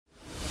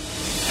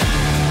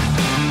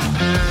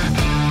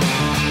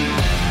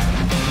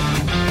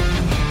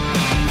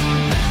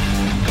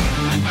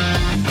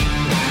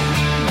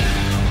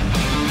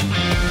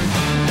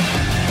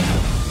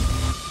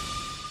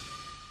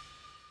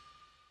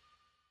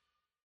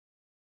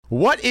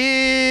What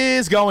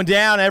is going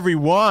down,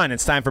 everyone?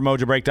 It's time for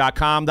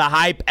MojoBreak.com. The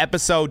Hype,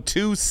 episode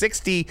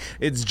 260.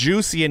 It's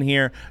juicy in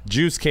here.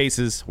 Juice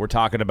cases. We're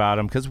talking about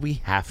them because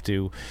we have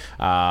to.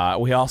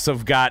 We also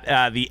have got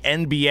the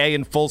NBA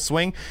in full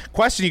swing.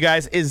 Question, you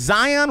guys. Is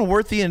Zion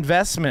worth the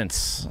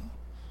investments?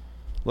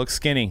 Looks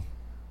skinny,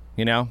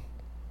 you know?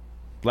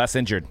 Less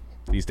injured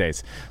these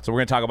days. So we're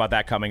going to talk about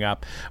that coming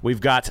up.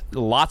 We've got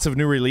lots of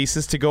new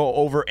releases to go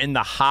over in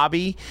the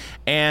hobby,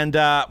 and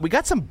we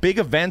got some big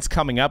events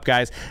coming up,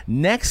 guys.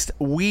 Next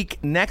week,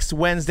 next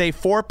Wednesday,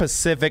 4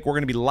 Pacific, we're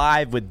going to be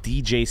live with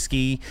DJ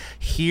Ski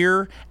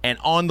here and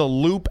on the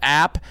Loop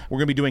app. We're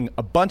going to be doing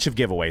a bunch of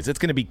giveaways. It's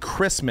going to be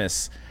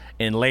Christmas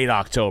in late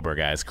October,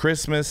 guys.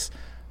 Christmas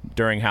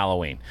during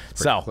Halloween.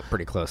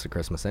 Pretty close to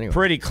Christmas anyway.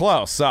 Pretty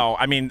close. So,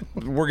 I mean,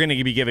 we're going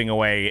to be giving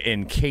away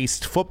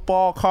encased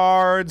football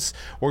cards.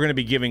 We're going to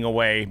be giving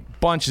away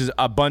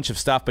a bunch of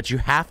stuff, but you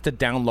have to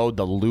download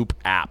the Loop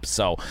app.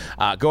 So,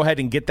 go ahead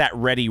and get that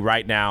ready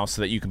right now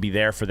so that you can be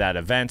there for that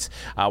event.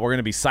 We're going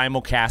to be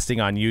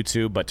simulcasting on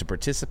YouTube, but to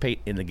participate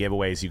in the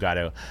giveaways, you got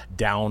to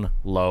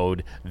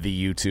download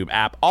the YouTube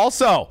app.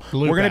 Also,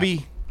 we're going to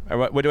be...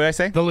 What did I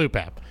say? The Loop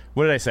app.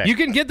 What did I say? You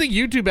can get the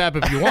YouTube app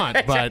if you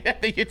want, but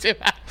the YouTube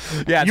app.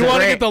 Yeah, you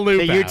want to get the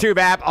Loop the app. YouTube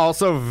app,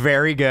 also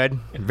very good.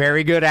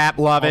 Very good app.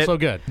 Love it. Also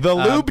good. The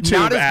Loop Tube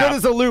not as app. good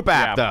as the Loop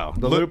app, Yeah. though.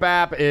 The Loop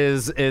app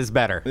is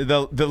better.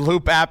 The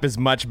Loop app is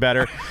much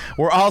better.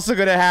 We're also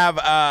going to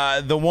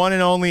have the one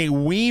and only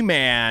Wee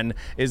Man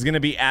is going to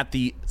be at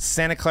the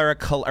Santa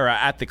Clara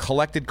at the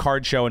Collected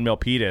Card Show in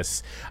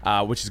Milpitas,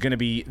 which is going to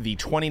be the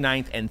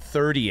 29th and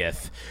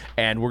 30th.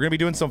 And we're going to be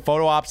doing some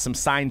photo ops, some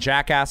signed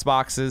Jackass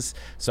boxes.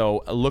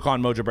 So look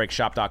on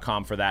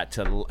MojoBreakShop.com for that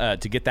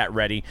to get that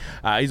ready.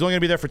 He's only going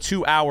to be there for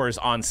 2 hours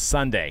on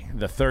Sunday,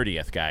 the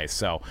 30th, guys.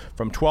 So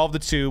from 12 to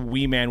 2,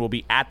 Wee Man will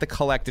be at the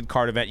Collected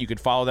Card event. You can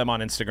follow them on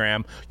Instagram.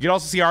 You can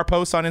also see our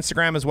posts on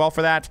Instagram as well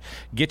for that.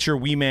 Get your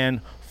Wee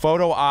Man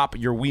photo op,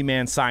 your Wee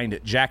Man signed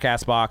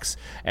Jackass box,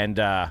 and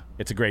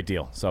it's a great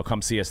deal. So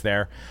come see us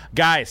there.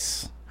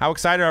 Guys, how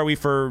excited are we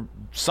for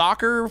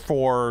soccer,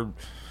 for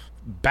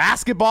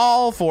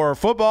basketball, for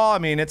football? I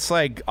mean, it's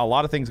like a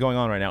lot of things going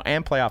on right now,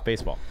 and playoff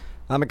baseball.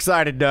 I'm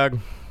excited, Doug.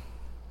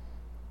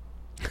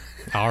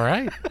 All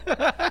right.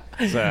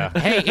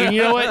 Hey, and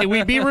you know what?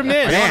 We'd be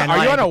remiss.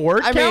 Are you on a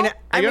word count?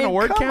 Are you on a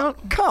word come,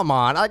 count? Come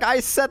on. Like,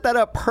 I set that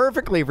up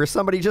perfectly for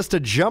somebody just to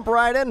jump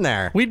right in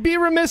there. We'd be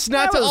remiss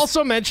not to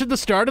also mention the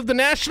start of the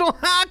National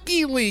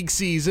Hockey League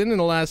season in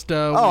the last week.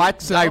 I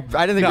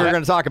didn't think we were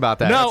going to talk about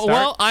that. No,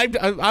 well, I'm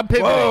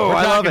pivoting. Whoa, We're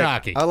I love talking it.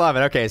 hockey. I love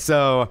it. Okay,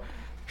 so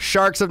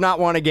Sharks have not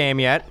won a game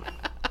yet.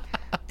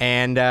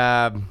 And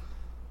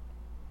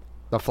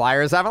the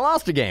Flyers haven't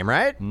lost a game,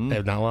 right? They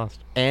have not lost.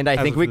 And I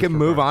think we can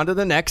move on to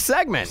the next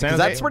segment, because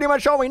that's pretty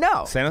much all we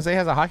know. San Jose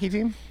has a hockey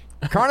team?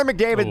 Connor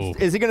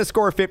McDavid, is he going to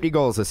score 50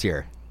 goals this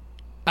year?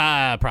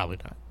 Probably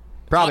not.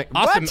 Probably.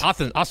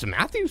 Austin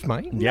Matthews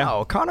might. Yeah.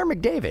 No, Connor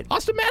McDavid.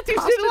 Austin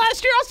Matthews did it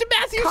last year. Austin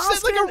Matthews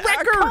set like a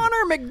record.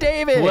 Connor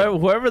McDavid.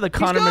 Whoever the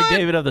Connor good.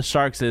 McDavid of the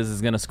Sharks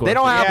is going to score. They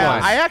don't have Yeah,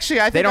 one. I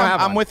think They don't have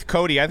I'm one. with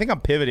Cody. I think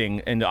I'm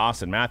pivoting into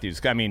Austin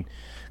Matthews. I mean,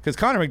 because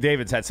Connor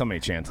McDavid's had so many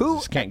chances.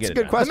 Just can't get That's it a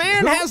good done. question.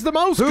 The man has the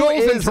most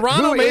goals in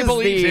Toronto Maple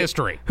Leafs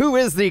history. Who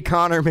is the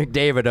Connor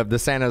McDavid of the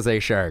San Jose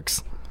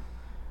Sharks?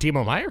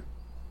 Timo Meyer.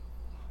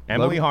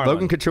 Emily Harlan.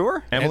 Logan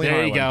Couture? Emily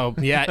There you Harlan.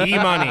 go. Yeah,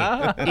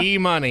 E-money.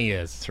 E-money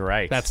is. That's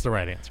right. That's the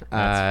right answer.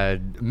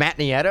 Matt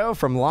Nieto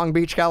from Long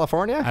Beach,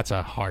 California? That's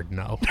a hard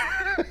no.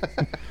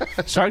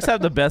 Sharks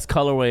have the best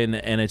colorway in the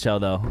NHL,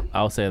 though.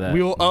 I'll say that.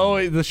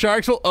 The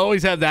Sharks will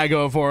always have that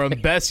going for them.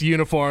 Best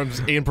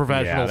uniforms in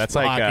professional that's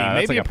hockey. like that's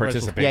Maybe like a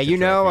professional- participation.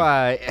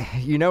 Yeah,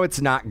 you know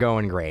it's not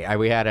going great.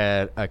 We had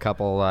a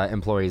couple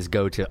employees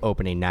go to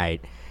opening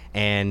night,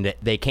 and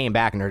they came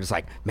back and they're just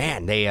like,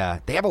 man, they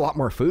have a lot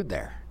more food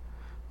there.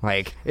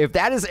 Like, if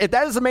that is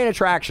the main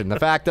attraction, the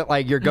fact that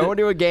like you're going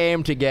to a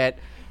game to get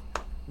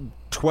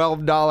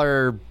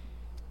 $12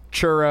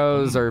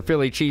 churros or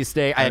Philly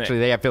cheesesteak. Actually,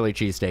 they have Philly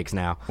cheesesteaks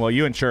now. Well,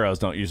 you and churros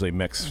don't usually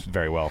mix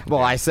very well.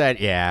 Well, I said,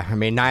 yeah. I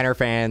mean, Niner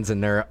fans,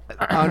 and they're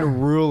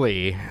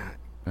unruly.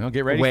 Well,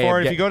 get ready way for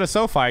of it if you go to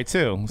SoFi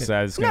too.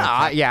 So it's gonna-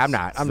 I'm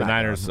not. I'm the not.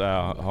 Niners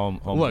home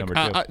Look,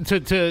 number 2.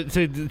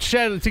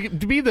 to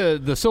be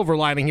the silver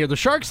lining here, the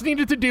Sharks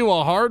needed to do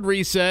a hard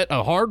reset,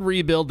 a hard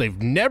rebuild. They've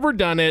never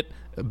done it,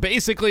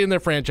 basically, in their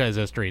franchise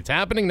history. It's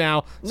happening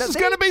now. There's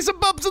going to be some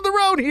bumps in the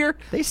road here.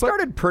 They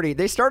started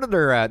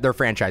their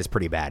franchise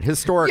pretty bad,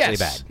 historically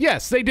bad.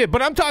 Yes, they did.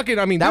 But I'm talking.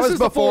 I mean, That this was is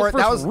the full before.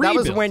 That was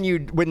rebuild.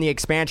 when the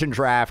expansion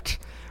draft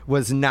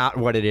was not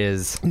what it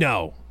is.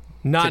 No,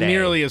 not Today.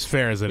 nearly as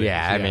fair as it is.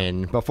 Yeah, I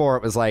mean, before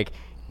it was like,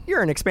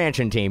 you're an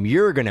expansion team.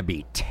 You're going to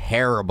be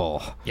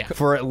terrible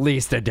for at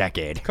least a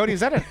decade. Cody, is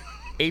that an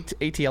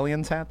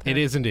ATLians hat? there? it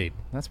is indeed.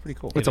 That's pretty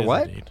cool. It's a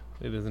what? Indeed.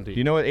 It is indeed. Do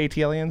you know what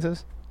ATLians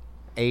is?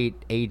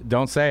 Eight.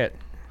 Don't say it.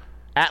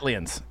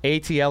 Atlians.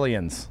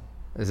 ATLians.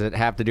 Does it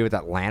have to do with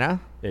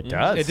Atlanta? It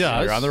does. It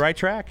does. You're on the right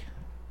track.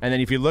 And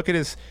then if you look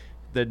at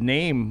the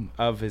name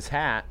of his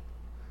hat,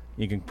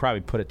 you can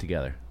probably put it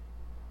together.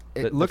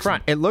 It The looks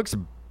front. It looks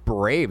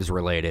Braves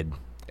related.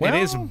 It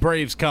is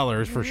Braves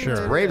colors for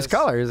sure. Braves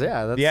colors,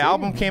 yeah. That's The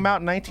album came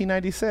out in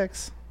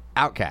 1996.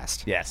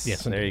 Outcast. Yes.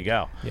 Yes, There you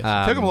go.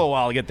 Yes. Took him a little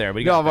while to get there, but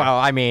he No, got there. well,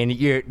 I mean,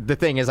 the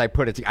thing is,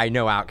 I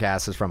know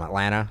Outcast is from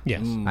Atlanta.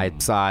 Yes. I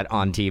saw it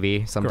on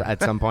TV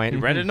at some point. You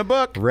read it in a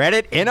book. Read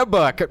it in a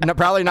book. No,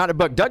 probably not a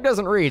book. Doug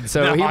doesn't read,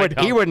 so No, I don't.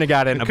 he wouldn't have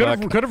got it in a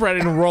book. Could have read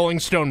it in Rolling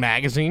Stone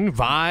magazine,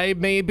 Vibe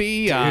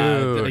maybe.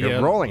 Dude,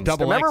 Rolling Stone.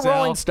 Double Remember XL.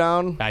 Rolling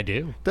Stone? I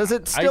do. Does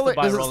it I still used to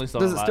buy does Rolling it,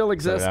 Stone does a it lot. still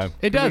exist? So,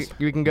 It does.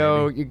 You can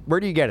go. Where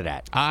do you get it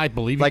at? I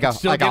believe you Like can a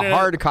still get it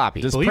hard at,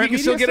 copy. Does believe you print can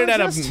still media get it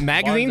still at a exist?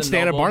 magazine Barnes and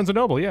stand at Noble. Barnes and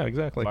Noble. Yeah,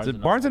 exactly. Barnes Did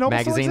and Barnes and Noble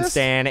still Magazine exist?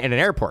 stand in an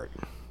airport.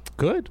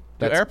 Good.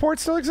 Do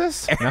airports still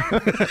exist? No.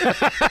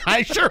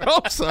 I sure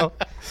hope so.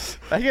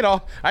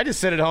 I just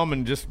sit at home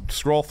and just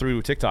scroll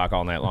through TikTok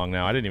all night long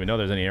now. I didn't even know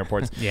there's any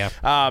airports. Yeah.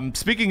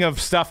 Speaking of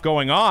stuff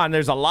going on,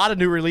 there's a lot of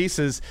new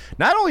releases,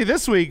 not only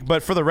this week,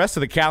 but for the rest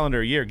of the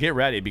calendar year. Get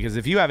ready, because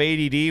if you have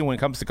ADD when it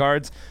comes to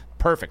cards,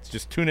 perfect.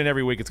 Just tune in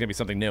every week. It's going to be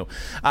something new.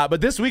 But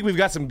this week, we've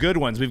got some good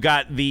ones. We've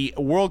got the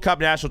World Cup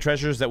National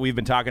Treasures that we've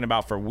been talking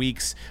about for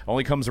weeks.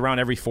 Only comes around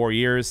every 4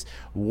 years.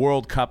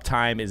 World Cup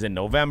time is in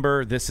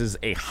November. This is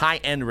a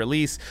high-end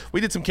release. We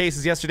did some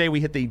cases yesterday.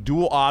 We hit the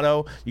dual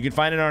auto. You can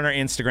find it on our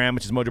Instagram,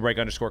 which is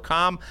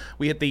mojobreak_com.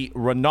 We hit the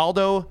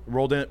Ronaldinho,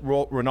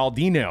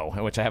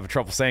 which I have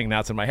trouble saying now.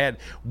 It's in my head.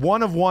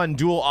 1-of-1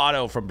 dual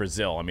auto from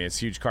Brazil. I mean, it's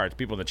huge cards.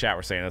 People in the chat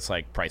were saying it's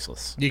like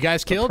priceless. You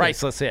guys It's a killed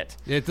priceless hit.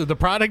 it. The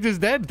product is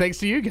dead thanks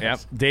to you guys. Yep.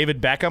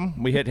 David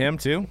Beckham, we hit him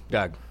too.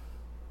 Doug.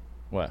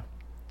 What?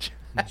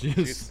 You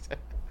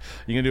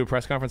gonna do a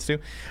press conference too?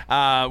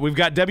 We've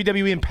got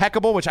WWE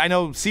Impeccable, which I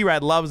know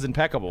C-Rad loves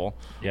Impeccable.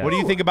 Yeah. What do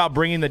you think about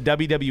bringing the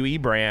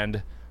WWE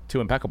brand to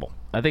Impeccable?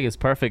 I think it's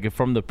perfect.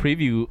 From the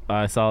preview,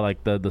 I saw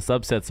like the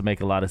subsets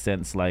make a lot of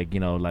sense. Like, you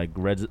know, like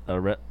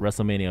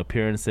WrestleMania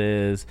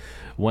appearances,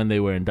 when they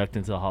were inducted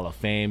into the Hall of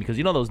Fame, because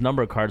you know those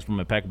number cards from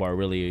Impeccable are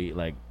really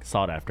like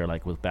sought after,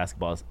 like with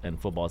basketball and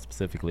football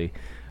specifically.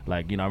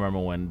 Like, you know, I remember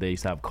when they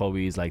used to have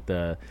Kobe's, like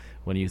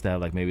when you used to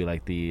have like maybe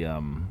like the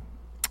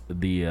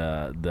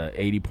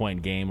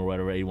 80-point game or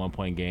whatever,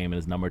 81-point game, and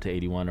it's numbered to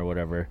 81 or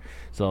whatever.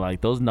 So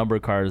like those number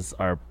cards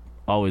are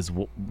always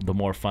the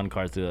more fun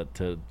cards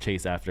to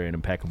chase after in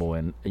Impeccable.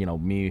 And you know,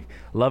 me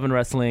loving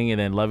wrestling and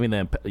then loving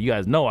you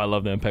guys know I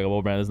love the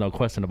Impeccable brand. There's no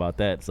question about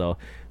that. So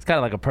it's kind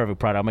of like a perfect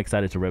product. I'm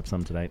excited to rip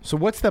some tonight. So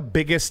what's the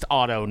biggest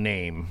auto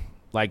name?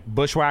 Like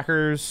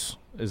Bushwhackers?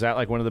 Is that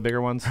like one of the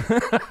bigger ones?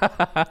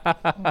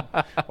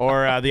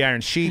 Or the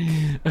Iron Sheik?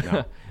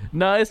 No.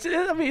 No, it's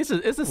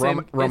the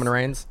same. Roman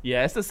Reigns.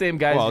 Yeah, it's the same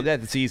guys. Well,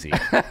 that's easy.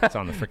 It's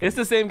on the freaking. It's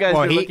the same guys.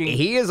 Well, you're looking.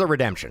 he is a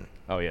redemption.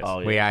 Oh yes. Oh,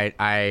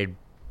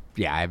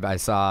 yeah. I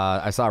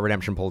saw a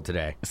redemption pulled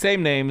today.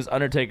 Same names: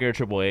 Undertaker,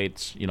 Triple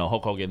H. You know,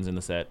 Hulk Hogan's in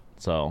the set.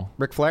 So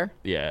Ric Flair.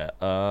 yeah,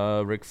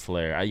 Ric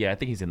Flair. I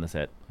think he's in the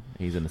set.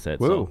 He's in the set.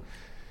 Woo. So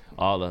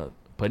all the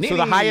Panini, So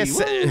the highest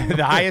woo.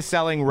 the highest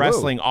selling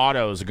wrestling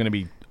autos are going to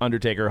be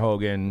Undertaker,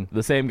 Hogan,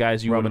 the same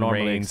guys you would Roman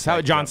normally Reigns. expect.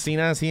 How John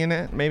Cena, is he in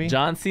it? Maybe.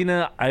 John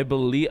Cena, I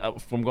believe,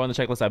 from going to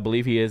the checklist, I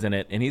believe he is in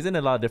it, and he's in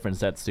a lot of different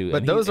sets too. But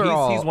And those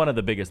are he's one of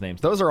the biggest names.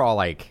 Those are all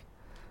like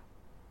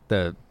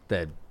the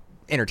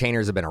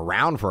entertainers have been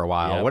around for a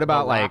while. Yeah, what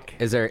about The like Rock.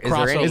 is there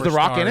Crossover Is The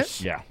Rock in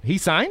stars. it? Yeah. He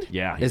signed?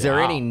 Yeah. is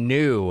there any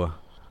new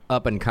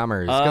up and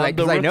comers? The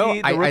Because I know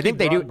rookie- the I rookie think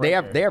they do. Braun They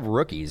Breaker. have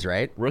rookies,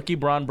 right? Rookie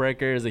Braun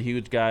Breaker is a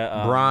huge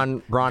guy.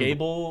 Braun-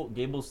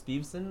 Gable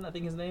Stevenson, I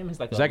think his name. He's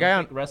like Is that guy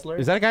on wrestler.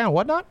 Is that a guy on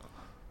Whatnot?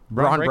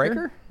 Braun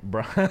Breaker.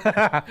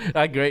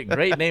 a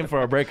great name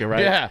for a breaker,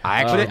 right? Yeah,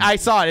 I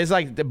saw it. It's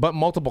like but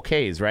multiple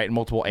K's, right? And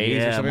multiple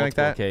A's or something like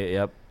that. Okay,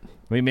 yep.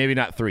 I mean, maybe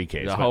not 3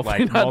 K's, No, but hopefully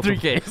like not multiple,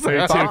 3 Ks.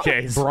 maybe 2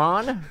 K's.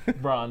 Braun,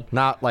 Braun.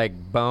 not like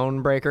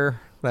Bone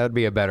Breaker. That would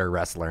be a better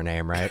wrestler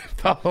name, right?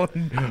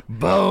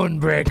 Bone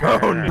breaker.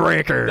 Bone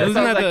Breaker. Isn't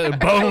that the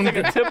bone? Like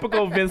a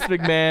typical Vince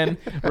McMahon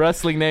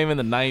wrestling name in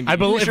the 90s. I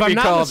believe, if should I'm be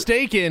not called-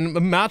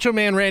 mistaken, Macho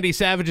Man Randy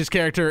Savage's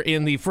character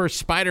in the first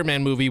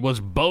Spider-Man movie was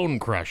Bone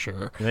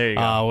Crusher. There you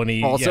go. When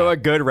he Also yeah, a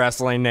good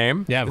wrestling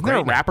name. yeah, Isn't there a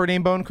great name. rapper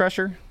named Bone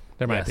Crusher?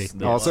 There might Yes, be.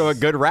 there Also a was.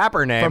 good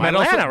rapper name. From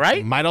Atlanta,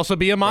 right? Might also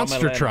be a monster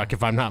Atlanta. truck,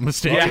 if I'm not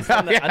mistaken. Well, he's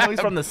from the- I know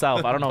he's from the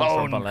South. I don't know if he's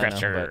Bone from Atlanta.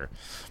 Crusher.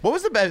 What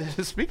was the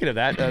best? Speaking of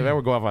that, now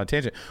we're going off on a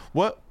tangent.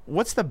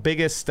 What's the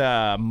biggest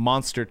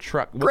monster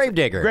truck?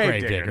 Gravedigger.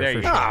 Gravedigger, There for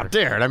you sure. go. Oh,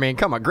 dude. I mean,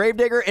 come on.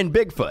 Gravedigger and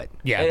Bigfoot.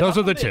 Yeah, Hey, those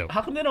how are the come two.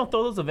 How come they don't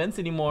throw those events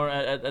anymore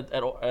at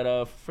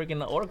a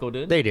freaking Oracle,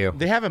 dude? They do.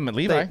 They have him at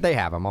Levi. They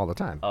have them all the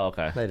time. Oh,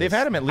 okay. They They've just-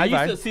 had him at I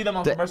Levi. used to see them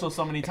on commercials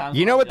so many times.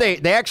 You know what they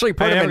actually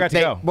put I them never in? got to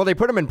go. Well, they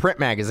put them in print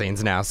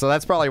magazines now, so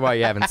that's probably why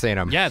you haven't seen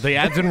them. Yeah, the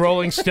ads in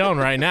Rolling Stone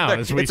right now.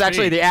 As we It's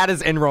actually speak. the ad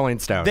is in Rolling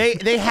Stone.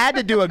 They had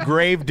to do a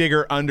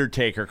Gravedigger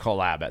Undertaker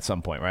collab at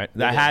some point, right?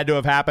 That did. had to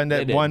have happened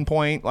They at did. one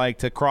point, like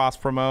to cross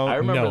promote. I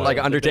remember No. the- like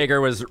the- Undertaker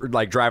was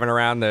like driving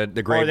around the or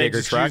they Gravedigger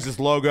just truck. used his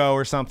logo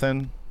or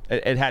something.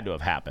 It had to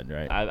have happened,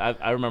 right?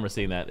 I remember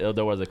seeing that.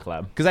 There was a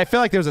collab. Because I feel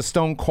like there was a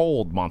Stone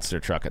Cold monster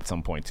truck at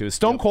some point too. Is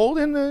Stone Cold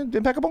in the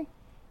Impeccable?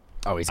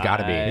 Oh, he's got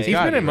to be. He's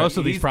gotta been be, in most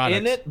of these He's products.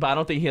 in it, but I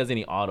don't think he has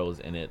any autos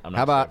in it. I'm not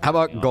How sure about if he has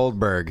any autos.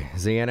 Goldberg?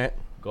 Is he in it?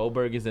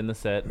 Goldberg is in the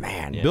set.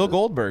 Man, Bill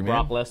Goldberg,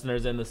 man. Brock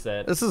Lesnar's in the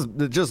set. This is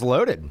just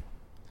loaded.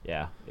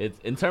 Yeah, it's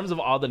in terms of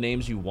all the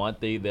names you want,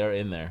 they're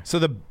in there. So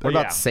the What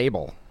about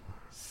Sable?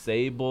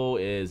 Sable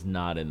is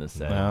not in the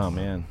set. Oh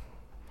man.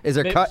 Is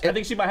there Maybe- cut? I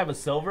think she might have a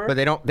silver. But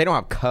they don't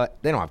have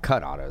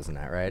cut autos in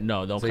that, right?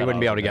 No, don't So you cut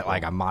wouldn't be able to autos, get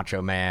like a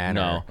Macho Man.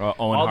 no. Or,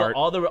 Owen Hart.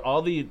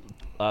 All the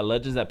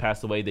legends that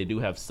passed away, they do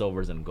have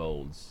silvers and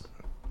golds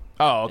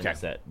Oh, in okay. the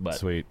set. But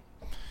Sweet.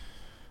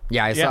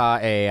 yeah, I saw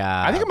a.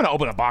 I think I'm gonna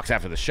open a box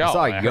after the show. I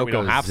saw I hope we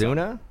don't have some.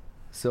 Yokozuna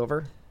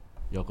silver.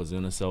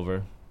 Yokozuna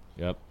silver.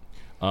 Yep.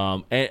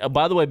 And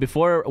by the way,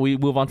 before we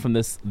move on from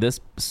this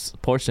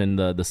portion,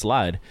 the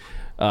slide,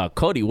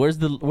 Cody, where's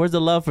the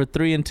love for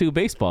 3-2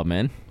 baseball,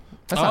 man?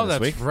 That's not this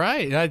that's week.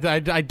 right.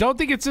 I don't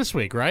think it's this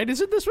week, right? Is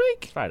it this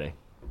week? Friday.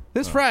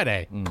 This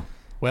Friday.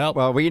 Well,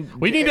 Well, we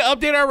need to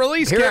update our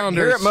release here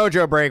calendars. at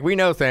Mojo Break. We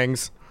know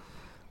things.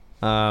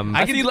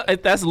 I see.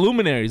 That's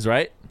Luminaries,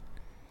 right?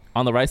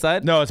 On the right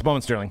side. No, it's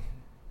Bowman Sterling.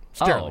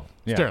 Sterling.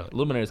 Yeah. Sterling.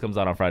 Luminaries comes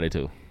out on Friday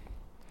too.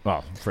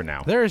 Well, for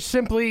now. There is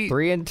simply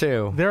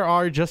 3-2. there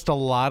are just a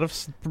lot of.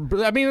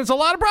 I mean, there's a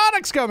lot of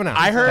products coming out.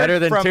 I heard Better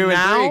than from 2 and 3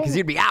 now. because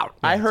you'd be out.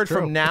 I heard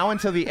true. from now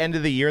until the end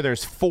of the year,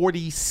 there's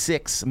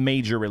 46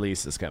 major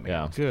releases coming.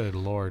 Yeah. Good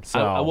lord. So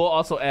I will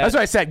also add. that's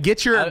what I said.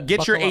 Get your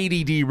buckle up.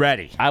 ADD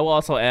ready. I will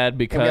also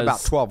add It'll be about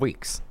because 12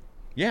 weeks.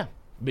 Yeah.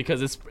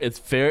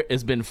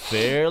 it's been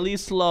fairly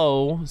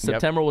slow.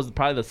 September was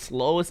probably the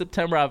slowest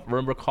September I've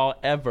recall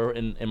ever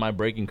in my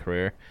breaking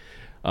career.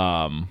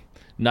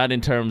 Not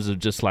in terms of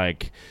just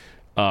like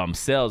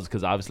sales,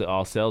 because obviously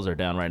all sales are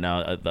down right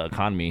now at the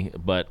economy,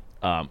 but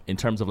in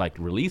terms of like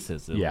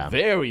releases, it's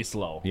very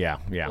slow. Yeah.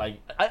 Yeah. Like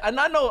I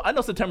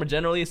know September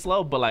generally is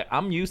slow, but like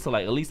I'm used to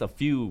like at least a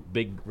few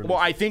big releases. Well,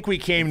 I think we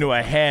came to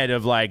a head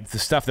of like the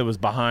stuff that was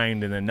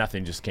behind, and then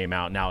nothing just came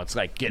out. Now it's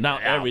like getting now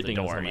it out everything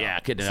the is door. coming Yeah,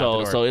 out. getting it out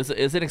the door. So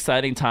it's an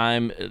exciting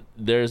time.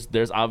 There's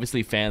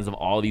obviously fans of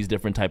all these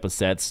different type of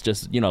sets.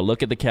 Just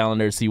look at the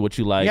calendar, see what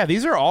you like. Yeah,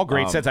 these are all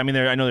great sets. I mean,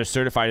 I know they're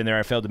certified in there.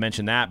 I failed to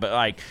mention that, but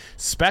like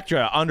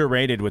Spectra,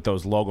 underrated with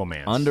those logo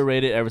mans.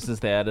 Underrated ever since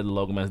they added the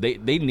logo man. They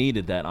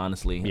needed that, honestly.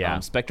 Yeah.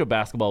 Spectra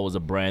Basketball was a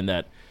brand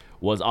that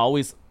was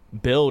always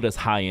billed as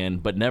high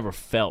end, but never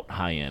felt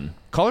high end.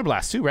 Color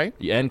Blast too, right?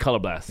 And Color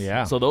Blast.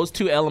 Yeah. So those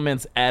two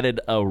elements added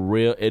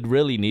it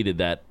really needed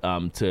that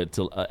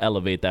to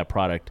elevate that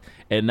product.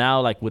 And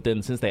now, like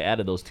since they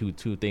added those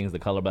two things, the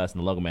Color Blast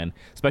and the Logo Man,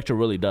 Spectra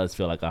really does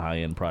feel like a high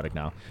end product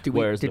now. Did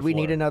we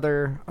need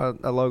another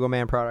a Logo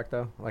Man product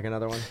though? Like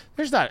another one?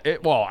 There's not.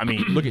 Well, I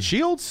mean, look at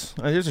shields.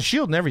 There's a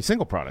shield in every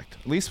single product.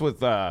 At least with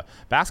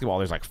basketball,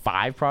 there's like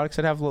 5 products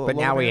that have. But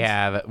now we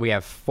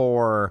have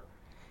 4.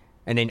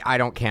 And then I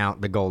don't count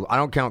the gold. I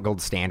don't count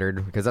gold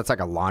standard because that's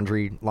like a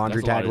laundry That's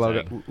a tag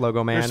laundry tag.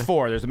 logo man. There's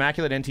 4. There's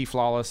Immaculate, NT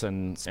Flawless,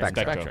 and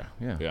Spectra.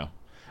 Yeah. Yeah.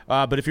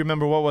 But if you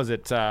remember, what was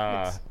it?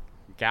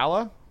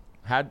 Gala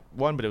had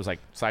one, but it was like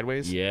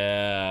sideways.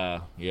 Yeah.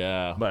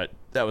 But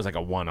that was like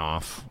a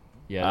one-off.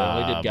 Yeah,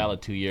 they only did Gala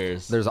 2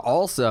 years. There's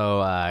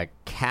also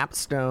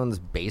Capstone's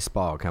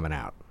baseball coming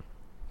out.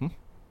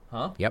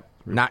 Huh? Yep.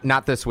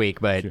 Not this week,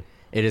 but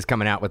it is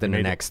coming out within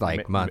the next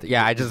month.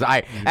 Yeah, I just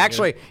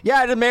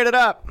made it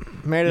up.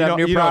 Made it up.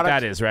 New You know what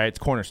product. that is, right? It's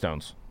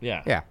Cornerstones.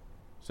 Yeah. Yeah.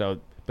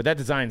 So, but that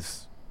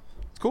design's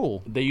it's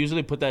cool. They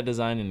usually put that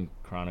design in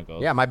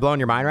Chronicles. Yeah, am I blowing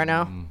your mind right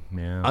now?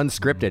 Yeah.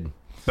 Unscripted.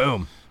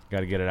 Boom.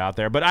 Got to get it out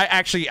there. But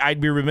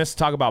I'd be remiss to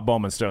talk about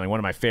Bowman Sterling, one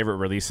of my favorite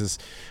releases.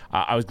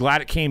 I was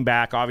glad it came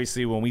back.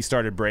 Obviously, when we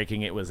started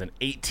breaking, it was an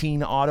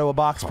 18 auto a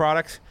box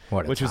product,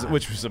 which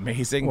was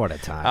amazing. What a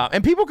time.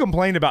 And people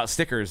complained about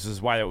stickers,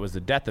 is why it was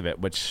the death of it.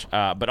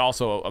 But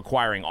also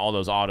acquiring all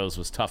those autos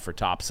was tough for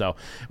Topps. So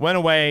went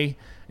away,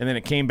 and then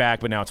it came back.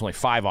 But now it's only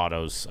 5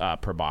 autos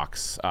per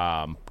box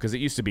because it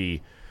used to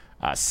be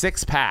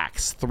 6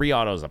 packs, 3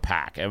 autos a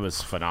pack. It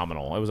was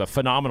phenomenal. It was a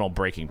phenomenal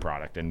breaking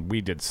product, and we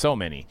did so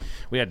many.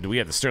 We had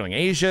the Sterling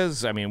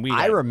Asias. I mean,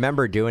 I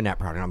remember doing that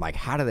product. I'm like,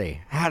 how do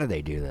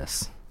they do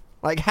this?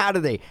 Like, how do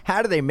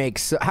they make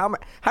how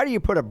do you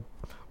put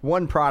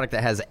one product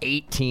that has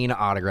 18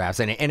 autographs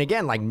and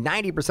again, like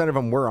 90% of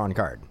them were on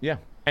card. Yeah.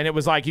 And it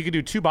was like you could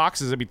do 2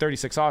 boxes, it'd be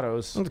 36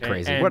 autos. That's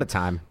crazy. And What a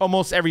time.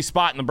 Almost every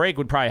spot in the break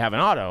would probably have an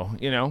auto, for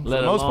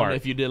Let the most alone part.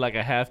 if you did like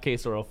a half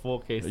case or a full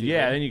case.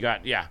 Yeah, then you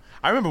got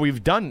I remember we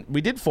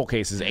did full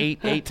cases,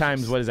 8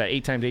 times, what is that?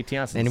 8 times 18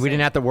 ounces. And we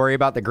didn't have to worry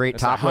about the great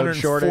That's top load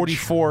shortage.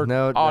 144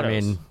 No, autos. I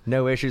mean,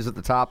 no issues with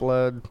the top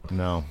load.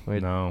 No.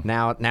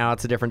 Now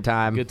it's a different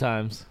time. Good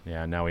times.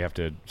 Yeah, now we have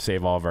to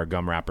save all of our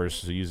gum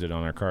wrappers to use it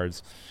on our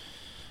cards.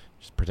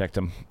 Just protect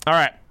them. All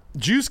right.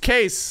 Juice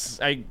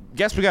case, I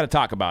guess we got to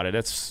talk about it.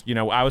 It's,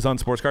 I was on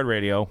Sports Card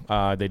Radio.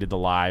 They did the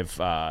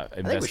live I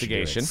think we should do a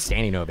investigation.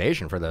 standing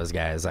ovation for those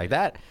guys like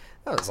that.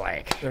 That was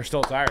like They're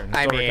still tired.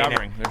 They're still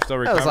recovering. They're still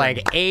that recovering. was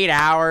like 8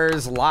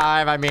 hours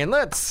live. I mean,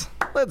 let's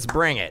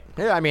bring it.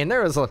 Yeah, I mean,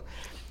 there was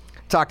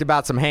talked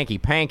about some hanky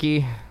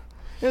panky.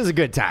 It was a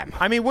good time.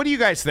 I mean, what do you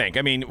guys think?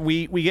 I mean,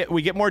 we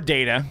get more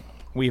data.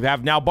 We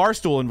have now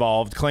Barstool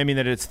involved, claiming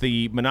that it's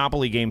the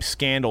Monopoly game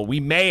scandal. We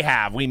may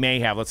have,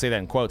 let's say that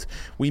in quotes,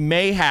 we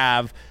may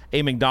have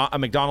a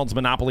McDonald's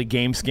Monopoly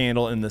game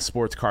scandal in the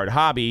sports card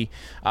hobby.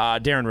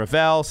 Darren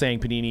Ravel saying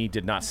Panini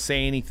did not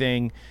say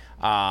anything.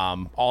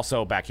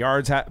 Also,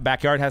 Backyard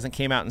hasn't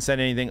came out and said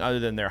anything other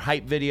than their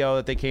hype video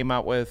that they came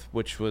out with,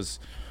 which was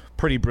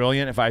pretty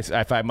brilliant,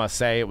 if I must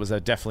say. It was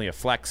definitely a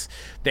flex.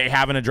 They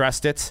haven't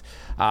addressed it.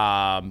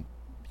 And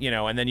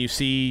then you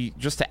see,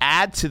 just to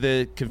add to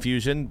the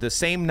confusion, the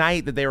same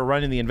night that they were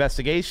running the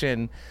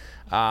investigation,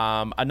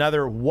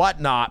 another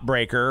whatnot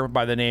breaker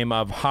by the name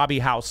of Hobby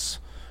House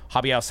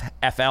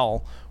FL,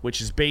 which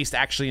is based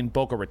actually in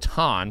Boca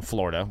Raton,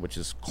 Florida, which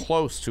is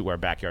close to where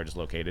Backyard is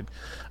located,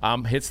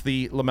 hits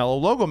the LaMelo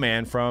Logo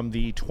Man from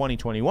the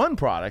 2021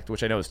 product,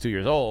 which I know is 2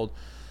 years old.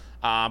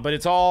 But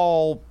it's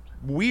all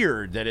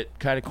weird that it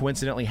kind of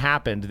coincidentally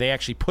happened. They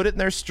actually put it in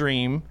their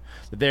stream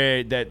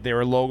that they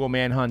were Logo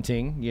Man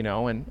hunting,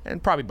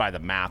 and probably by the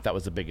math, that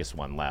was the biggest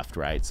one left,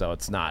 right? So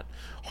it's not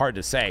hard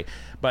to say.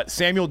 But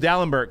Samuel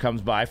Dallenberg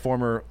comes by,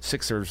 former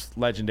Sixers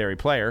legendary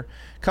player,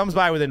 comes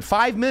by within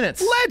 5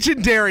 minutes.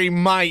 Legendary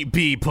might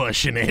be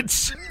pushing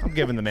it. I'm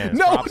giving the man his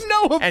No props.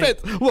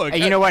 offense. Look,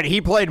 And you know what?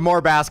 He played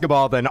more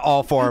basketball than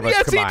all four of us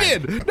yes, combined. he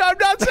did. No, I'm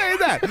not saying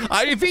that.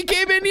 If he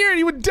came in here and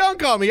he would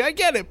dunk on me, I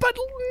get it. But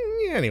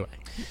anyway.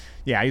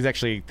 Yeah, he's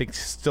actually, I think,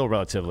 still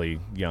relatively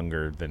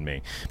younger than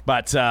me.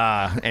 But,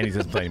 and he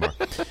doesn't play anymore.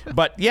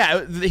 But,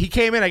 yeah, he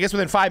came in, I guess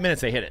within 5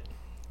 minutes they hit it.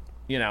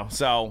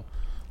 So,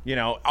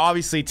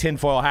 obviously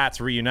tinfoil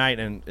hats reunite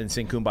and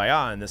sing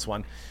Kumbaya in this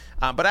one.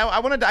 But I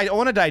want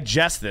to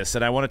digest this,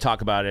 and I want to talk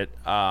about it,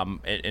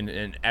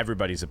 and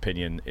everybody's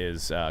opinion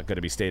is going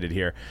to be stated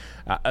here.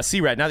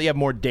 C-Rat, now that you have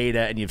more data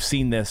and you've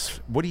seen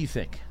this, what do you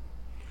think?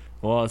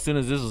 Well, as soon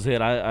as this was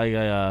hit,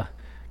 I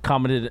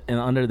commented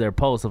under their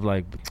post of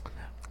like,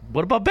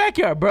 what about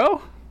Backyard,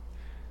 bro?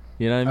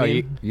 You know what I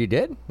mean? You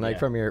did? Like Yeah.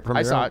 from your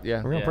I saw own, it,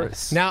 yeah. from your own Yeah.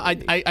 purse. Now,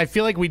 I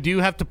feel like we do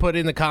have to put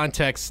in the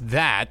context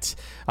that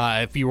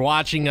if you're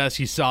watching us,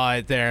 you saw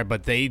it there,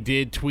 but they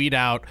did tweet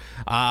out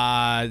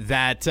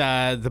that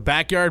the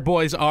Backyard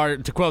Boys are,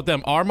 to quote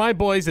them, are my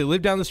boys. They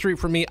live down the street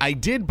from me. I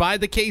did buy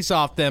the case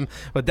off them,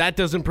 but that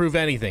doesn't prove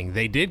anything.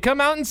 They did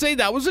come out and say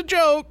that was a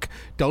joke.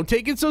 Don't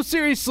take it so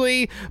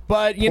seriously,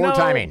 but you Poor know.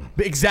 timing.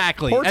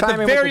 Exactly. Poor At the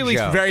timing with very the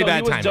least, joke. very So bad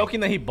he was timing. joking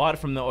that he bought it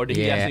from the, or did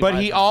he Yeah. actually But buy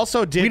it he from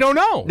also did. We don't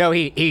know. No,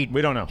 he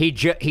We don't know.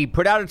 He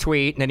put out a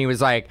tweet and then he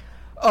was like,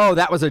 "Oh,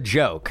 that was a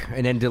joke,"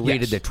 and then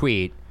deleted Yes. the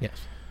tweet. Yes.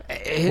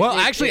 Well,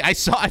 actually, I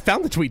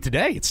found the tweet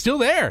today. It's still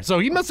there, so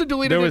he must have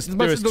deleted There it. was Must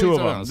there have was deleted two of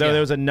someone them. else, There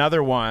was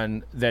another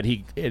one that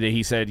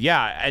he said,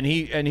 yeah, and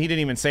he didn't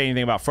even say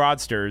anything about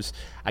fraudsters.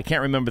 I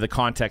can't remember the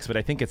context, but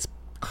I think it's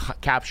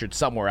captured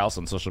somewhere else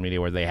on social media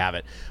where they have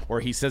it,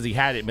 where he says he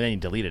had it, but then he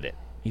deleted it.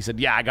 He said,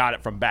 yeah, I got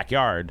it from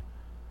Backyard.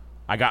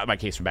 I got my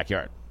case from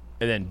Backyard,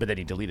 but then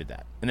he deleted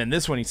that. And then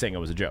this one, he's saying it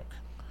was a joke.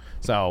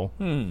 So,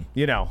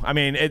 I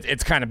mean,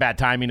 it's kind of bad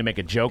timing to make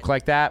a joke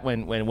like that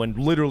when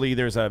literally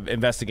there's an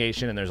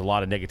investigation and there's a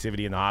lot of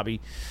negativity in the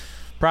hobby.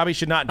 Probably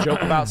should not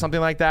joke about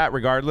something like that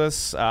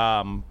regardless,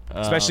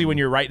 especially when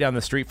you're right down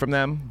the street from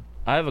them.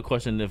 I have a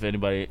question if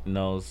anybody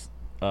knows.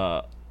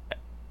 I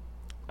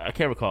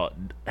can't recall.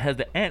 Has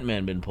the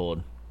Ant-Man been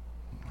pulled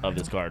of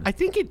this card? I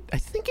think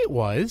it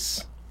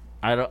was.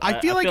 I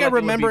feel like I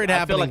remember it I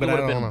happening, feel like but it I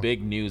would have don't been know.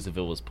 big news if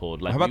it was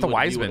pulled. Like, How about we the would- we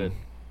Wiseman? would've-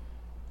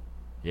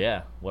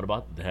 Yeah. What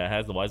about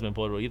has the Wiseman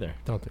pulled either?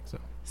 Don't think so.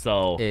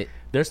 So It-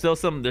 there's still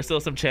some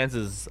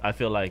chances. I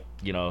feel like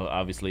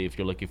obviously if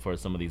you're looking for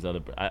some of these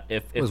other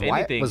if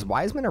anything was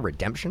Wiseman a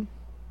redemption?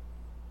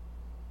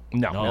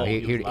 No,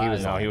 he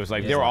was no, he was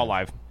like Yeah. they were all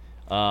live.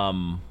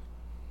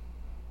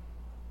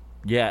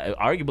 yeah,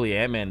 arguably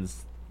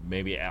Ant-Man's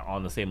maybe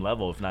on the same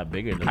level, if not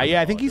bigger. Than Yeah, I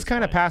LaMelo think at he's this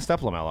kind of point. passed up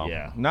LaMelo.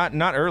 Yeah.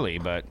 not early,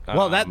 but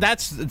Well,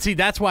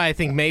 that's why I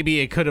think maybe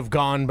it could have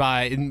gone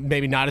by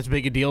maybe not as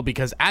big a deal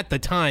because at the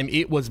time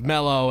it was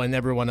Melo and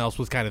everyone else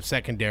was kind of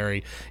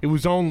secondary. It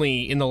was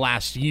only in the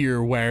last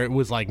year where it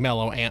was like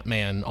Melo,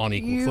 Ant-Man on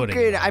equal You footing.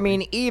 could, I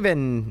mean,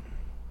 even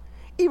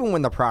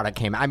when the product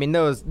came, I mean,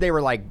 they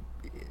were like,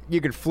 you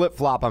could flip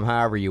flop them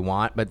however you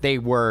want, but they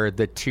were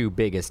the two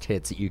biggest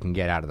hits that you can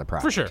get out of the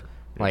product. For sure.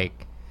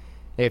 Like,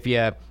 if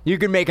you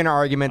could make an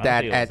argument I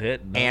that don't think it was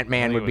hit. No, I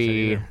Ant-Man don't would think it was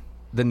hit be either.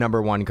 the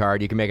number one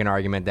card. You can make an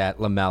argument that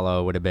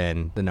LaMelo would have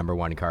been the number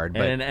one card.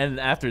 But And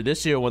after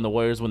this year, when the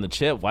Warriors win the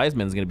chip,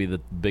 Wiseman's going to be the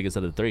biggest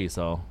of the three.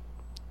 So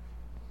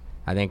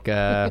I think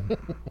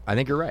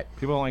you're right.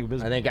 people don't like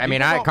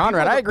business.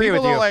 Conrad, I agree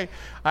with you.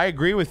 I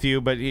agree with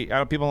you, but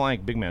people don't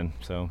like big men,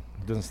 so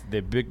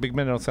the big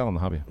men don't sell in the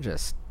hobby.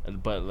 Just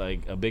but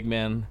like a big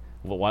man,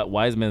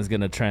 Wiseman's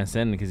going to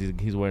transcend because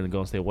he's wearing the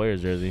Golden State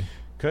Warriors jersey.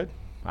 Could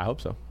I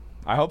hope so?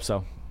 I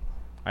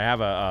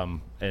have a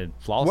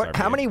flawless.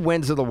 how many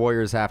wins do the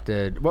Warriors have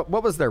to?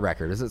 What was their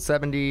record? Is it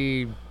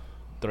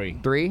 73?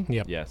 Three.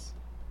 Yep. Yes.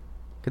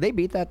 Could they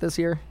beat that this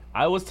year?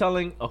 I was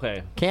telling.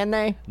 Okay. Can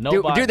they?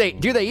 Nobody-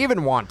 Do they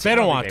even want to? They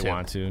don't I want think to. they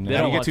want to. They No, don't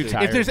you get want too to.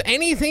 tired. If there's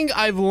anything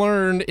I've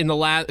learned in the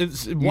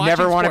last, You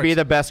never want to be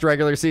the best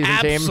regular season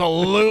team.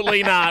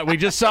 Absolutely not. We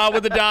just saw it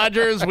with the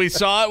Dodgers. We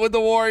saw it with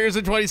the Warriors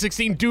in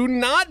 2016. Do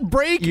not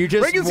break You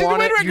just regular season want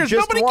win to. records.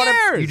 Nobody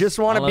cares. You just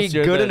want to be Unless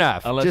you're good the-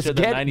 enough. unless Just you're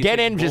the get 96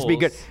 in. Just be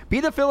good. Bulls. Be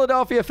the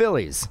Philadelphia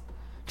Phillies.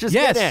 Just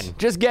Yes. get in.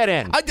 Just get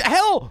in.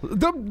 Hell,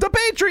 the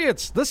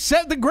Patriots,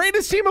 the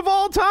greatest team of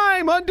all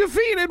time,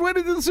 undefeated,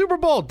 winning the Super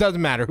Bowl.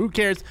 Doesn't matter. Who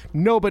cares?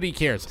 Nobody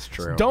cares. It's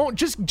true. Don't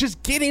just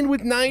get in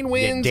with 9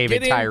 wins.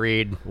 David get in.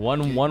 Tyree.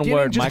 One Get in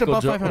word. just Michael.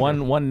 above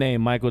 500. One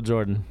name. Michael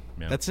Jordan.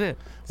 That's it.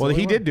 well, That's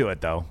he all did do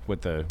it though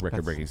with the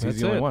record breaking. He's that's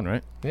the only it. one,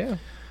 right? Yeah.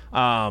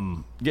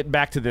 Getting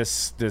back to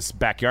this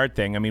backyard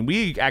thing. I mean,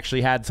 we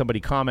actually had somebody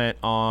comment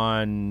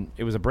on.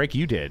 It was a break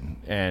you did,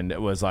 and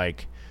it was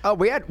like. Oh,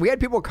 we had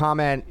people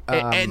comment.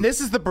 And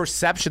this is the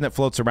perception that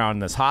floats around in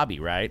this hobby,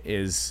 right?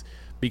 Is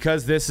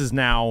because this is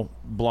now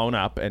blown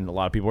up and a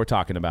lot of people are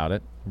talking about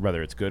it,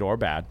 whether it's good or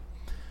bad.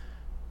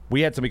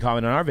 We had somebody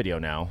comment on our video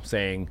now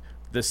saying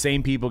the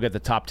same people get the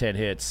top 10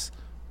 hits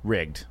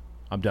rigged.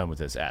 I'm done with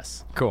this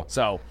S. Cool.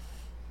 So,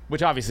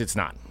 which obviously it's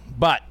not.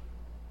 But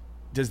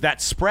does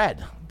that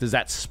spread? Does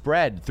that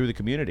spread through the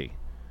community?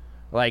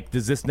 Like,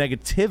 does this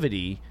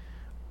negativity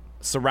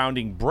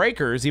surrounding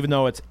breakers, even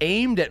though it's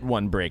aimed at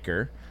one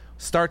breaker,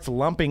 starts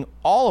lumping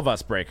all of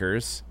us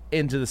breakers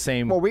into the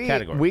same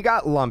category? We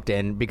got lumped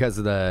in because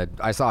of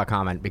I saw a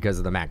comment because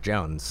of the Mac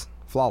Jones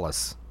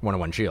flawless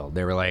 101 shield.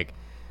 They were like,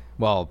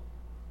 well,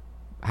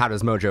 how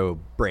does Mojo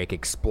Break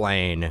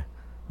explain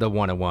the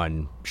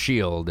 101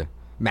 shield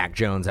Mac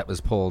Jones that was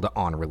pulled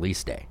on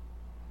release day?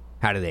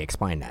 How do they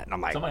explain that? And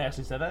I'm like, Somebody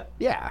actually said that.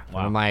 yeah. Wow.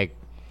 And I'm like,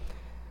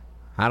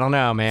 I don't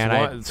know,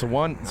 man. It's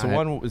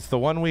the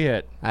one we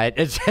hit.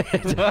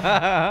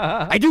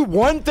 I do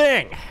one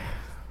thing.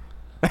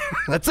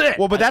 That's it.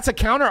 Well, but that's a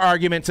counter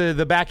argument to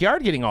the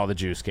backyard getting all the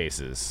juice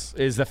cases.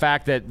 Is the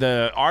fact that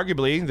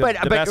arguably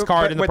the best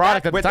card in the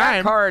product at the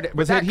time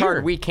with that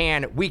card, we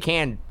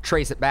can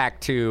trace it back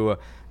to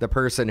the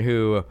person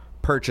who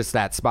purchased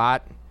that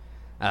spot.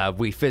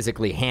 We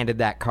physically handed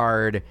that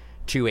card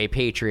to a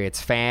Patriots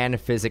fan,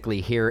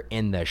 physically here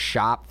in the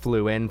shop.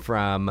 Flew in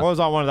from. Well, it was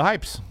on one of the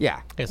hypes.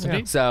 Yeah. Yes,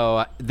 indeed.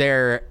 So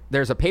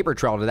there's a paper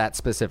trail to that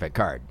specific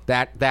card.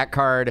 That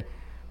card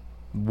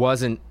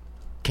wasn't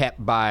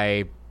kept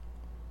by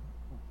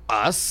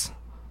us.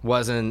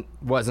 Wasn't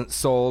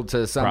sold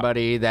to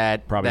somebody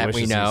that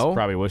we know.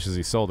 Probably wishes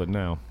he sold it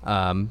now.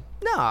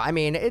 No, I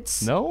mean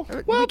it's No?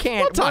 Well, we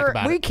can't. we'll talk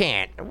about we it.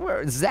 can't.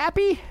 We're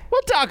Zappy.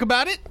 We'll talk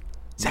about it.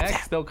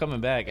 Mac's still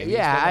coming back. And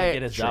Yeah, he's still gonna I-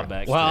 get his sure. job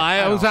back.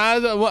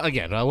 Well,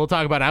 again, we'll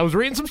talk about it. I was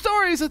reading some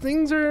stories that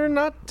things are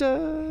not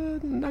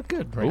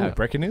good right Ooh, now.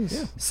 breaking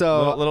news.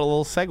 So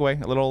little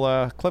segue, a little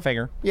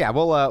cliffhanger. yeah,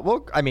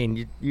 we'll. I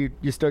mean, you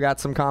still got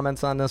some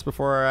comments on this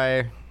before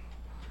I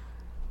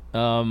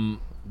throw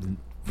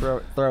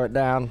it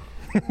down.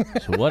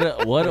 So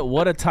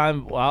what a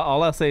time!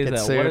 All I'll say is Get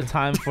that what a sued.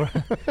 time for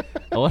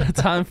what a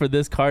time for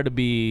this card to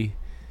be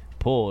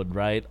pulled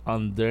right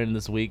on during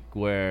this week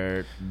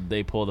where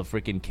they pull the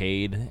freaking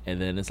Cade, and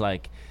then it's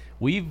like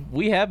we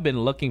have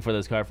been looking for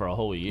this card for a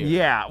whole year.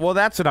 Yeah, well,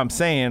 that's what I'm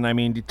saying. I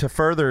mean, to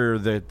further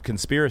the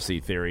conspiracy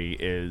theory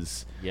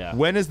is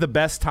when is the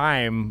best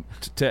time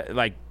to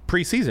like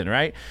preseason,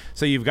 right?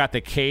 So you've got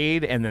the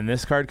Cade and then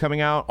this card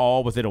coming out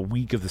all within a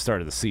week of the start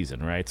of the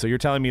season, right? So you're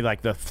telling me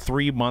like the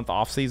 3-month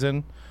off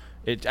season.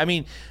 I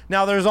mean,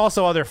 now there's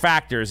also other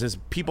factors. Is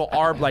people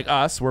are like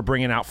us, we're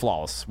bringing out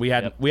Flawless. We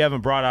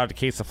haven't brought out a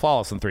case of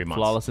Flawless in 3 months.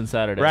 Flawless and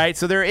Saturday, Right,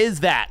 so there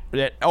is that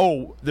there's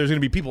going to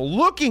be people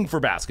looking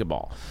for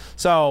basketball.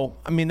 So,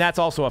 I mean, that's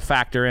also a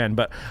factor in.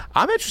 But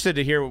I'm interested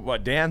to hear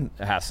what Dan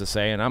has to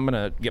say, and I'm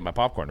going to get my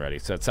popcorn ready.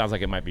 So it sounds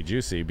like it might be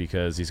juicy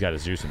because he's got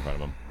his juice in front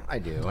of him. I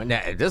do, and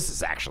this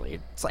is actually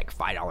it's like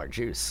 $5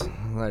 juice.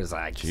 There's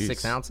like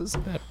 6 ounces.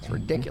 It's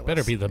ridiculous.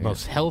 Better be the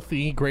most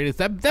healthy, greatest.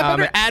 That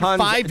better add tons-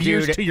 5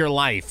 years dude, to your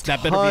life.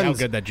 That better be how tons-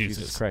 good that juice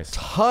Jesus is. Christ.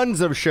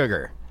 Tons of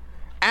sugar.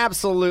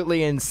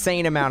 Absolutely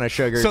insane amount of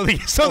sugar. So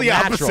the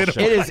opposite of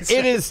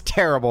it is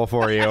terrible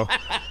for you.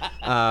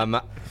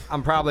 I'm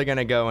probably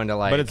gonna go into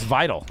like. But it's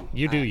vital.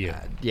 you do you.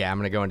 Yeah, I'm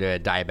gonna go into a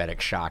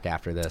diabetic shock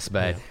after this.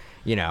 But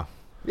you know,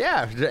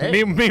 yeah.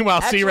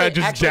 Meanwhile, C-Rad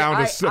just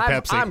downed a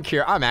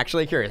Pepsi. I'm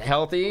actually curious.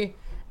 Healthy,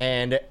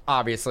 and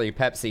obviously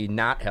Pepsi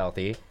not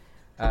healthy.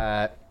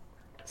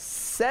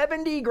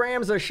 70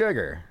 grams of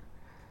sugar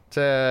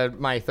to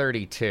my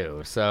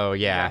 32. So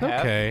yeah.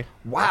 Okay.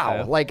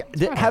 Wow. Like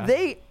have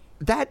they?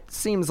 That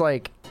seems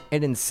like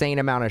an insane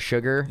amount of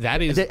sugar.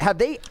 That is- Have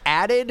they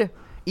added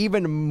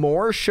even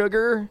more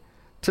sugar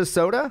to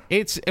soda?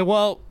 It's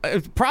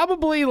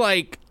probably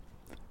like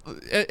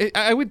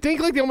I would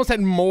think like they almost had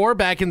more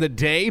back in the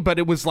day, but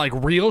it was like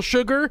real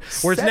sugar.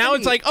 Whereas now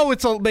it's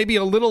 70 like maybe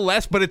a little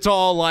less, but it's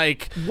all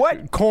like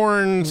What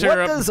corn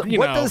syrup.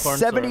 What does corn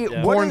 70? syrup,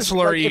 yeah. What Corn is-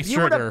 slurry if you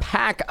were sugar. to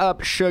pack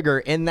up sugar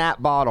in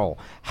that bottle,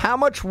 how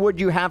much would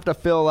you have to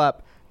fill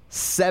up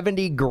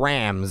 70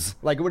 grams?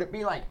 Like, would it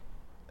be like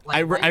I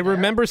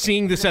remember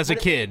seeing this as a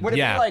kid. Would it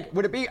yeah. be like?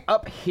 Would it be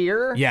up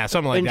here? Yeah,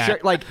 something like And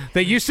that. like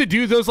they used to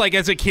do those like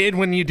as a kid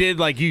when you did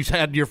like you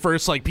had your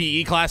first like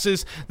PE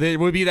classes. There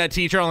would be that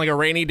teacher on like a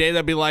rainy day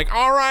that'd be like,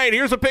 "All right,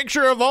 here's a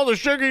picture of all the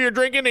sugar you're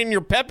drinking and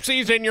your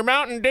Pepsis and your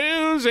Mountain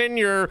Dews and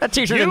your." that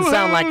teacher didn't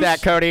sound like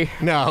that, Cody.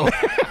 No.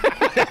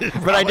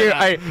 But I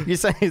do. You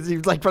say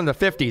he's like from the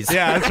 50s.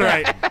 Yeah, that's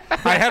right.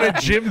 I had a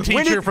gym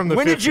teacher from the 50s.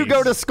 When did you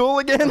go to school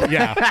again?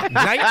 Yeah,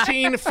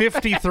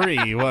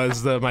 1953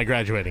 was my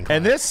graduating class.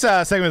 And this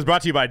segment is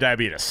brought to you by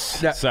diabetes.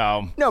 No.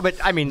 So No, but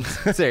I mean,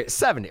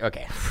 70.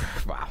 Okay.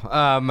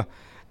 Wow.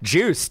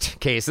 Juiced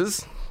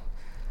cases.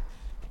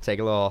 Take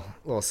a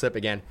little sip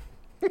again.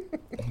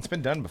 it's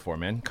been done before,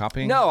 man.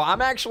 Copying. No, I'm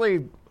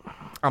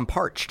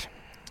parched.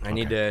 I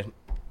need to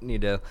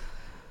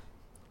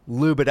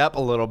lube it up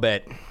a little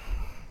bit.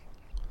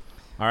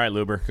 All right,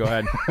 Luber, go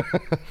ahead.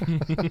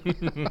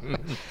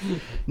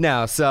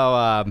 No,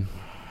 so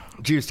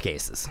juiced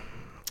cases.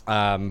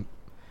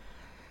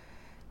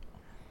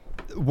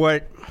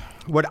 What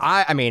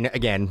I mean,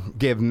 again,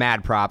 give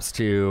mad props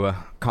to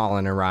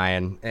Colin and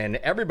Ryan and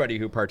everybody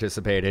who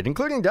participated,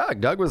 including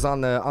Doug. Doug was on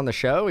the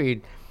show.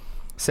 He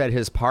said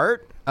his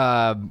part.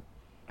 The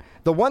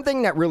one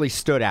thing that really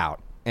stood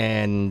out,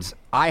 and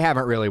I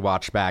haven't really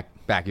watched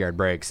Backyard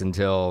Breaks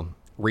until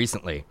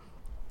recently,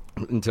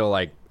 until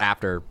like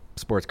after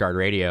Sports Card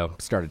Radio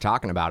started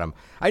talking about them.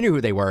 I knew who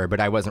they were,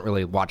 but I wasn't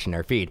really watching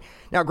their feed.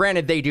 Now,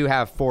 granted, they do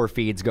have 4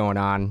 feeds going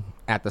on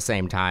at the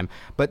same time,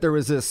 but there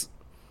was this,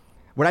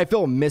 what I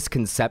feel,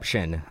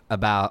 misconception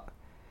about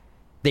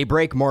they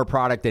break more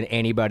product than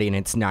anybody, and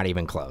it's not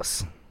even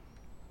close.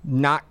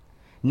 Not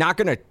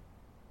going to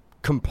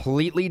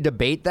completely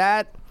debate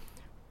that,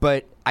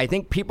 but I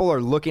think people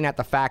are looking at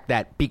the fact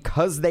that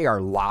because they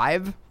are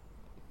live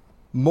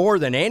more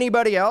than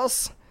anybody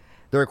else,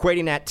 they're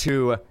equating that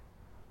to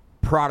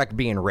product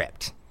being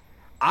ripped.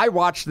 I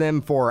watched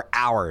them for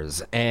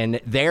hours,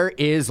 and there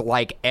is,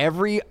 like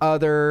every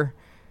other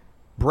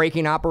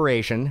breaking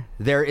operation,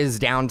 there is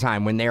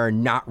downtime when they are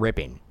not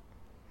ripping.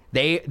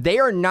 They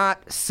are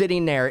not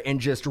sitting there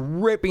and just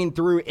ripping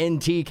through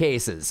NT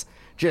cases,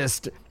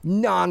 just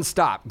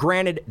nonstop.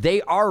 Granted,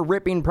 they are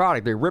ripping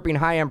product. They're ripping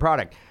high-end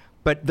product,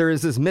 but there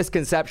is this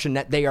misconception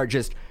that they are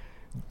just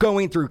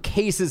going through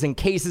cases and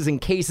cases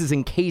and cases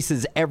and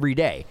cases every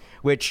day,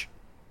 which,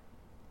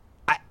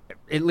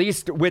 at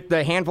least with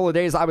the handful of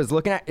days I was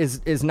looking at,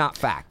 is not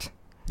fact.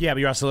 Yeah, but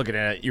you're also looking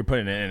at it. You're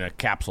putting it in a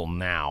capsule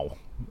now,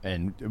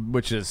 and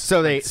which is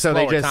they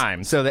just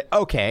times.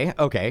 Okay,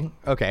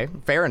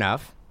 fair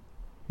enough.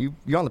 You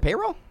on the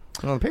payroll?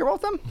 You on the payroll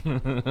with them?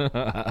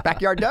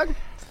 Backyard Doug? You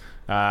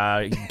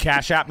can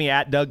cash at me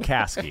at Doug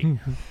Caskey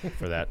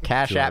for that.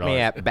 Cash at me $200.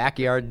 at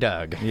Backyard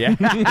Doug. Yeah,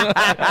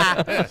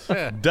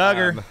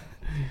 Duggar.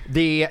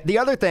 The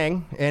other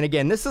thing, and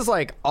again, this is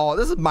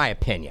my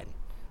opinion.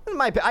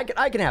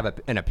 I can have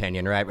an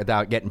opinion, right,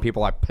 without getting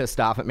people pissed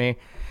off at me.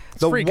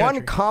 The free one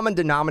country. common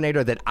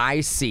denominator that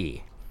I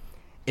see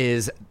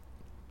is,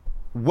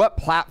 what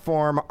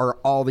platform are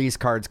all these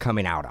cards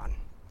coming out on?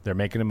 They're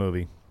making a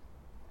movie.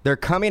 They're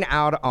coming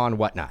out on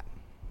Whatnot.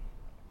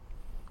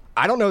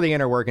 I don't know the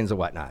inner workings of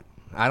Whatnot.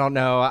 I don't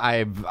know.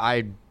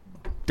 I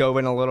dove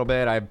in a little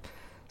bit. I've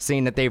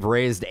seen that they've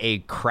raised a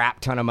crap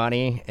ton of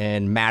money,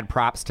 and mad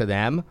props to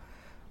them.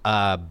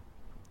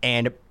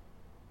 And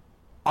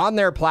on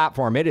their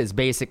platform, it is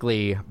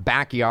basically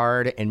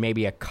Backyard and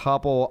maybe a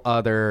couple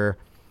other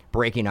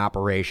breaking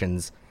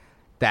operations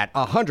that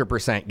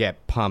 100%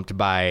 get pumped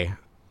by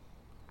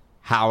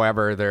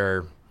however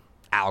their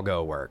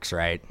algo works,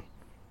 right?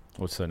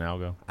 What's the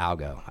algo?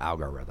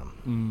 Algorithm.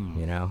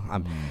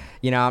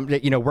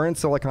 We're in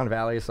Silicon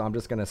Valley, so I'm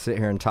just gonna sit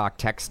here and talk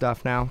tech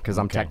stuff now because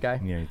I'm tech guy.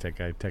 Yeah, you tech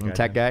guy. I'm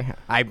tech guy.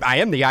 I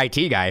am the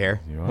IT guy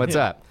here. You are? What's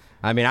up?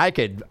 I mean, I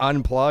could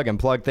unplug and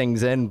plug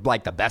things in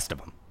like the best of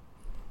them.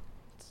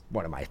 It's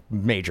one of my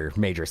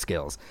major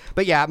skills.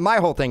 But yeah, my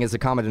whole thing is the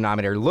common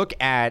denominator. Look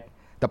at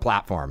the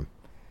platform.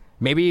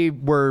 Maybe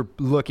we're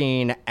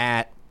diving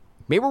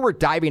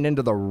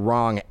into the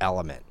wrong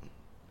element.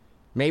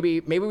 Maybe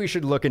we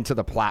should look into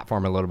the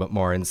platform a little bit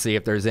more and see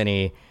if there's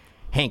any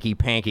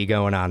hanky-panky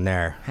going on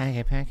there.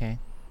 Hanky-panky.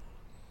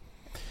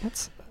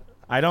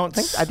 I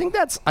think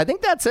that's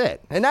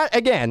it. And that,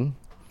 again,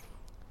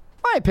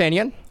 my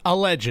opinion.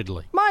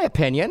 Allegedly. My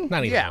opinion.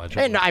 Not even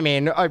allegedly. And I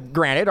mean,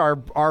 granted,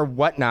 our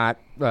Whatnot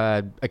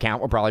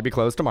account will probably be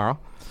closed tomorrow.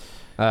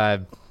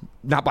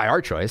 Not by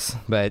our choice,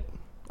 but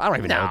I don't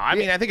even know. I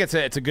mean, I think it's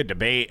a good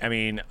debate. I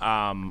mean,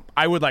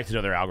 I would like to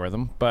know their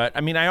algorithm, but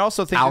I mean, I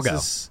also think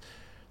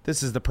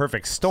this is the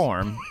perfect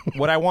storm. The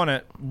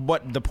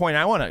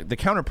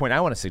counterpoint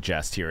I want to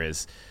suggest here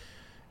is,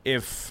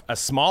 if a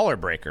smaller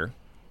breaker,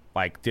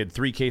 like did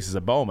 3 cases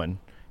of Bowman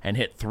and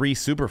hit 3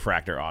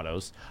 superfractor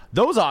autos,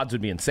 those odds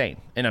would be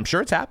insane, and I'm sure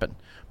it's happened.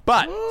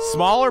 But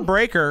smaller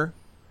breaker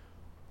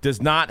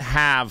does not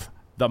have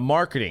the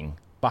marketing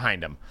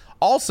behind them.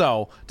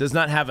 Also, does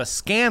not have a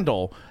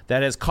scandal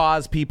that has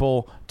caused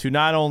people to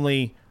not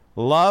only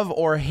love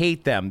or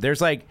hate them.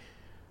 There's like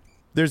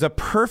there's a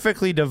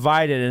perfectly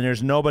divided, and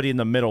there's nobody in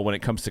the middle when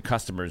it comes to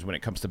customers, when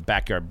it comes to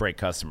backyard break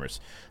customers.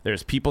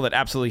 There's people that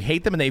absolutely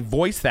hate them, and they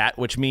voice that,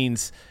 which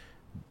means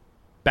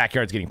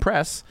backyard's getting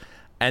press.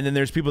 And then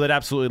there's people that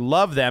absolutely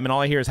love them, and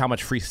all I hear is how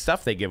much free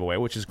stuff they give away,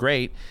 which is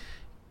great.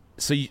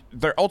 So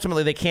they're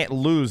ultimately, they can't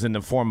lose in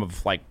the form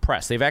of like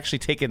press. They've actually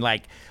taken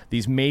like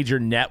these major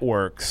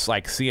networks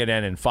like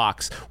CNN and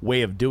Fox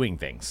way of doing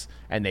things,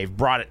 and they've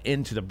brought it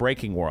into the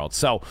breaking world.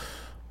 So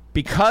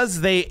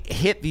because they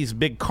hit these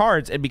big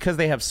cards, and because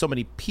they have so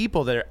many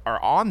people that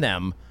are on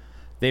them,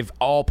 they've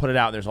all put it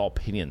out. There's all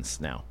opinions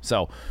now.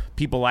 So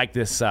people like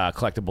this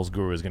collectibles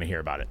guru is going to hear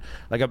about it.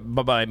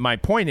 But my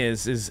point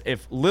is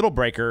if Little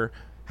Breaker,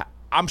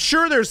 I'm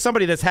sure there's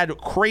somebody that's had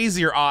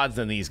crazier odds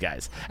than these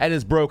guys and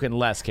has broken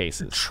less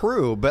cases.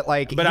 True, but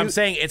I'm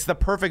saying it's the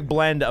perfect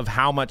blend of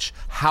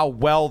how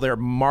well they're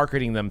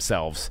marketing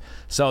themselves.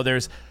 So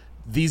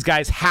these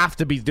guys have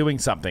to be doing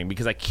something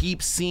because I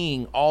keep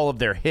seeing all of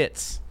their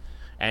hits.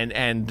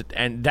 And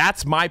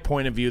that's my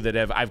point of view that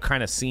I've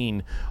kind of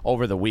seen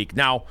over the week.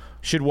 Now,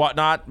 should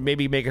Whatnot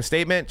maybe make a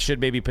statement? Should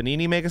maybe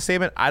Panini make a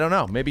statement? I don't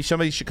know. Maybe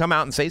somebody should come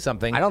out and say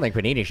something. I don't think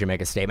Panini should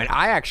make a statement.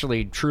 I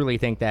actually truly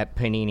think that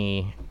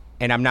Panini,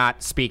 and I'm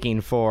not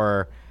speaking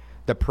for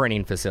the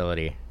printing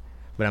facility,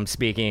 but I'm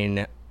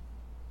speaking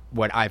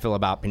what I feel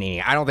about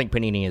Panini. I don't think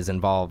Panini is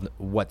involved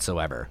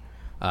whatsoever.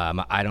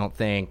 I don't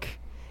think...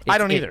 I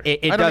don't either.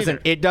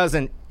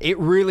 It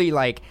really,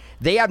 like,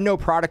 they have no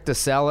product to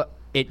sell.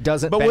 It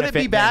doesn't. But would it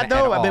be bad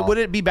though? I mean, would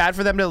it? it be bad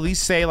for them to at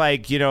least say,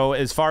 like,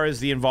 as far as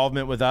the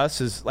involvement with us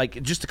is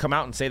like just to come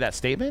out and say that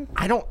statement?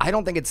 I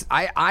don't think it's.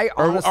 I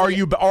honestly, or are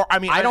you? Or I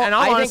mean, I'm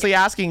honestly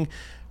asking.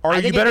 Or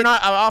you better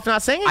not off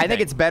not saying anything? I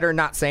think it's better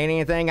not saying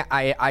anything.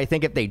 I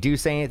think if they do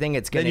say anything,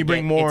 it's going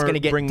to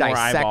get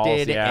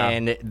dissected,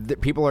 and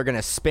people are going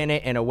to spin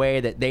it in a way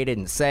that they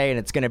didn't say, and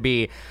it's going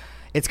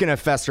to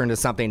fester into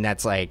something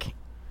that's like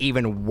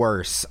even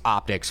worse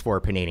optics for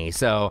Panini.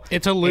 So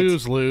it's a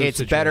lose-lose.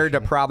 It's better to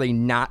probably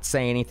not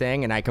say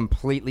anything, and I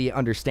completely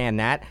understand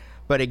that.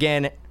 But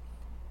again,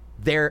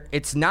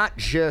 it's not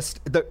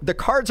just the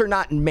cards are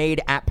not made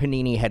at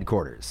Panini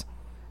headquarters.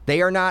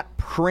 They are not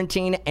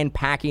printing and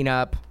packing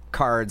up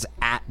cards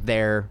at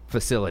their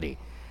facility.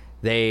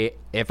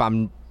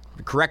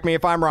 Correct me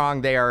if I'm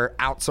wrong, they are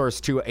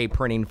outsourced to a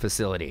printing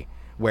facility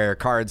where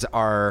cards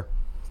are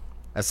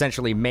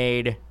essentially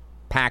made,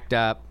 packed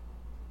up,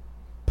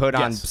 put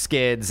on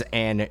skids,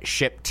 and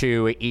shipped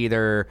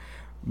to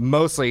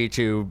mostly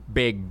to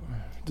big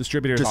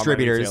distributors,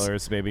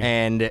 retailers, maybe.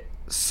 And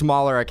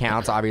smaller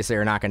accounts obviously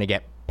are not going to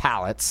get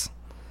pallets,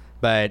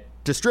 but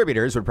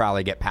distributors would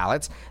probably get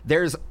pallets.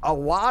 There's a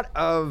lot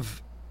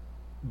of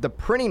the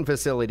printing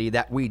facility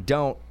that we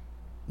don't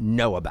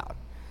know about.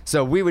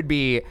 So we would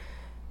be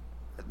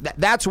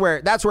that's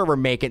where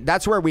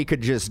we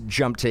could just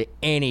jump to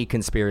any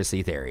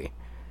conspiracy theory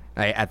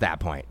at that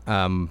point.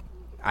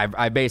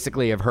 I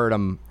basically have heard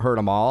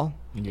them all.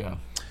 Yeah.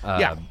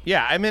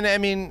 Yeah. I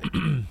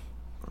mean,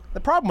 the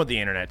problem with the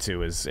internet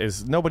too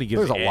is nobody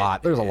gives. There's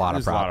a lot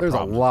of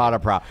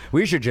problems.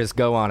 We should just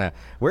go on a.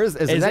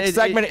 The next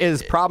segment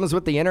is problems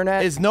with the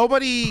internet. Is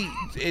nobody?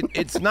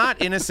 It's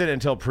not innocent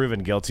until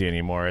proven guilty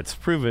anymore. It's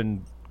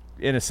proven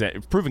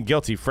innocent, proven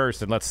guilty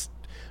first, and let's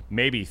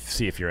maybe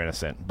see if you're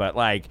innocent. But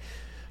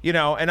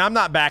and I'm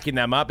not backing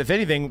them up. If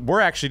anything,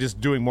 we're actually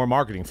just doing more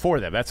marketing for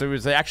them. It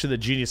was actually the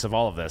genius of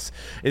all of this.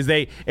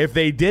 If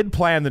they did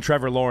plan the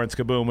Trevor Lawrence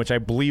kaboom, which I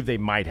believe they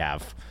might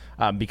have,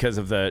 because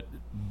of the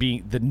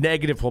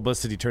negative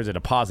publicity turns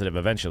into positive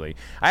eventually.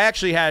 I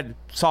actually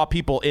saw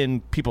people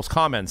in people's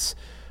comments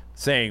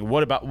saying,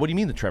 what do you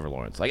mean the Trevor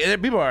Lawrence? Like,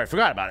 people already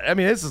forgot about it. I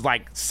mean, this is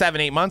like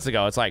 7-8 months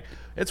ago. It's like,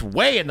 it's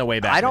way in the way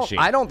back machine.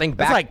 I don't think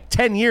it's like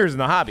 10 years in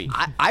the hobby.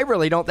 I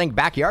really don't think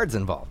Backyard's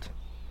involved.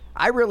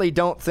 I really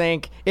don't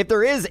think, if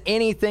there is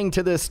anything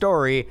to this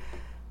story,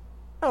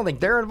 I don't think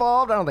they're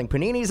involved. I don't think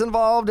Panini's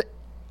involved.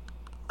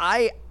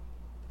 I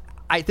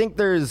think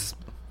there's...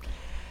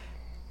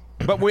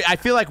 But I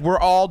feel like we're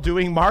all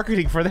doing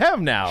marketing for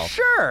them now.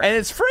 Sure. And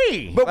it's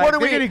free. But what do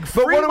we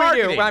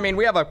do? I mean,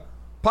 we have a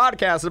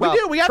podcast about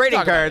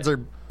trading cards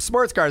or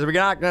sports cards. We're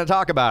not going to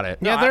talk about it.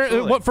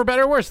 Yeah, for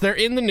better or worse, they're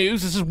in the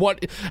news. This is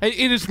what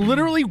it is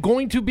literally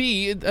going to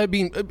be. I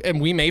mean,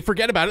 and we may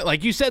forget about it.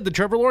 Like you said, the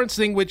Trevor Lawrence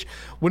thing, which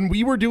when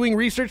we were doing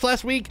research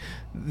last week,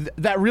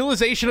 that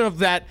realization of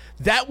that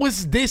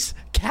was this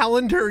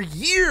calendar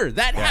year.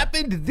 That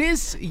happened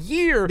this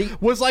year.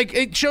 Was like,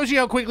 it shows you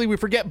how quickly we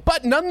forget.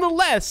 But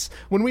nonetheless,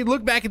 when we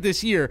look back at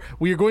this year,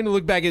 we are going to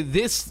look back at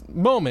this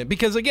moment.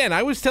 Because again,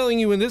 I was telling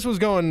you when this was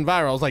going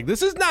viral, I was like,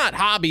 this is not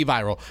hobby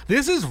viral.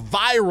 This is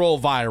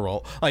viral.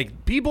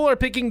 Like, people are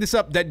picking this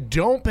up that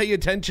don't pay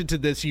attention to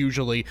this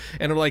usually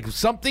and are like,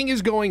 something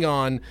is going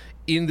on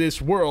in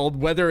this world,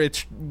 whether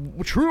it's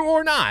true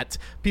or not.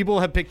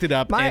 People have picked it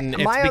up, and it's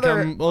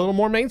become a little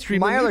more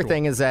mainstream. My other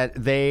thing is that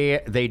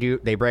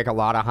they break a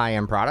lot of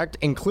high-end product,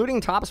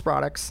 including Topps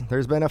products.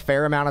 There's been a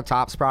fair amount of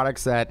Topps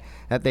products that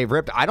they've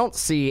ripped. I don't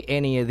see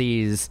any of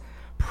these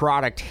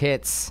product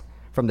hits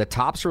from the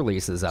Topps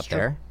releases up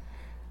there.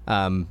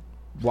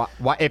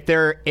 Why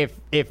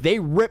if they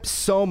rip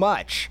so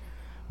much,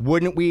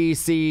 wouldn't we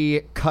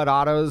see cut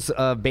autos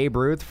of Babe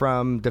Ruth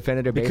from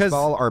Definitive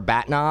Baseball or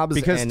bat knobs?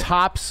 Because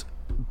Topps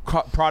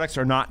products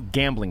are not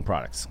gambling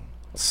products.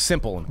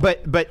 Simple.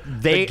 But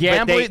they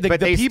gambling. but The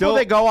they people still,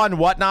 that go on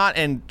Whatnot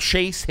and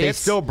chase hits. they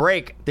still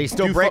break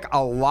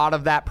a lot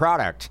of that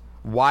product.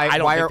 Why?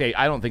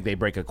 I don't think they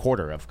break a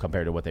quarter of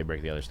compared to what they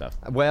break the other stuff.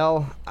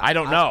 Well, I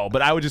don't know,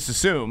 but I would just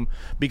assume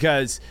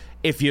because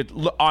if you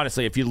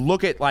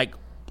look at like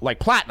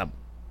Platinum,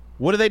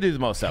 what do they do the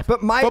most of?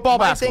 But football,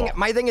 basketball.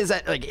 My thing is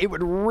that like it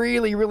would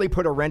really, really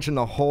put a wrench in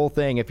the whole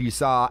thing if you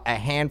saw a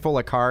handful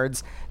of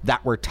cards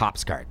that were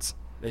Topps cards.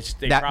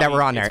 That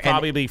were on there. It's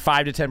probably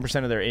 5 to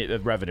 10% of their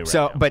revenue.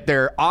 So, right now. but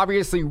they're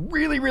obviously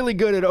really, really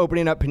good at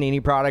opening up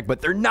Panini product,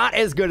 but they're not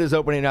as good as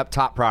opening up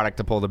top product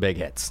to pull the big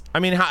hits. I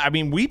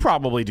mean, we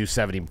probably do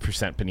 70%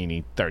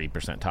 Panini,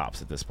 30%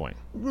 Topps at this point.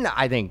 No,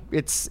 I think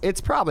it's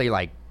probably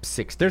like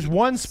 60. There's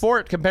one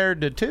sport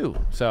compared to two,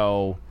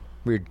 so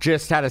We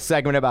just had a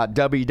segment about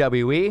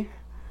WWE. We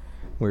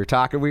were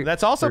talking.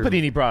 that's also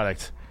Panini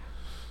product.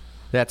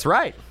 That's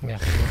right. Yeah.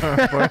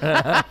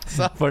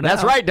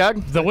 That's right,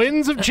 Doug. The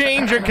winds of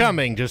change are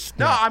coming.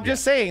 I'm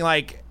just saying,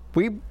 like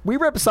We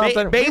ripped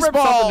something. Baseball, we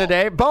ripped something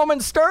today.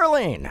 Bowman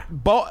Sterling.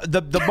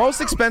 The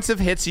most expensive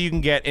hits you can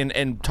get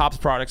in Topps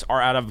products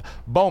are out of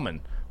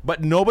Bowman.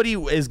 But nobody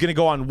is going to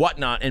go on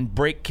Whatnot and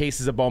break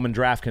cases of Bowman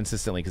Draft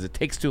consistently because it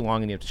takes too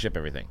long and you have to ship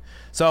everything.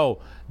 So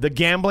the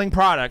gambling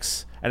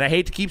products, and I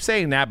hate to keep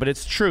saying that, but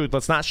it's true.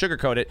 Let's not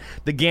sugarcoat it.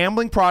 The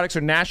gambling products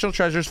are National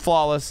Treasures,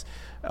 Flawless,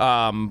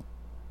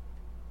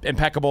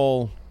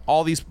 Impeccable,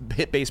 all these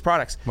hit-based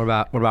products. What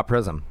about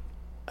Prism?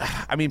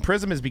 I mean,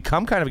 Prism has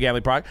become kind of a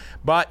gambling product,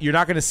 but you're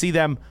not going to see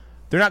them.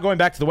 They're not going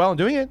back to the well and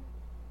doing it.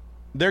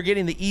 They're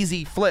getting the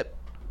easy flip.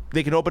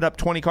 They can open up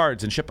 20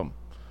 cards and ship them.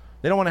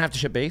 They don't want to have to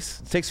ship base.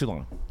 It takes too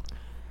long.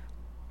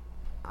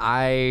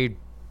 I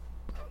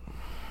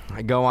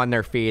go on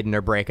their feed and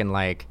they're breaking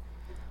like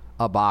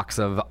a box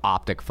of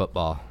Optic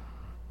football.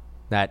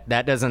 That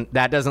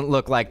doesn't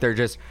look like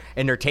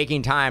they're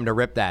taking time to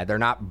rip that. They're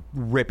not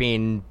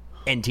ripping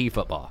NT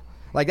football.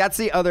 Like that's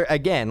the other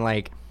again.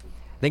 Like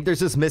I think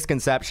there's this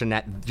misconception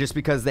that just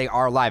because they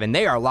are live and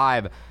they are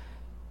live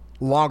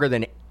longer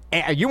than.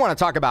 You want to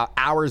talk about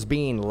hours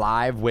being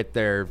live with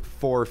their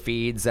 4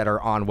 feeds that are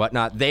on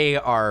Whatnot? They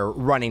are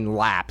running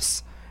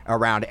laps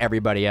around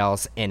everybody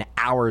else in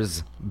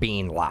hours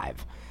being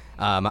live.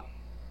 I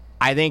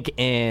think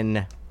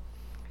you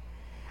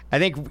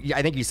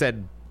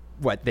said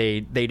what they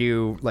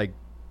do like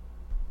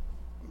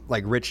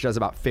Rich does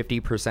about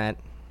 50%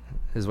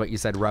 is what you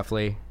said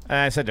roughly.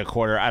 I said a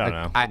quarter. I don't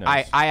know.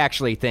 I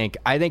actually think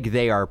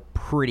they are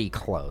pretty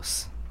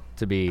close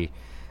to be,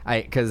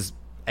 because.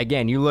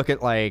 Again, you look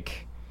at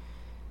like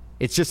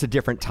it's just a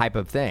different type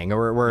of thing.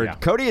 Where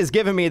Cody has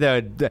given me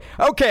the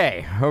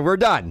okay, we're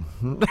done.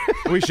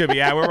 We should be.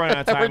 Yeah, we're running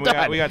out of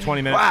time. We got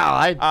 20 minutes.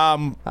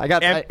 Wow, I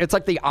got. It's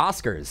like the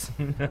Oscars.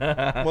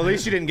 Well, at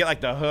least you didn't get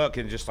like the hook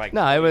and just like.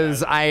 No, it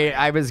was.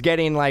 I was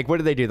getting like, what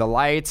do they do? The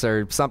lights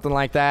or something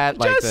like that.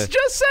 Like just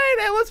saying.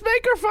 Hey, let's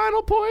make our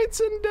final points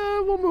and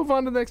we'll move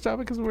on to the next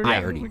topic because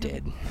I already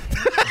did.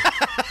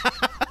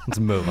 Let's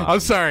move on. I'm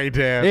sorry,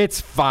 Dan. It's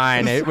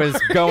fine. It was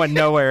going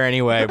nowhere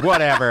anyway.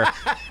 Whatever.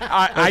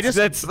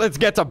 Let's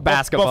get to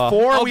basketball.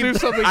 Before we do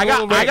something,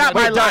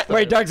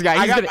 wait, Doug's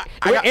guy.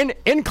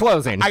 In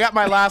closing, I got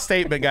my last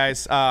statement,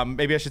 guys.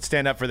 Maybe I should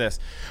stand up for this.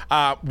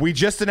 We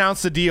just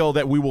announced a deal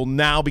that we will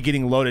now be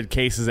getting loaded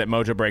cases at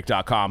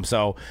MojoBreak.com.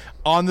 So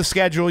on the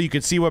schedule, you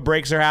can see what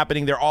breaks are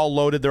happening. They're all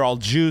loaded. They're all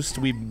juiced.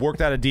 We've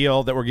worked out a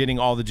deal that we're getting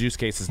all the juice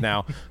cases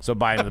now. So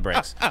buy into the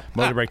breaks.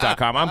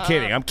 MojoBreak.com.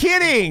 I'm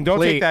kidding.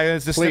 Don't take that.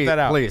 Let's just snip that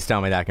out. Please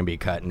tell me that can be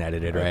cut and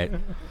edited, right?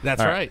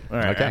 That's right. All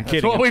right. Okay. I'm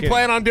kidding. That's what we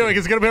plan on doing.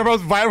 It's going to be our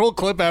most viral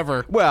clip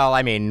ever. Well,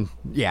 I mean,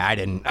 yeah, I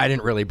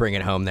didn't really bring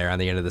it home there on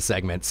the end of the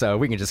segment, so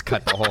we can just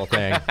cut the whole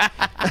thing.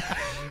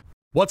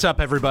 What's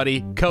up,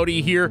 everybody?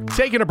 Cody here,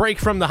 taking a break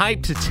from the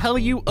hype to tell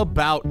you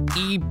about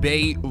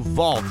eBay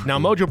Vault. Now,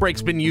 Mojo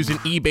Break's been using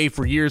eBay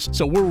for years,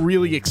 so we're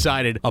really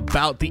excited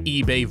about the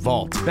eBay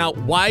Vault. Now,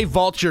 why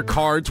vault your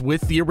cards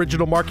with the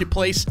original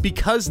marketplace?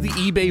 Because the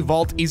eBay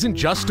Vault isn't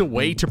just a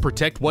way to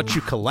protect what you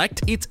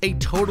collect, it's a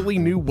totally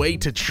new way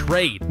to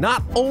trade.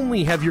 Not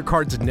only have your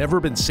cards never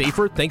been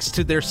safer thanks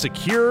to their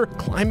secure,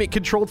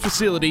 climate-controlled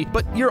facility,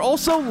 but you're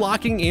also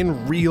locking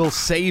in real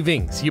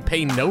savings. You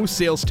pay no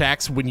sales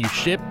tax when you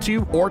ship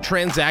to or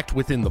transact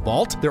within the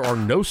vault. There are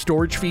no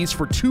storage fees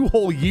for 2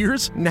 whole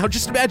years. Now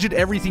just imagine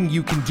everything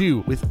you can do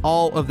with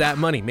all of that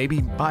money.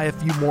 Maybe buy a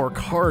few more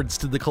cards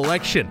to the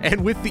collection.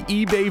 And with the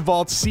eBay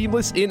Vault's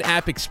seamless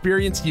in-app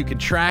experience, you can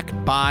track,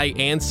 buy,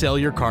 and sell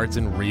your cards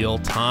in real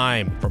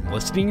time. From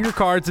listing your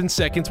cards in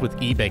seconds with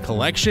eBay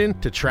Collection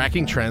to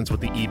tracking trends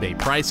with the eBay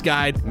Price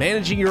Guide,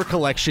 managing your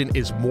collection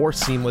is more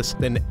seamless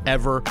than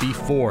ever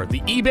before.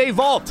 The eBay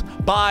Vault.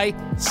 Buy,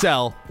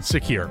 sell,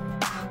 secure.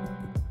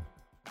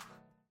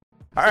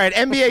 All right,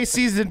 NBA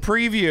season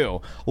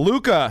preview.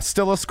 Luka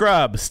still a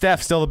scrub.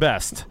 Steph still the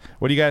best.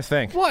 What do you guys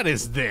think? What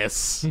is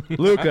this?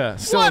 Luka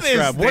still What a is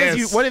scrub.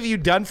 this? What have you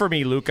done for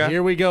me, Luka?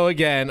 Here we go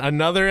again.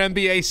 Another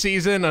NBA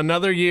season,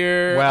 another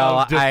year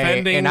Well, of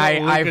defending I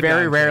Luka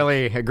very Doncic.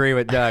 rarely agree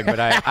with Doug, but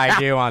I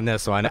do on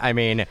this one. I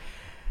mean,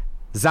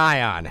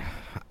 Zion,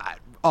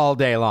 all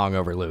day long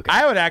over Luka.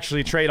 I would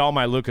actually trade all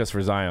my Lukas for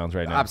Zions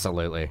right now.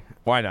 Absolutely.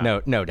 Why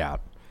not? No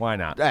doubt. Why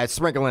not?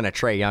 Sprinkle in a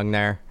Trae Young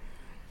there.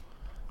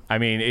 I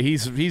mean,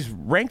 he's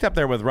ranked up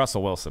there with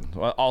Russell Wilson.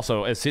 Well,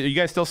 also, are you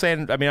guys still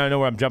saying? I mean, I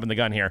know I'm jumping the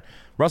gun here.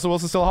 Russell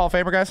Wilson still a Hall of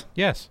Famer, guys?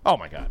 Yes. Oh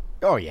my God.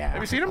 Oh yeah.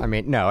 Have you seen him? I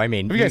mean, no. I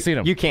mean, Have you guys seen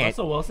him? You can't.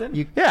 Russell Wilson?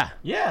 Yeah.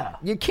 Yeah.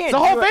 You can't. It's a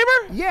Hall do of it-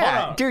 Famer? Yeah,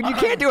 Hold on. dude. You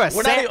can't do a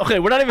We're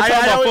not even talking I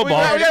about know,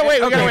 football. We gotta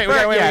wait.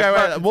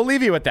 Okay, We'll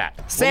leave you with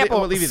that.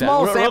 Sample- We'll leave you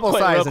small that. sample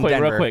size in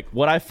Denver. real quick.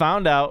 What I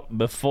found out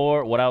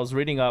before, what I was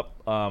reading up,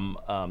 they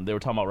were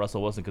talking about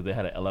Russell Wilson because they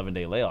had an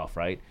 11-day layoff,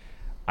 right?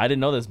 I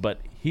didn't know this, but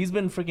he's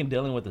been freaking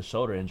dealing with a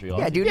shoulder injury. All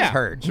Yeah, season. dude. Yeah, He's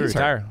hurt. should He's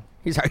retire. hurt.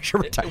 He's hurt. He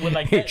should retire. With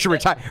like He that- should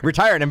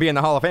retire and be in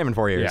the Hall of Fame in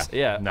 4 years.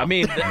 Yeah, No. I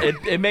mean,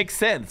 it makes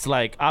sense.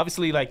 Like,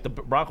 obviously, like the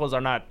Broncos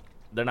are not,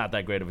 they're not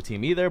that great of a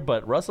team either.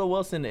 But Russell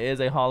Wilson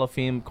is a Hall of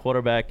Fame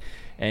quarterback,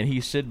 and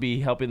he should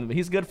be helping.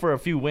 He's good for a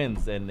few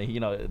wins, and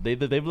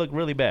they've looked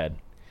really bad.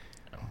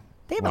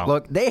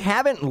 They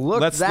haven't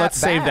looked Let's that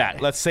save bad.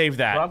 that. Let's save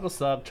that. Broncos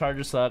suck,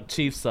 Chargers suck,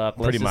 Chiefs suck.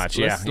 Pretty much.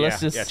 Yeah.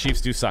 Let's just. Yeah.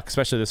 Chiefs do suck,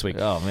 especially this week.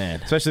 Oh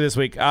man. Especially this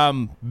week.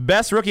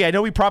 Best rookie. I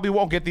know we probably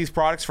won't get these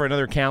products for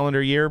another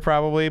calendar year,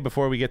 probably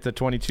before we get to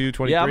 22,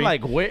 23. Yeah, I'm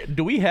like, where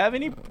do we have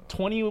any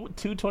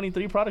 22,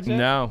 23 products yet?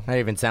 no. That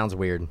even sounds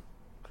weird.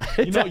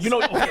 You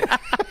know. Okay.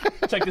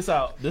 Check this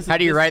out. How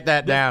do you write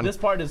that down? This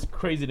part is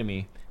crazy to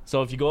me.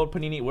 So if you go to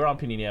Panini, we're on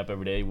Panini app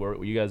every day.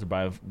 You guys are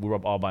buying. We're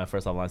all buying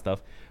first online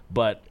stuff.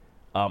 But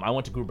I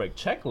went to Group Break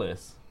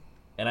Checklist,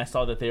 and I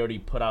saw that they already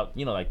put out.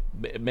 Like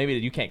maybe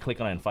you can't click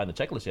on it and find the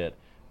checklist yet,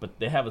 but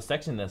they have a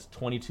section that's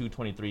 22,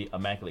 23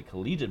 Immaculate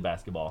Collegiate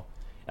Basketball.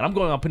 And I'm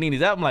going on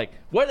Panini's app. I'm like,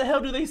 where the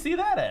hell do they see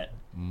that at?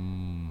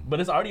 But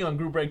it's already on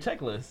Group Break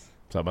Checklist.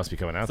 So it must be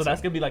coming out. So soon.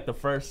 that's gonna be like the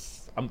first.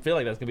 I feel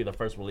like that's gonna be the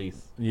first release.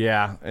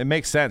 Yeah, it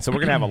makes sense. So we're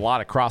gonna have a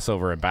lot of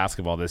crossover in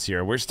basketball this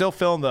year. We're still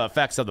feeling the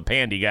effects of the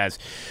pandy, guys.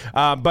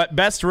 But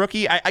best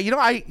rookie,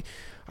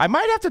 I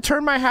might have to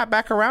turn my hat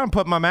back around and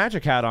put my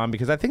Magic hat on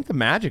because I think the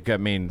Magic. I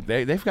mean,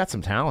 they've got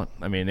some talent.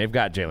 I mean, they've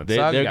got Jalen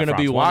Suggs. They're going to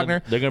be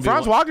Wagner. They're gonna be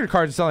Franz one- Wagner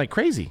cards sound like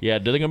crazy. Yeah,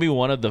 they're gonna be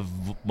one of the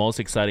most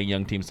exciting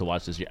young teams to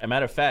watch this year. As a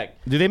matter of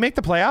fact, Do they make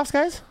the playoffs,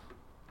 guys?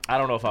 I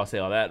don't know if I'll say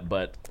all that,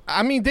 but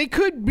I mean, they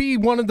could be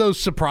one of those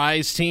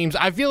surprise teams.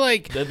 I feel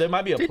like there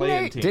might be a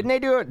play-in team. Didn't they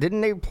do it?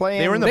 Didn't they play?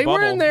 They were in the they were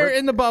bubble. in there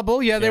in the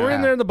bubble. Yeah, they were in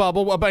Yeah. there in the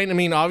bubble. Well, I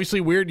mean,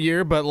 obviously weird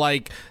year, but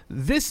like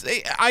this,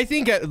 I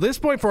think at this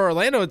point for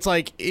Orlando, it's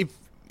like if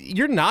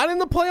you're not in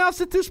the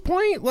playoffs at this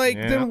point, like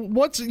then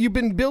you've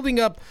been building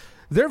up.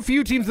 There are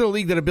few teams in the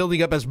league that are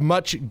building up as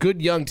much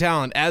good young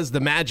talent as the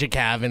Magic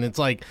have, and it's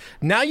like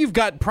now you've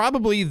got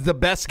probably the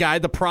best guy,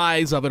 the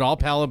prize of it all,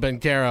 Paolo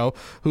Banchero,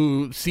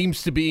 who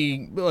seems to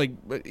be like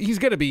he's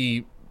going to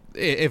be.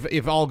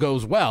 If all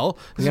goes well,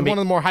 this is one of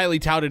the more highly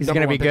touted number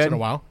gonna one be picks good? in a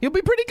while. He'll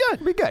be pretty good.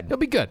 He'll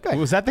be good.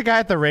 Was that the guy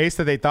at the race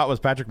that they thought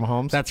was Patrick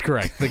Mahomes? That's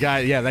correct. The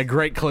guy, yeah, that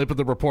great clip of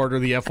the reporter,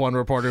 the F1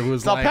 reporter, who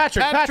was No, like,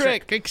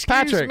 Patrick,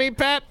 excuse me,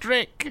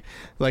 Patrick.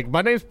 Like,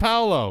 my name's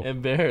Paolo.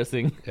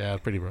 Embarrassing. Yeah,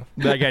 pretty rough.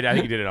 That guy, I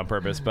think he did it on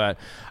purpose. But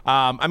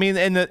I mean,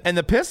 and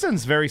the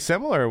Pistons very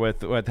similar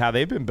with how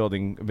they've been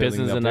building.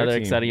 Pistons up another their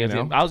team, exciting you young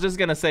know? team. I was just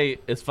gonna say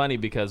it's funny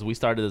because we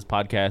started this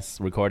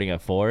podcast recording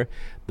at 4.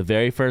 The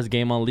very first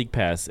game on League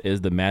Pass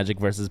is the Magic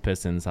versus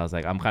Pistons. I was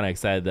like, I'm kind of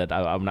excited that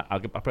I'll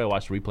probably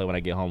watch the replay when I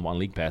get home on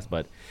League Pass.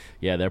 But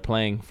yeah, they're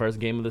playing first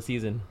game of the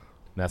season.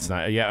 That's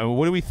not. Yeah.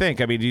 What do we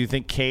think? I mean, do you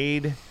think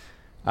Cade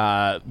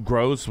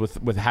grows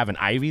with having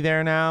Ivy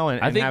there now?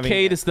 And I think having,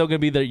 Cade is still going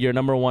to be your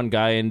number one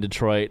guy in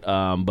Detroit.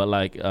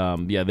 But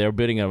yeah, they're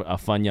building a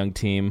fun young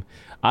team.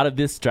 Out of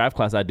this draft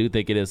class, I do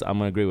think it is. I'm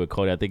going to agree with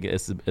Cody. I think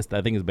it's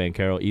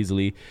Banchero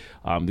easily.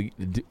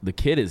 The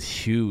kid is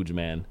huge,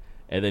 man.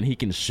 And then he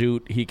can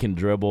shoot, he can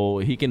dribble,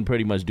 he can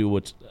pretty much do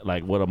what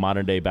a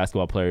modern day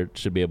basketball player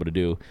should be able to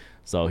do.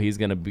 So he's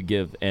gonna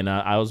give. And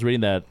I was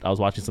reading that I was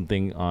watching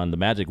something on the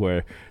Magic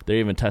where they're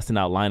even testing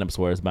out lineups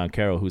where it's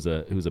Banchero, who's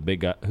a big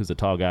guy, who's a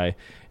tall guy,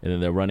 and then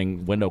they're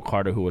running Wendell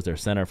Carter, who was their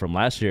center from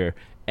last year,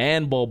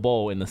 and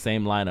Bol in the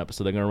same lineup.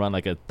 So they're gonna run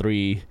like a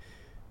 3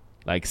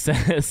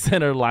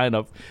 center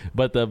lineup.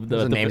 But the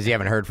names you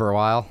haven't heard for a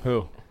while.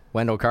 Who?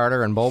 Wendell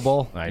Carter and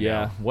Bol. I know.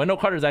 Yeah, Wendell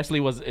Carter is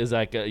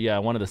like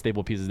one of the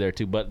staple pieces there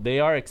too. But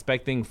they are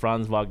expecting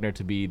Franz Wagner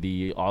to be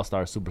the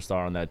all-star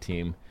superstar on that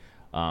team.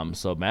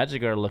 So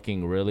Magic are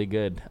looking really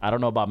good. I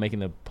don't know about making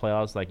the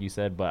playoffs like you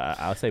said, but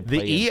I'll say The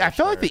play-in East. for I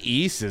feel like sure. the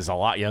East is a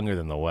lot younger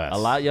than the West. A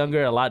lot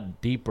younger, a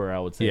lot deeper. I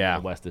would say Yeah.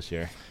 than the West this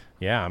year.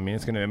 Yeah, I mean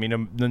it's gonna. I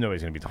mean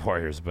nobody's gonna beat the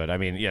Warriors, but I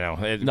mean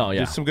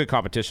there's some good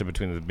competition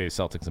between the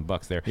Celtics and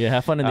Bucks there. Yeah,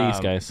 have fun in the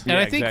East, guys. And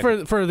I think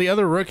for the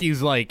other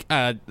rookies, like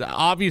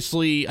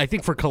obviously, I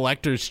think for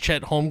collectors,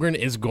 Chet Holmgren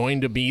is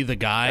going to be the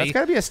guy. That's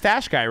got to be a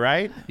stash guy,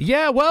 right?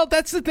 Yeah, well,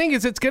 that's the thing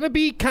is it's going to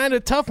be kind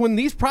of tough when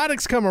these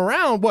products come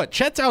around. What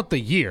Chet's out the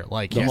year,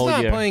 like he's whole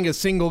not year. playing a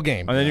single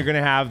game. And then you're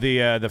gonna have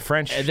the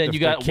French. And then the you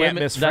got can't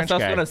women. miss That's French what I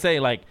was guy. gonna say.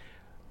 Like,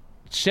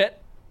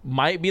 Chet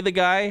might be the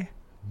guy,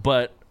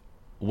 but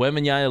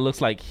Wembanyama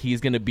looks like he's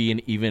gonna be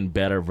an even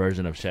better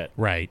version of Chet.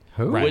 Right.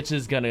 Who? Which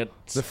is gonna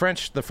The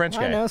French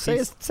guy. I know. Say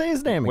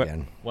his name What-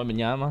 again.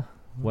 Wembanyama.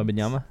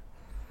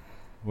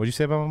 What'd you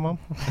say about my mom?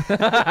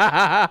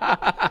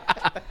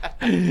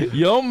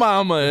 Your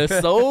mama is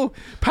so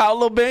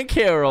Paolo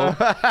Banchero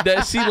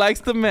that she likes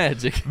the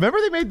Magic. Remember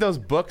they made those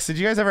books? Did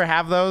you guys ever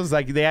have those?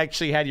 Like they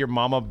actually had your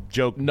mama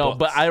joke. No, books.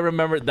 but I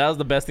remember that was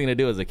the best thing to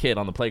do as a kid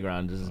on the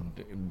playground. Just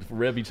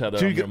rib each other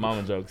Dude, on your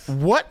mama jokes.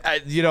 What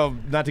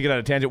not to get on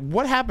a tangent.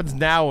 What happens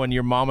now when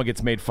your mama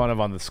gets made fun of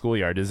on the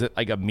schoolyard? Does it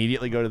like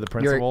immediately go to the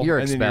principal? You're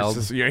and then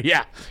expelled.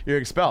 You're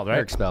expelled, right?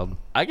 They're expelled.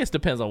 I guess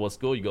depends on what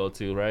school you go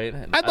to, right?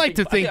 And I'd like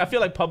to think- I feel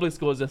like public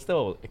schools are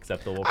still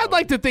acceptable. I'd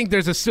like to think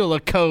there's still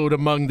a code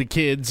among the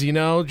kids,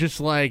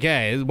 just like,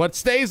 hey, what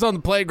stays on the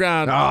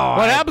playground,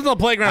 what happens on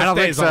the playground I don't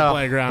think stays on the so.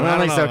 playground. I don't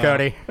think so, know.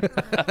 Cody.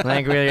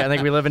 I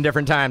think we live in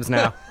different times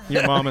now.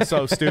 Your mom is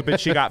so stupid.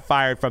 She got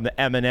fired from the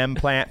M&M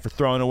plant for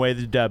throwing away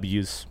the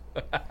W's.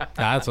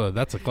 That's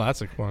a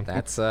classic one.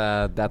 That's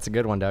a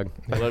good one, Doug.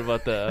 What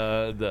about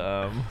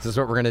the Is this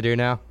what we're gonna do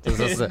now? This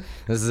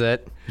is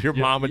it. Your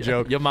mama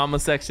joke. your mama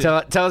section?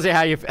 Tell us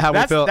how we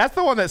feel. That's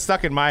the one that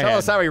stuck in my Tell head.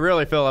 us how we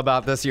really feel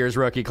about this year's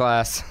rookie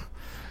class.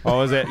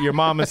 Oh, is it? Your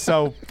mom is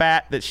so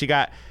fat that she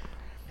got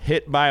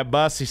hit by a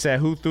bus. She said,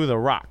 "Who threw the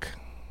rock?"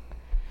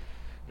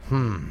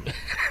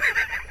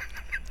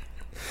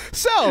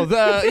 So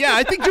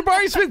I think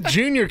Jabari Smith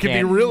Jr. could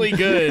be really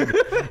good.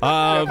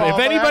 If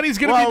anybody's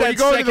going to Well, be when that you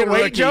go to second the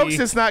weight rookie, jokes,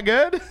 it's not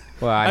good.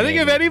 Well, I think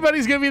mean, if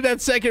anybody's going to be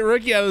that second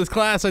rookie out of this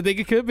class, I think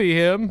it could be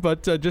him.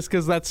 But just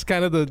because that's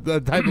kind of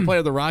the type of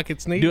player the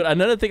Rockets need. Dude,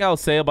 another thing I'll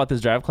say about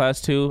this draft class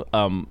too,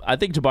 I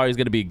think Jabari's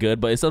going to be good,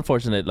 but it's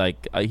unfortunate.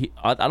 Like, I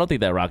don't think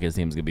that Rockets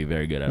team is going to be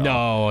very good at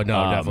all.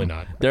 No, definitely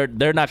not. They're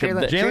not going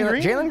to.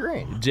 Jalen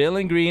Green.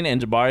 Jalen Green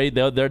and Jabari,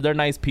 they're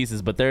nice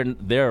pieces, but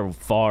they're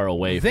far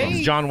away from.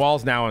 John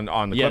Wall's now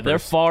on the Yeah, Clippers. they're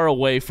far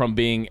away from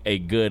being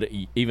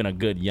even a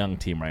good young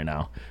team right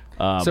now.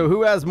 So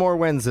who has more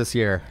wins this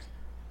year?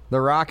 The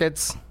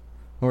Rockets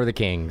or the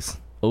Kings?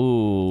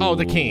 Ooh. Oh,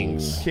 the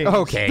Kings.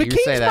 Okay, The you say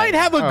Kings that. might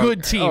have a good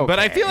Okay. team, but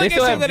I feel like They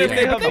still I have said that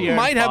De'Aaron if they Fox,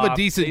 might have a Fox.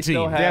 decent They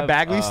still team. They have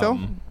Bagley still?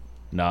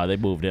 No, they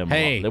moved him.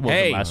 Hey, They moved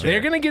him last year. they're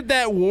going to get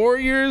that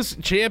Warriors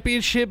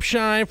championship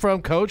shine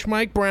from Coach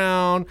Mike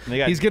Brown. They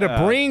got, He's going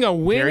to bring a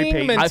Gary winning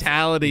Payton.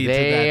 mentality to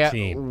They that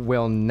team.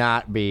 will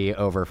not be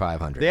over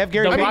 500. They have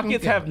Gary The Payton.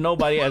 Rockets have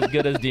nobody as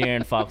good as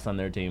De'Aaron Fox on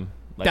their team.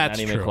 Like, That's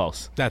not even true.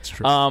 close. That's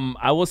true.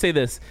 I will say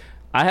this: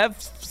 I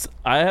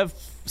have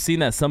seen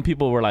that some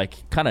people were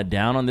like kind of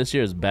down on this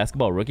year's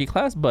basketball rookie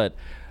class, but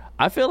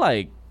I feel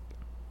like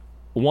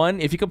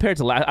if you compare it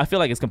to I feel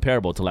like it's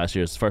comparable to last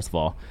year's. First of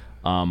all,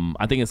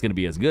 I think it's going to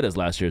be as good as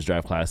last year's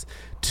draft class.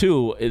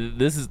 Two,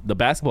 this is the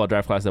basketball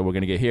draft class that we're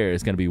going to get here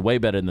is going to be way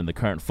better than the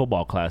current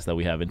football class that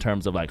we have in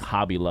terms of like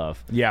hobby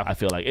love. Yeah. I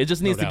feel like it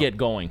just needs to doubt. get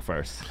going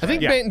first. I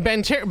think Yeah.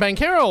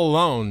 Banchero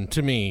alone,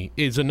 to me,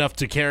 is enough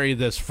to carry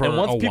this for And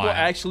once a people while.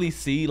 actually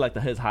see like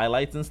his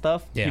highlights and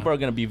stuff, Yeah. people are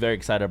going to be very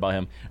excited about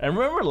him. And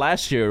remember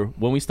last year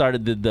when we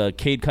started the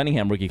Cade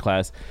Cunningham rookie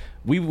class,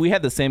 we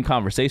had the same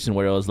conversation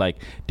where it was like,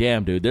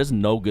 damn, dude, there's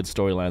no good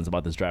storylines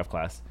about this draft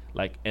class.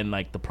 Like, and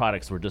like the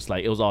products were just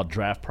like, it was all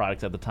draft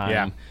products at the time.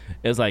 Yeah.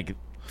 It was like,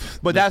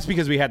 But that's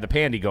because we had the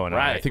pandy going on.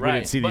 right, I think right. we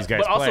didn't see these But-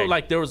 guys But also, play.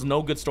 like, there was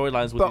no good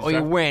storylines with But these we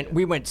draft.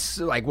 went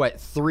like what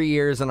 3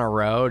 years in a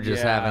row,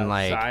 just having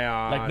like.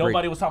 Zion. Like,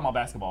 nobody was talking about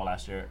basketball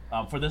last year.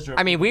 For this draft.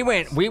 I mean, we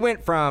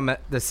went from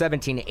the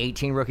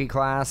 17-18 rookie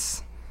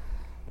class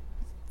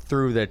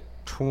through the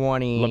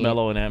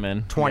LaMelo and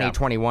Ant-Man.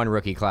 2021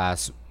 rookie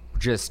class,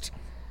 just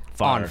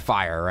on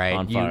fire, right?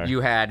 On fire.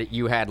 You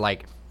had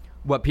like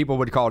what people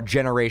would call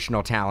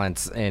generational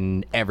talents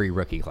in every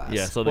rookie class.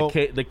 Yeah, so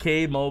the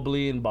Cade,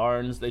 Mobley, and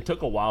Barnes, they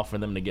took a while for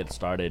them to get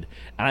started,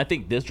 and I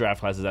think this draft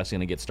class is actually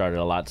going to get started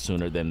a lot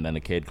sooner than the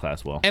Cade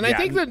class will. And I Yeah,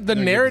 think that they're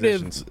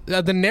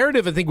the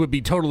narrative I think would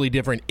be totally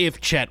different if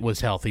Chet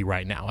was healthy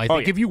right now. I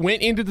think yeah. if you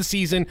went into the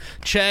season,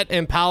 Chet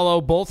and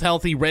Paolo both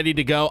healthy, ready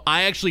to go,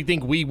 I actually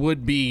think we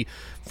would be,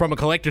 from a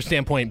collector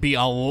standpoint, be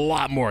a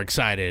lot more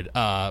excited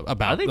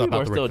about. I think about people are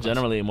the still rookie class.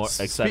 generally more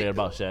excited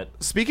about Chet.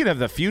 Speaking of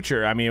the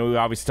future, I mean, we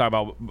obviously talk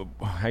about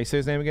how you say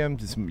his name again?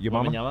 Just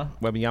Yamama?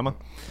 Wembanyama?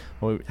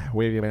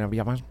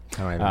 Wembanyama.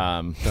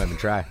 Don't even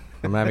try.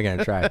 I'm not even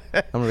gonna try.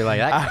 I'm gonna be like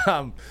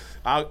that.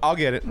 I'll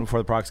get it before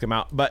the products come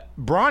out. But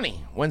Bronny,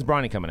 when's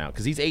Bronny coming out?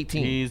 Because he's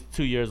 18. He's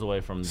 2 years away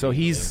from. So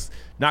he's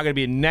not going to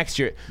be next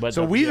year. But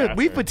so the we year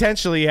we after.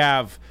 potentially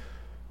have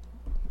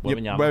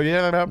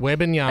Wembanyama.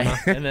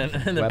 Wembanyama. And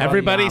then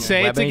Everybody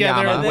say it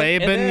together.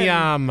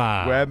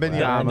 Wembanyama.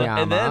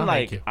 Wembanyama. And then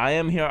Thank you. I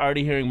am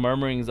already hearing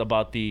murmurings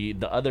about the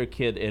other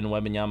kid in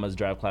Wembanyama's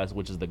draft class,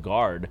 which is the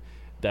guard,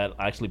 that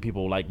actually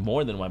people like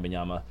more than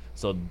Wembanyama.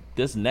 So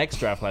this next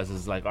draft class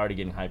is like already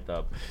getting hyped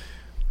up.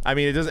 I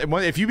mean, it doesn't.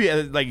 If you be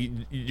like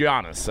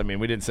Giannis, I mean,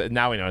 we didn't say.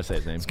 Now we know how to say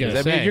his name. gonna I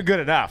mean, say. if you're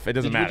good enough, it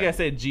doesn't Did you matter. guys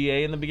say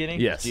GA in the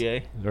beginning? Yes.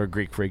 GA. Or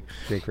Greek freak.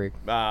 Greek Freak.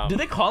 Did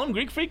they call him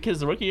Greek Freak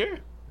his rookie year?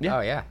 Yeah.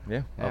 Oh, yeah.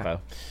 Yeah. Okay.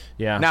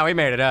 Yeah. Now we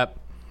made it up.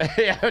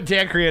 yeah.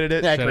 Dan created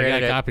it. Yeah. Should have created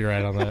got it.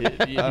 copyright on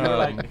that. You were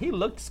like, he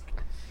looks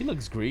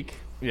Greek.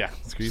 Yeah.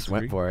 It's Greek.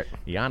 Went for it.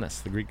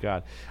 Giannis, the Greek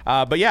god.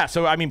 But yeah,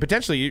 so I mean,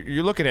 potentially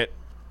you're looking at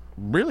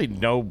really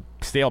no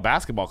stale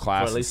basketball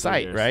class at in least 2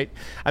 sight, years. right?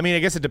 I mean, I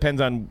guess it depends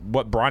on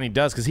what Bronny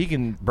does because he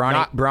can.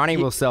 Bronny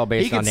will sell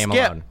based on name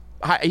alone.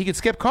 He could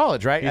skip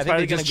college, right? He's I think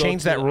probably they just gonna go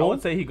changed to- that I rule.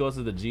 would say he goes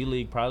to the G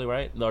League, probably,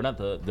 right? No, not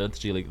the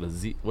G League. The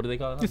Z. What do they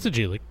call it? It's a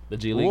G League. The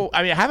G League. Well,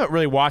 I mean, I haven't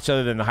really watched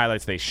other than the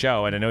highlights they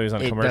show, and I know he was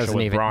on a It commercial doesn't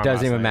with even Braun. doesn't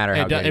last even night. matter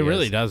how good It he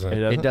really is. doesn't.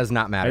 It does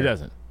not matter. It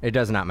doesn't. It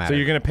does not matter. So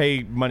you're going to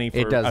pay money for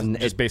It doesn't-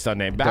 just based on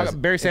name. doesn't-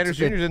 Barry Sanders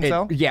Jr. didn't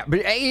sell. Yeah,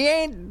 but he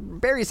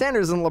ain't Barry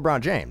Sanders and LeBron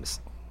James.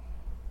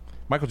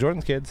 Michael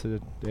Jordan's kids.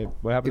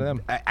 What happened to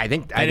them? I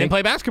think They didn't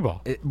play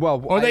basketball. Well,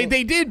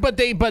 They did, but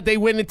they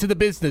went into the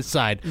business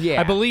side. Yeah.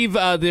 I believe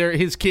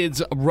his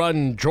kids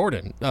run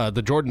Jordan,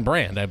 the Jordan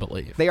brand, I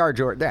believe. They are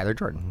Jordan. Yeah, they're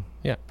Jordan.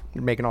 Yeah.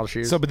 They're making all the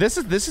shoes. So, but this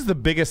is the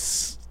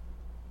biggest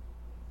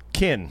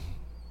kin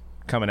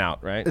coming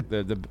out, right?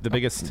 The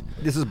biggest.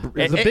 this is The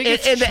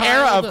biggest in the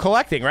era child- of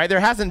collecting, right? There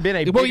hasn't been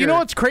a. Well, you bigger- know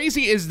what's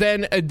crazy is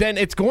then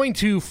it's going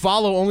to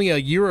follow only a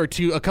year or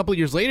two, a couple of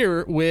years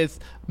later with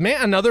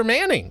another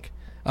Manning.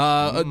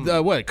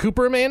 What,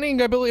 Cooper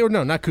Manning, I believe, or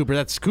no, not Cooper.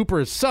 That's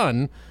Cooper's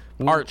son.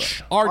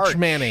 Arch. Arch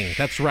Manning.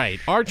 That's right.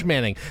 Arch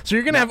Manning. So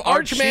you're going to have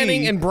Arch Archie,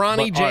 Manning and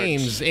Bronny but Arch.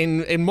 James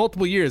in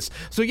multiple years.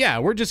 So yeah,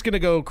 we're just going to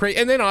go crazy.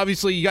 And then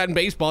obviously you got in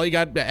baseball, you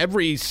got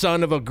every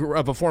son of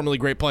a formerly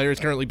great player is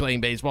currently playing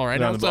baseball right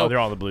now. So They're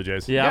all the Blue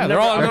Jays. yeah, they're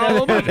all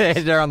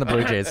they're on the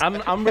Blue Jays.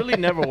 I'm really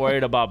never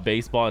worried about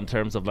baseball in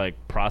terms of like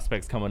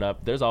prospects coming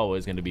up. There's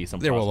always going to be some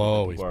There will prospects that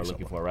always people are be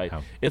looking someone. for,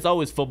 right? It's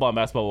always football and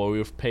basketball where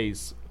we pay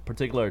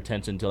particular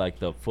attention to like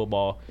the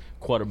football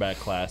quarterback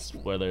class,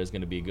 whether it's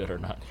going to be good or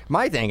not.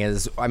 My thing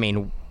is, I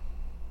mean,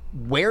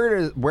 where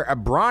a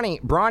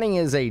Bronny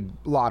is a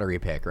lottery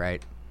pick,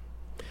 right?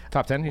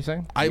 Top 10, you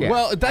saying? Yeah.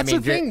 Well, that's I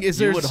mean, the thing. Is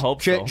You there's would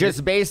hope so.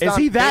 Just based Is on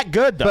he that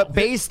good, though? But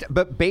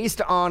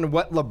based on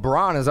what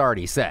LeBron has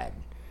already said,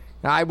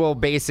 I will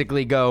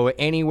basically go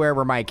anywhere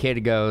where my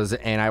kid goes,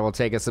 and I will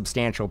take a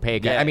substantial pay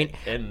cut. Yeah, I mean,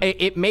 and-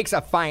 it makes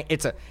a fine.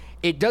 It's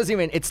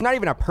not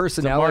even a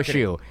personnel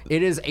marketing. issue.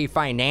 It is a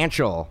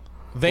financial.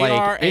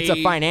 It's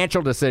a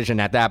financial decision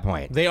at that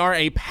point. They are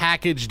a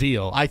package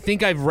deal. I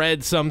think I've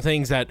read some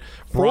things that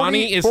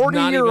Bronny is 40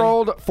 not year even.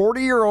 old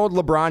 40-year-old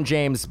LeBron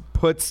James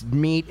puts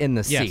meat in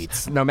the Yes.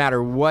 seats, no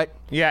matter what.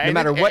 Yeah, no and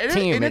matter what and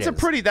team and it it's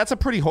is. that's a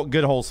pretty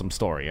good wholesome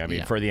story. I mean,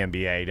 Yeah. for the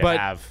NBA to But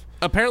have.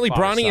 apparently,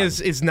 father, Bronny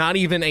son. is not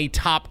even a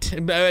top.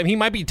 He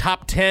might be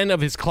top 10 of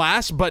his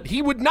class, but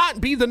he would not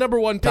be the number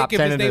one pick Top if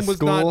 10 his in name his was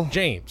school? not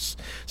James.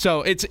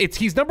 So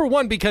he's number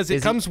one because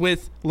it comes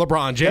with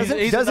LeBron James. Doesn't-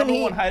 He's doesn't the he-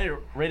 number one highly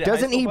rated high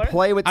Doesn't school he player?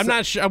 play with? I'm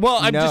not sure. Well,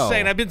 I'm just No.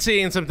 saying. I've been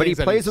seeing some But he things.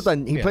 that plays he's-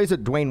 with he yeah. plays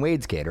with Dwayne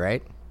Wade's kid,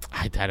 right?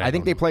 I I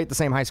think they play at the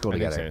same high school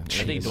think together.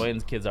 so. I think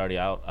Dwayne's kid's already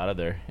out of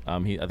there. I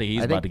think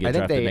he's I about to think, get I think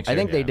drafted they next I year.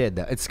 think they did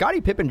though. It's Scottie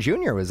Pippen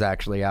Jr. was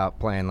actually out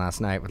playing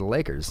last night with the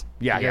Lakers.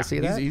 Yeah, Did you guys see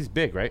that? He's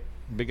big, right?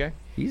 Big guy.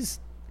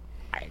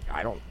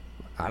 I don't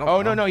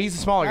Oh know. no, he's a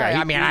smaller guy.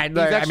 I mean, he's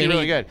actually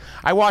really good.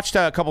 I watched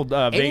a couple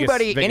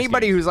Anybody Vegas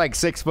games. who's like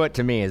 6 foot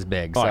to me is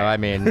big. So yeah. I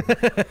mean,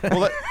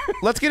 Well,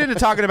 let's get into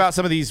talking about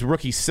some of these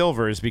rookie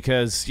silvers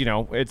because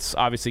it's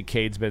obviously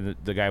Cade's been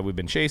the guy we've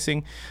been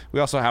chasing.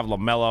 We also have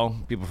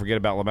LaMelo. People forget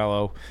about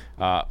LaMelo,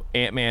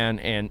 Ant-Man,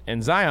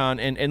 and Zion.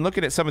 And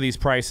looking at some of these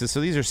prices,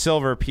 so these are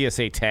silver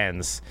PSA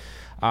 10s.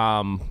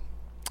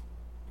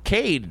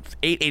 Cade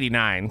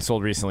 $889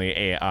 sold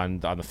recently on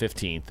the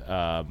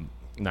 15th.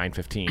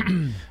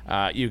 915.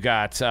 You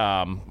got this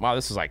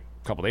was like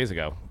a couple days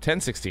ago.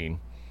 1016.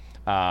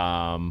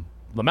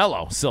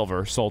 LaMelo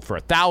silver sold for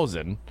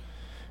 $1,000.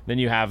 Then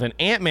you have an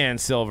Ant-Man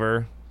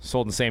silver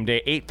sold the same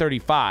day,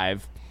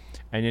 $835.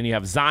 And then you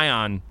have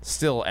Zion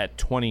still at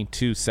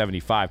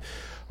 $2275.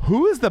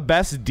 Who is the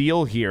best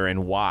deal here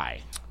and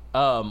why?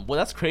 Well,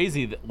 that's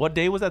crazy. What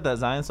day was that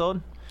Zion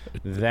sold?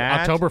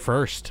 That October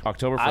 1st.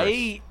 October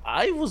 1st.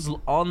 I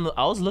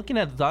was looking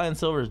at Zion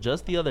Silvers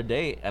just the other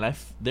day, and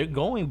they're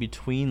going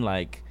between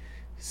like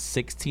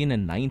 16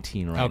 and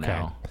 19 right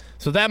now.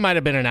 So that might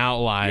have been an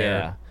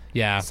outlier.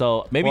 Yeah.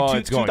 So maybe Well,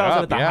 it's going 2,000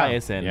 up, at the yeah.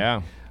 highest end.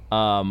 Yeah.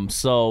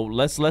 So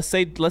let's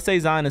say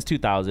Zion is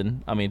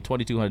 2,000. I mean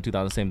 2,200,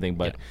 2,000, same thing.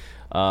 But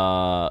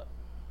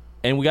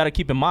and we got to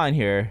keep in mind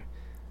here,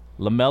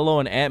 LaMelo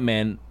and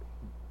Ant-Man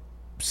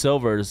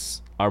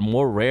silvers are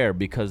more rare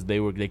because they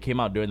came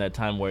out during that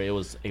time where it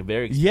was a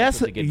very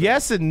expensive to get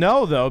Yes and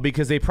no though,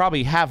 because they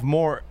probably have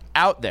more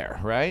out there,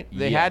 right?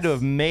 They had to Yes.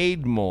 have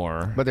made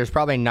more. but there's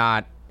probably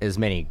not as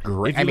many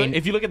great.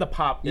 If you look at the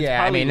pop, it's yeah,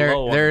 I probably mean,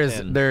 low on the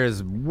 10.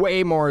 there's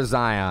way more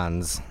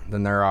Zions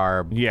than there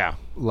are Yeah.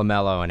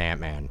 LaMelo and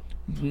Ant-Man.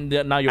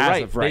 Yeah, now you're As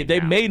right. of right They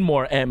now. made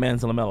more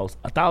Ant-Mans and LaMelos.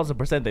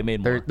 1,000% they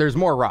made more. There's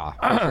more raw.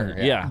 for sure,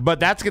 yeah. But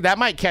that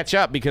might catch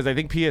up because I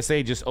think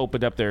PSA just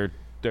opened up their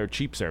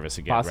cheap service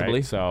again. Possibly.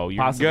 Right? So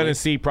you're Possibly. going to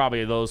see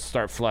probably those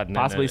start flooding.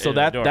 Possibly. So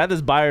that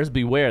is buyers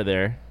beware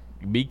there.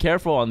 Be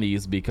careful on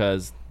these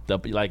because,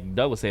 like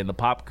Doug was saying, the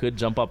pop could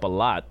jump up a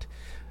lot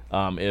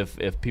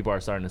if people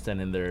are starting to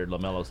send in their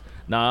LaMelos.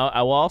 Now,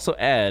 I will also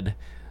add,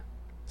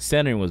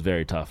 centering was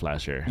very tough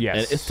last year.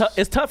 Yes. And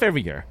it's tough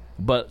every year.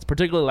 But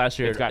particularly last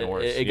year, It's gotten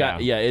worse,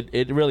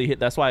 It really hit.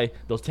 That's why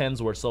those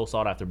 10s were so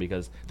sought after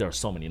because there were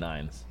so many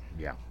 9s.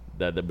 Yeah.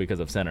 That because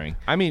of centering.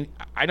 I mean,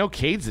 I know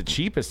Cade's the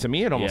cheapest. To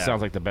me, it almost Yeah.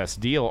 sounds like the best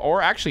deal.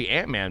 Or actually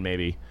Ant-Man,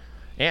 maybe.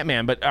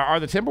 Ant-Man. But are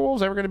the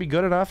Timberwolves ever going to be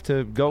good enough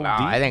to go deep?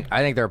 I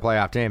think they're a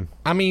playoff team.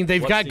 I mean,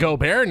 they've got team?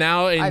 Gobert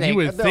now, I and think you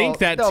would they'll- think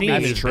that they'll team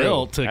be- is That's true.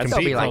 built to They'll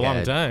compete be for like a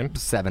long time.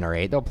 7 or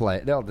 8. They'll have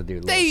to do a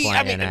little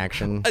playing in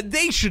action.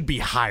 They should be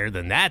higher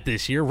than that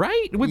this year,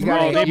 right? With You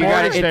gotta- Rudy They, you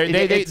Gobert? gotta-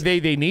 mortgage,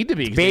 it- they need to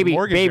be. 'cause they Baby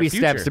mortgage their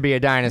steps future. to be a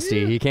dynasty.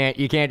 You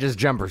can't just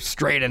jump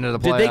straight into the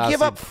Did playoffs. they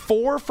give up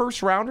 4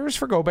 first-rounders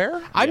for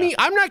Gobert? I mean,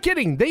 I'm not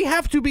kidding. They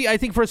have to be, I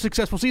think, for a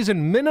successful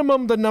season,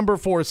 minimum the number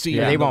 4 seed.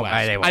 Yeah, in they the won't-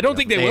 West. they won't I don't be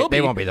think the- they will be.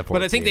 they won't be the 4th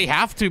But I think seed. they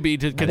have to be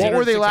to consider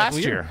were a they successful last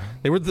year. year?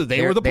 They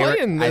were the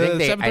play-in. I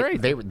think 7th or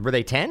 8th. were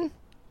they 10?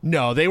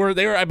 No, they were.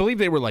 I believe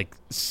they were like.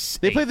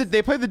 They played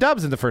the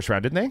Dubs in the first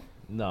round, didn't they?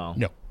 No.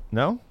 No.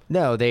 No?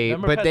 No, they.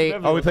 Remember But Pat they.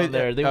 Beverly was we played on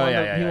there. They oh, won yeah,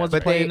 the- yeah, He yeah. wants to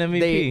But play an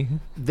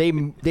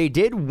MVP. they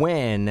did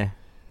win.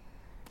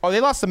 Oh, they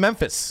lost to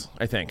Memphis,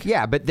 I think.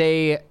 Yeah, but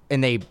they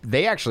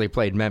actually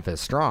played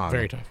Memphis strong.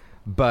 Very tough.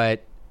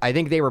 But I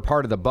think they were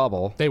part of the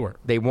bubble. They were.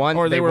 They won.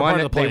 Or they were won.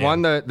 part of the they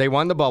play-in.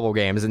 won the bubble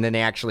games, and then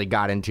they actually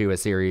got into a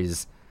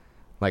series,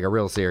 like a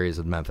real series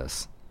with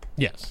Memphis.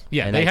 Yes.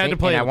 Yeah. And they I had think- to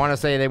play. And I want to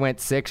say they went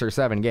 6 or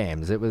 7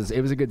 games. It was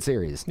a good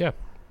series. Yeah.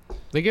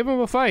 They give him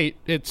a fight.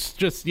 It's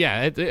just,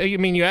 yeah. I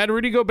mean, you add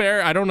Rudy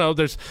Gobert. I don't know.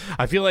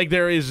 I feel like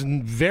there is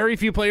very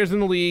few players in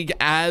the league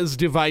as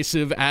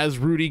divisive as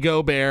Rudy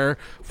Gobert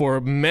for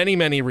many,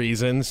 many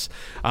reasons.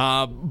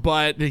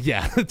 But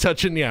yeah,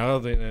 touching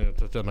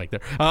the mic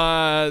there.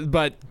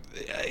 But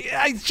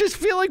I just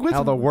feel like with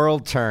How the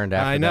world turned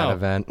after I know that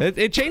event.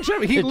 It changed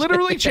everything. He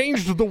literally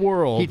changed the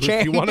world. He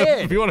If you want did.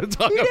 to, if you want to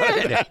talk about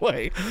it that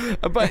way,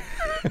 but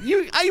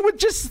I would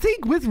just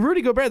think with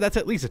Rudy Gobert, that's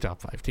at least a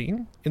top 5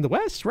 team in the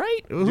West, right?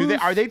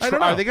 Are they I don't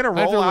know. going to I have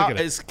roll look out? at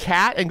it. Is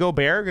Cat and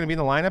Gobert going to be in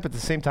the lineup at the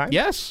same time?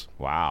 Yes.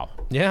 Wow.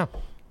 Yeah.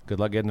 Good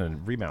luck getting a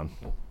rebound.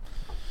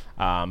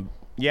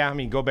 Yeah, I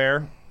mean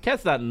Gobert.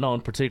 Cat's not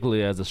known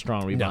particularly as a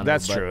strong rebounder.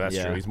 That's but true. That's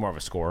yeah. true. He's more of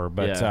a scorer.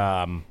 But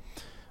Yeah.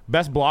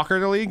 best blocker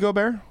in the league,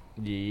 Gobert.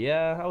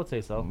 Yeah, I would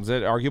say so. Is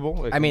it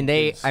arguable? I mean,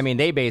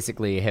 they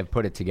basically have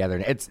put it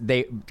together.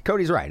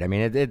 Cody's right. I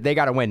mean, they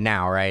got to win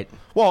now, right?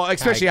 Well,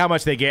 especially how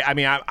much they get. I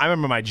mean, I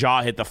remember my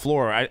jaw hit the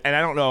floor, and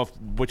I don't know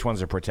which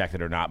ones are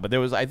protected or not. But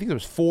I think there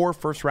was 4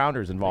 first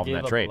rounders involved in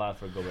Gave that up trade. a lot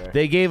for Gobert.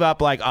 They gave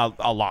up like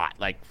a lot,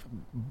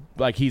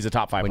 like he's a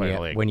top 5 player in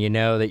the league. When you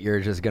know that you're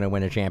just going to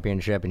win a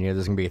championship and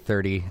there's going to be a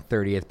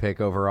 30th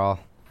pick overall,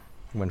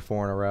 win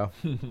 4 in a row.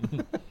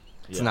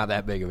 It's not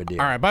that big of a deal.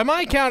 All right. By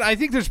my count, I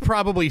think there's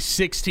probably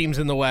 6 teams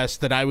in the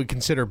West that I would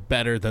consider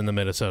better than the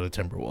Minnesota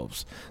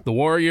Timberwolves. The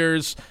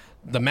Warriors,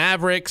 the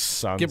Mavericks,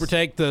 Suns. give or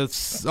take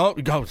so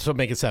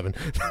make it 7.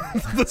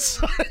 The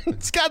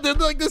Suns, God, they're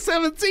like the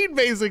 17th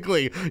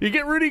basically. You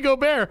get Rudy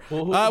Gobert.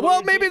 Who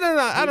Maybe they're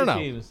not. I don't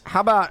know. How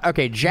about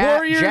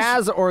Warriors-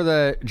 Jazz or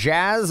the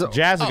Jazz?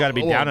 Jazz has got to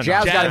be down. a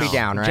Jazz notch gotta now. be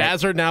down, right?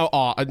 Jazz are now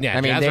off. Yeah,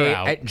 I mean, Jazz are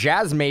out.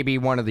 Jazz may be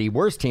one of the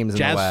worst teams in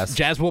the West.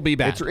 Jazz will be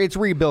back. It's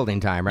rebuilding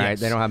time, right?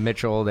 Yes. They don't have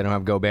Mitchell. They don't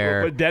have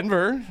Gobert. But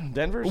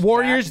Denver's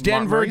Warriors, back.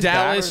 Denver, Murray's back.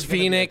 Dallas, Denver's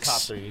gonna be a top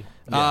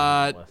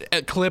Phoenix,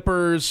 3.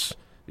 Clippers.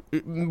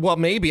 Well,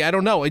 maybe. I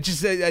don't know. It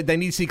just they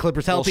need to see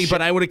Clippers healthy,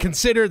 but I would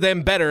consider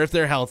them better if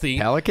they're healthy.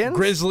 Pelicans?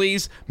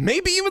 Grizzlies,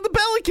 maybe even the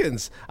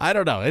Pelicans. I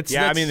don't know.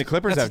 Yeah, I mean the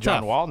Clippers that's have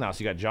John tough. Wall now,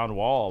 so you got John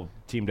Wall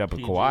teamed up with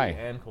PG Kawhi.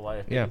 and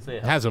Kawhi. Yeah,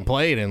 hasn't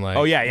played in like.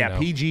 Oh yeah, you know.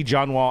 PG,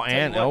 John Wall,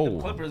 and the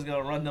Clippers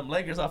gonna run them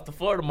Lakers off the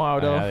floor tomorrow,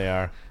 though. yeah, they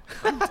are.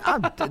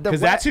 The Because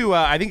that's who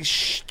I think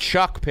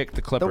Chuck picked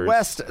the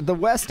Clippers. The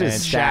West is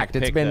And Shaq stacked.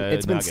 It's picked been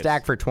the Nuggets.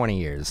 stacked for 20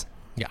 years.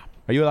 Yeah.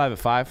 Are you alive at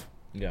 5?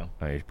 Yeah.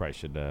 Oh, you probably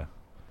should.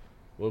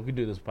 Well, we could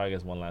do this probably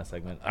as one last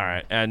segment. All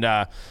right, and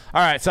all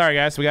right. Sorry,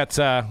 guys, we got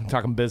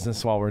talking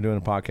business while we're doing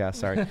a podcast.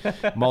 Sorry,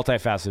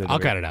 multifaceted. I'll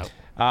over cut here. it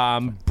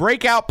out.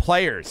 Breakout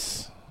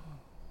players.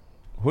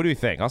 Who do you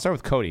think? I'll start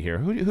with Cody here.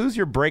 Who's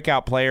your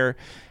breakout player?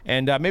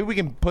 And maybe we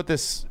can put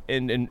this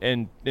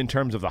in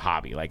terms of the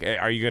hobby. Like,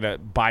 are you gonna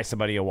buy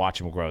somebody and watch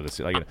them grow this?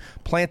 Like,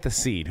 plant the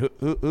seed.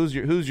 Who's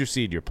your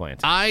seed you're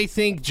planting? I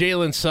think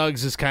Jalen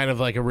Suggs is kind of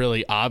like a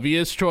really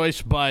obvious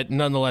choice, but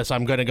nonetheless,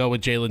 I'm going to go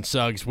with Jalen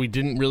Suggs. We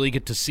didn't really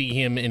get to see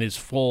him in his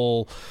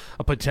full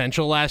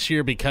potential last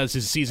year because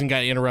his season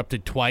got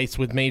interrupted twice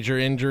with major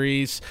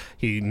injuries.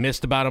 He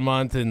missed about a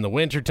month in the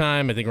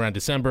wintertime. I think around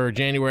December or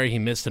January. He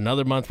missed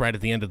another month right at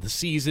the end of the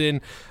season.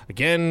 season.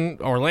 Again,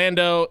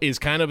 Orlando is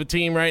kind of a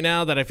team right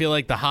now that I feel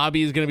like the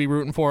hobby is going to be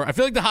rooting for. I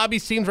feel like the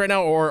hobby's teams right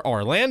now are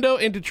Orlando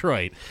and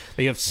Detroit.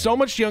 They have so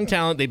much young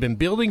talent. They've been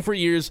building for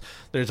years.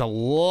 There's a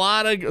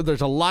lot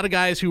of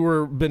guys who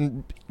were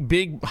been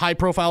big,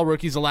 high-profile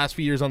rookies the last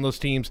few years on those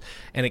teams,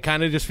 and it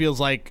kind of just feels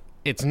like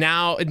it's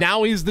now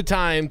is the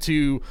time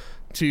to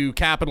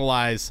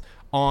capitalize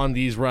on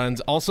these runs.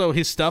 Also,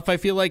 his stuff, I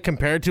feel like,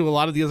 compared to a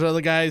lot of these other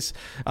guys,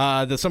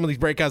 some of these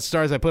breakout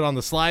stars I put on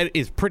the slide,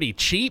 is pretty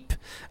cheap.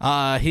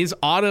 His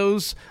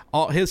autos,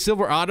 his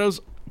silver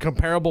autos,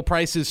 comparable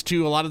prices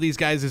to a lot of these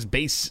guys'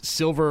 base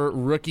silver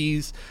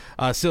rookies,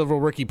 silver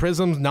rookie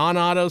prisms,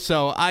 non-auto.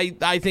 So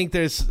I think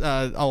there's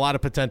a lot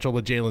of potential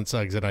with Jalen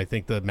Suggs, and I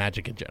think the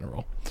Magic in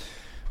general.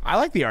 I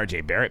like the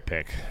RJ Barrett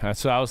pick.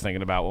 That's what I was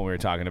thinking about when we were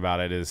talking about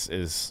it.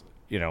 Is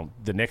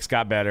the Knicks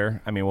got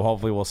better. I mean,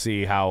 hopefully we'll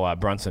see how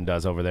Brunson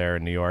does over there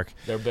in New York.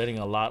 They're betting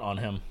a lot on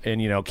him.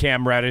 And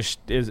Cam Reddish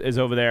is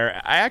over there.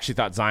 I actually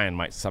thought Zion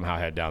might somehow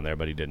head down there,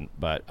 but he didn't.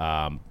 But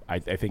I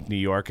think New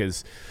York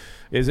is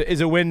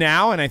a win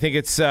now, and I think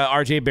it's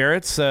RJ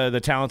Barrett's the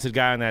talented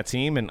guy on that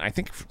team. And I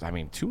think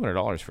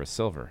 $200 for a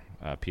silver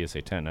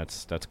PSA 10.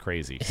 That's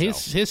crazy.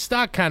 His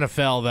stock kind of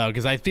fell though,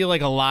 because I feel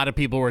like a lot of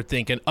people were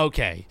thinking,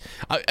 okay,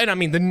 and I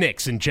mean the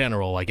Knicks in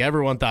general, like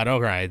everyone thought, all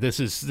right, this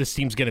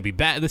team's going to be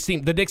back.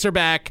 The Knicks are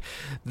back.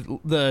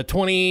 The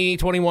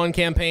 2021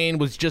 campaign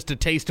was just a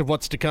taste of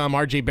what's to come.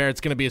 RJ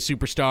Barrett's going to be a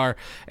superstar,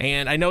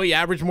 and I know he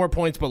averaged more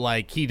points, but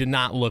like he did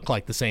not look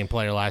like the same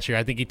player last year.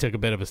 I think he took a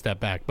bit of a step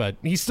back, but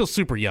he's still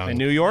super young. In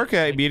New York,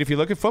 if you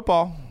look at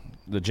football,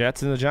 the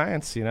Jets and the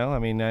Giants,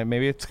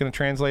 maybe it's going to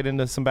translate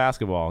into some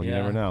basketball. You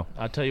never know.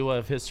 I'll tell you what,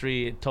 if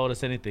history told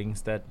us anything,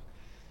 it's that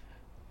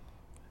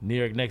New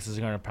York Knicks is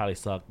going to probably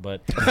suck,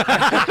 but clip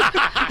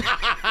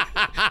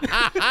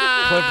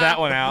that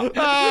one out. Put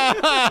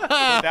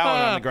that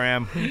one on the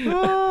gram.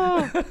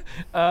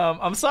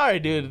 I'm sorry,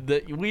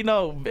 dude. We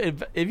know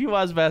if you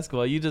watch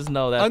basketball, you just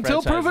know that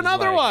until franchise proven is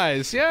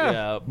otherwise.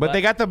 Yeah, but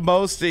they got the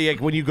most.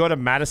 When you go to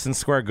Madison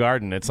Square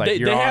Garden, it's like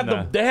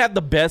they have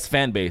the best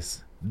fan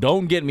base.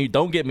 Don't get me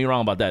wrong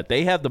about that.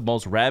 They have the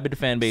most rabid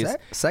fan base.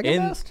 Second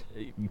best?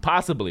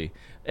 Possibly.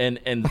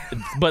 And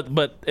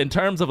but in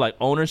terms of like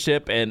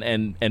ownership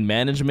and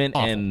management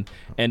and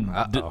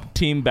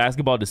team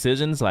basketball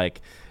decisions,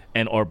 like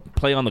or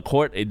play on the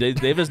court,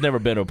 they've just never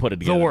been able to put it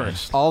together. The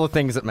worst. All the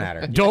things that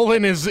matter.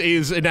 Dolan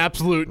is an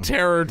absolute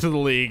terror to the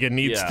league and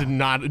needed to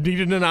not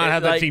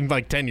have that team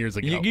like 10 years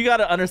ago. You got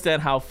to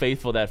understand how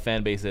faithful that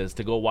fan base is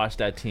to go watch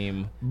that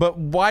team. But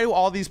why do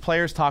all these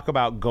players talk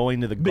about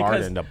going to the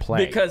Garden to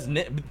play? Because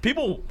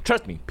people,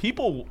 trust me,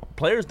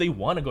 players, they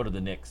want to go to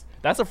the Knicks.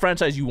 That's a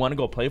franchise you want to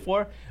go play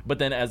for. But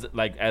then as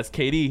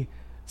KD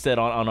said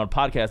on our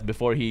podcast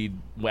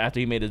after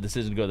he made a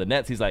decision to go to the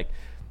Nets, he's like,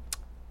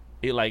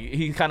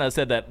 he kind of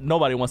said that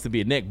nobody wants to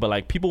be a Knick, but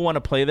like people want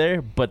to play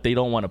there, but they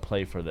don't want to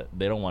play for that.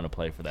 They don't want to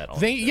play for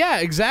that. Yeah,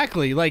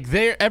 exactly. Like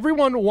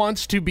everyone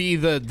wants to be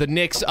the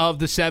Knicks of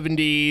the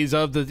 70s,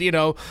 of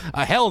the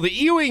hell, the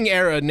Ewing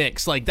era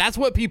Knicks. Like that's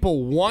what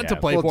people want to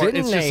play for.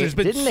 It's just there's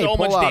been so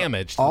much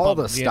damage. All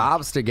the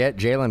stops to get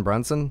Jalen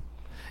Brunson.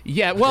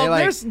 Yeah, well,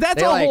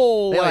 that's a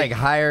whole. They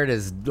hired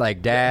his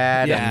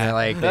dad,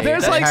 and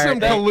there's some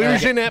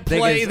collusion at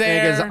play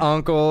there. His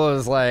uncle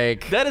is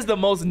like. That is the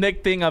most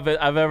Knick thing I've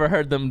ever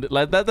heard them.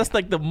 Like that's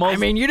like the most. I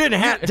mean, you didn't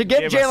have to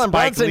get Jalen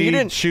Brunson. You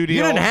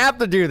didn't have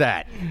to do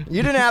that.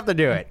 You didn't have to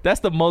do it.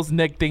 That's the most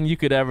Knick thing you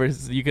could ever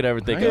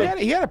think of.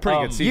 He had a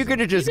pretty good season. You could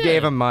have just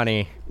gave him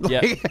money.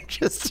 Yeah, you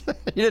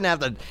didn't have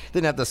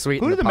to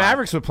sweeten. Who did the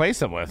Mavericks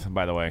replace him with?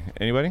 By the way,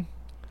 anybody?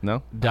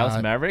 No,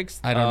 Dallas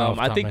Mavericks. I don't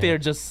know. I think they're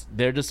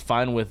just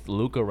fine with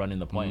Luka running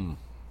the point.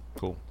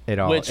 Cool. It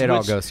all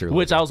goes through.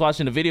 Which I was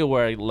watching a video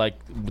where like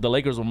the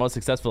Lakers were most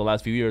successful the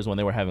last few years when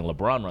they were having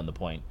LeBron run the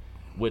point,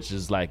 which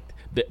is like,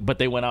 but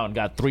they went out and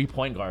got 3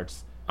 point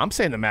guards. I'm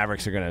saying the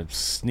Mavericks are going to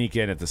sneak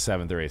in at the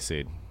 7th or 8th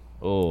seed.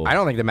 Oh, I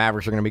don't think the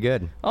Mavericks are going to be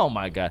good. Oh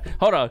my God!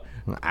 Hold on,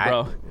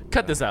 bro.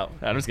 Cut this out.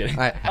 I'm just kidding.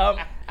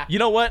 You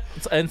know what?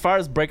 As far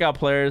as breakout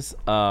players,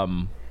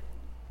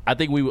 I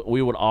think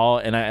we would all,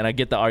 and I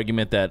get the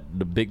argument that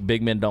the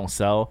big men don't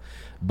sell,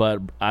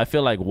 but I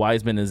feel like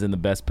Wiseman is in the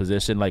best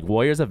position. Like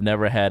Warriors have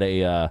never had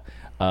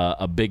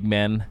a big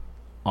man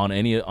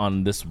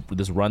on this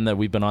run that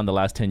we've been on the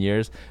last 10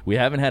 years. We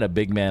haven't had a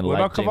big man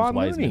like James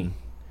Wiseman. Looney?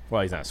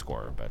 Well, he's not a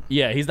scorer, but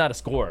yeah, he's not a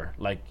scorer.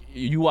 Like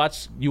you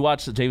watch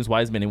James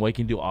Wiseman and what he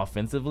can do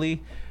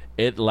offensively,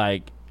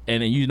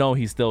 and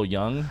he's still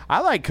young.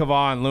 I like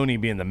Kevon Looney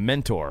being the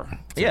mentor.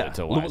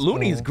 To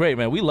Looney's great,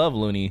 man. We love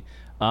Looney.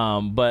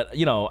 But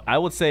I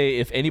would say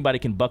if anybody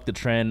can buck the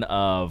trend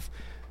of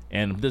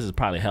and this is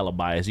probably hella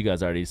biased. You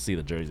guys already see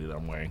the jersey that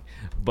I'm wearing,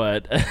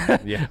 but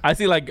Yeah. I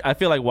feel like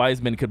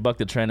Wiseman could buck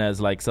the trend as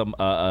like some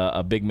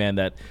a big man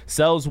that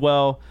sells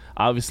well,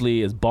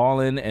 obviously is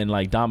balling and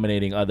like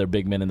dominating other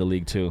big men in the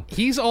league too.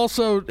 He's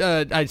also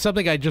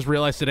something I just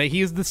realized today.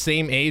 He is the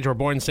same age or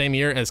born the same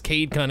year as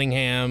Cade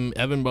Cunningham,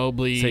 Evan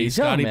Mobley, So he's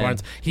Scotty young, man.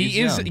 Barnes. He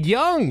He's is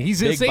young. He's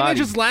the Big same body.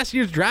 age as last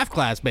year's draft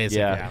class, basically.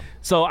 Yeah.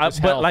 So,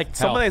 Just but health, like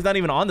somebody health. that's not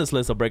even on this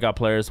list of breakout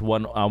players.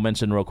 One I'll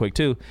mention real quick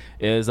too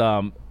is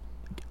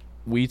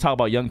we talk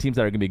about young teams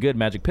that are going to be good.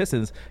 Magic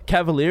Pistons,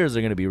 Cavaliers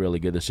are going to be really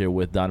good this year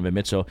with Donovan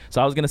Mitchell. So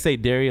I was going to say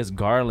Darius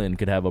Garland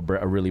could have a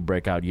really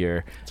breakout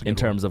year in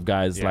terms of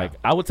guys Yeah. like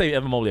I would say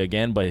Evan Mobley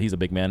again, but he's a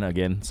big man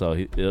again, so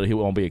he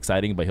won't be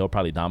exciting, but he'll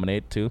probably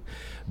dominate too.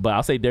 But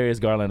I'll say Darius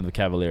Garland of the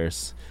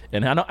Cavaliers.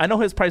 And I know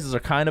his prices are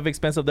kind of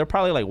expensive. They're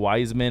probably like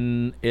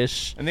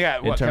Wiseman-ish And they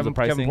got in what, terms of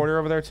pricing. Kevin Porter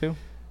over there too.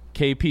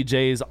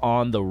 KPJ's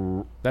on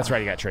the. That's right.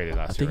 He got traded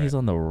last I year. think he's right?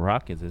 on the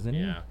Rockets, isn't he?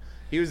 Yeah,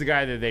 he was the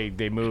guy that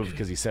they moved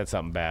because he said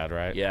something bad,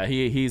 right? Yeah,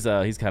 he's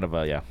kind of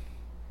a yeah.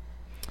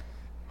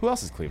 Who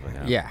else is Cleveland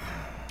now? Yeah.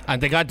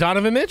 And they got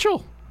Donovan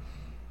Mitchell.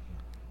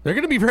 They're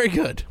going to be very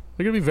good.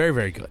 They're going to be very,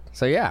 very good.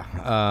 So yeah,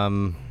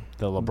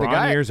 The LeBron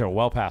guy- years are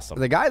well past them.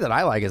 the guy that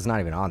I like is not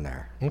even on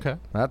there. Okay.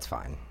 That's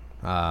fine.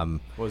 What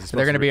was he supposed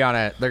They're going to to be on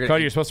a. They're Cody, gonna,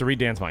 you're supposed to read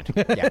Dan's mind.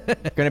 yeah,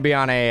 going to be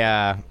on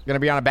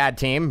a bad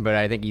team, but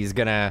I think he's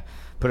going to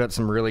put up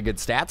some really good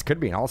stats. Could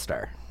be an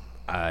all-star.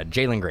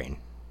 Jalen Green.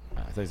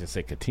 I thought he was going to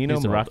say Coutinho.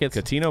 He's the Rockets?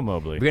 Coutinho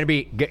Mobley. We're going to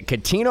be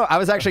Coutinho. I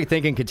was actually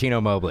thinking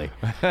Coutinho Mobley.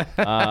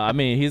 I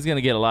mean, he's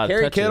gonna get a lot of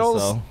Kerry touches.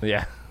 Kittles? So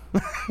Yeah.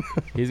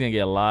 he's gonna get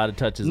a lot of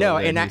touches. No,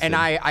 over there in and Houston.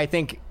 I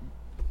think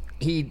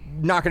he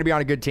not going to be on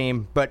a good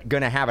team, but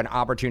going to have an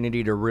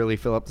opportunity to really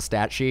fill up the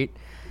stat sheet,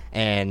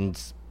 and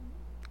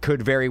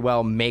could very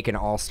well make an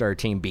all-star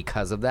team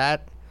because of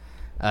that.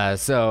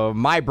 So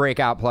my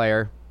breakout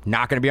player,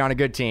 not going to be on a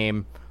good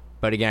team,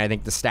 but again, I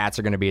think the stats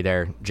are going to be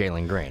there.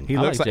 Jalen Green. He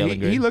I looks like like Jalen he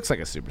Green. looks like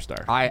a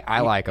superstar. I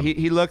like him.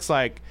 He looks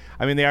like.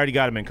 I mean, they already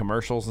got him in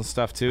commercials and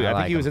stuff too. I think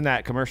like he was him. in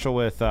that commercial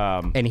with.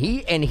 and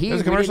he There's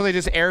a commercial they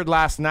just aired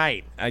last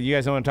night. You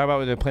guys know what I'm talking about?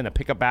 Where they're playing the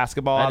pickup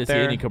basketball I out didn't see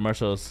there. any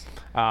commercials.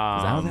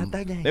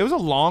 that game? It was a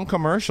long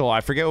commercial.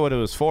 I forget what it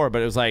was for,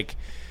 but it was like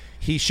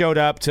he showed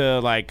up to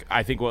like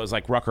I think what was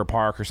like Rucker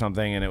Park or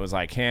something, and it was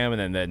like him,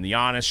 and then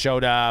Giannis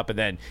showed up, and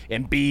then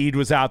Embiid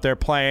was out there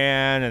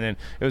playing, and then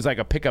it was like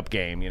a pickup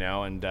game,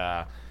 and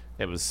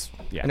it was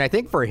yeah. And I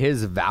think for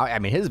his value, I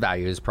mean, his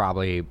value is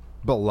probably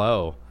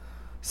below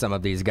some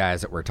of these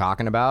guys that we're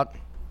talking about.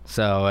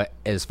 So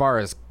as far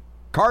as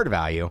card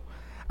value,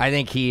 I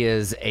think he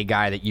is a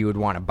guy that you would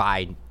want to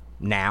buy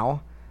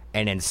now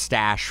and then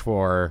stash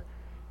for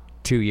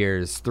 2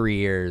 years, 3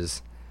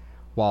 years,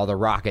 while the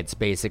Rockets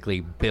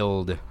basically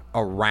build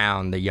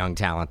around the young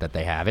talent that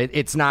they have.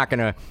 It's not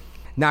gonna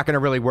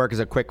really work as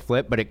a quick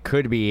flip, but it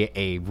could be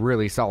a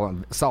really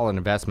solid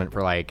investment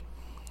for like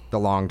the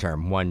long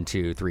term, 1,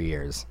 2, 3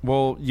 years.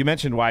 Well, you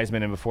mentioned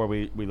Wiseman, and before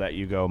we let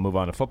you go, move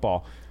on to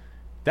football.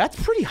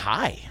 That's pretty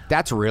high.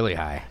 That's really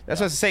high.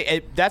 That's what I was to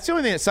say. That's the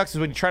only thing that sucks is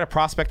when you try to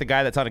prospect a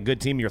guy that's on a good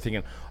team, you're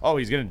thinking, oh,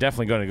 he's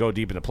definitely going to go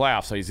deep in the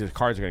playoffs, so his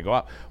cards are going to go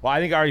up. Well, I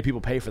think already people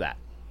pay for that.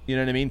 You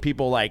know what I mean?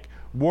 People like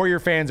Warrior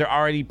fans are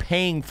already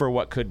paying for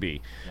what could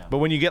be. Yeah. But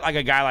when you get like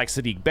a guy like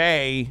Sadiq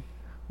Bey,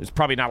 there's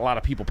probably not a lot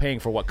of people paying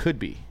for what could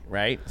be,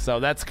 right?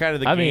 So that's kind of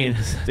the game.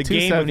 The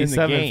game within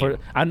the game.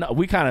 I know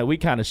we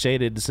kind of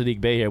shaded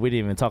Sadiq Bey here. We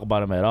didn't even talk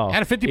about him at all.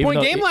 Had a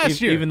 50-point game last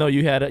year. Even though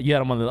you had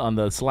him on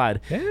the slide.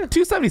 Yeah.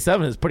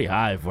 277 is pretty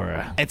high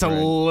for It's a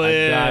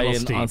guy little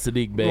steep. on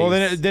Sadiq Bey. Well,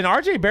 then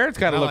RJ Barrett's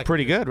got to I look like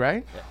pretty good,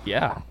 right?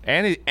 yeah.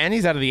 And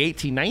he's out of the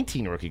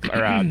 18-19 rookie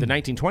or the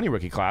 19-20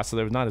 rookie class, so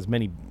there was not as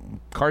many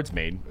cards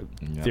made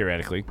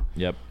theoretically.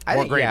 Yep. I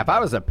think, great. yeah, if I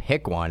was to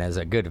pick one as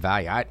a good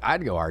value,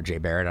 I'd go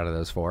RJ Barrett out of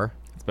those four.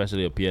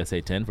 Especially a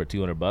PSA 10 for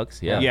 $200.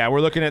 Yeah. Yeah,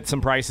 we're looking at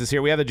some prices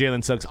here. We have the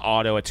Jalen Suggs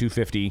auto at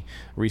 $250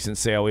 recent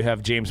sale. We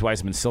have James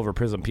Wiseman Silver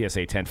Prism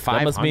PSA 10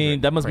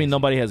 $500. That must mean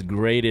nobody has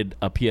graded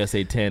a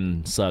PSA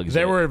 10 Suggs.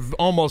 There yet. were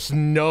almost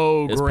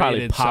no It's probably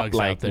graded popped Suggs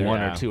like out there. one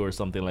Yeah. or two or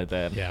something like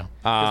that. Yeah.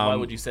 'Cause why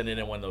would you send it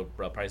in when the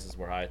prices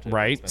were high? Too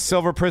Right. expensive?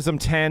 Silver Prism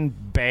 10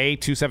 Bay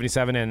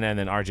 277 and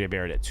then RJ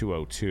Barrett at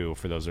 202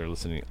 for those that are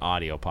listening to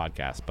audio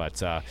podcast.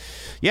 But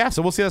yeah,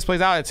 so we'll see how this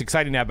plays out. It's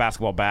exciting to have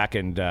basketball back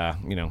and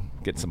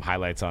get some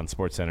highlights on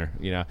SportsCenter.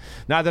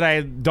 Not that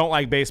I don't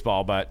like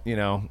baseball, but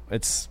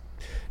it's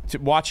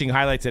watching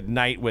highlights at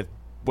night with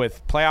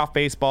playoff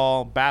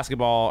baseball,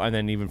 basketball, and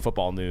then even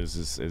football news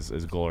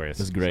is glorious.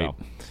 It's great. So,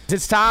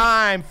 it's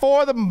time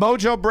for the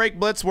Mojo Break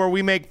Blitz, where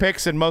we make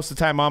picks, and most of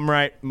the time I'm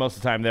right, most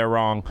of the time they're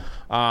wrong.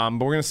 But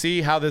we're gonna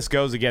see how this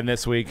goes again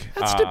this week.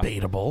 That's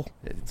debatable.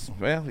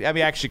 Well, I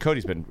mean, actually,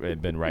 Cody's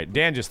been right.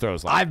 Dan just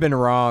throws. I've been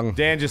wrong.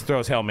 Dan just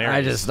throws Hail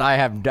Marys.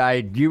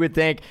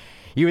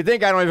 You would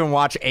think I don't even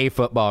watch a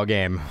football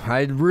game.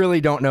 I really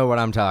don't know what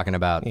I'm talking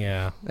about.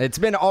 Yeah. It's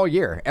been all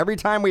year. Every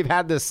time we've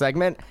had this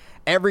segment,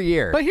 every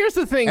year. But here's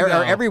the thing, or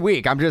though. every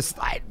week, I'm just.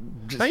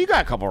 Now you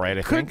got a couple right.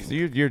 I think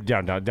you're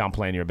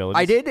downplaying your abilities.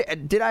 I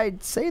did. Did I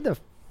say the?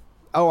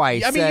 Oh, I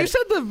mean, you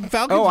said the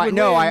Falcons. Oh, would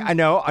no,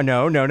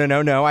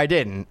 win. no, I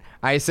didn't.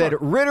 I said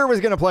Ritter was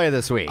going to play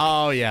this week.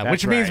 Oh yeah, That's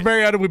which means right.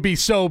 Mariota would be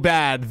so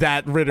bad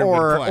that Ritter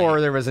would play.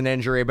 or there was an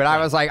injury. But I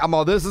was like,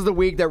 this is the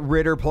week that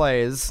Ritter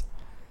plays.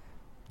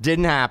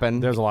 Didn't happen.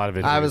 There's a lot of I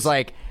injuries. was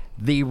like,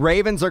 the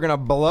Ravens are going to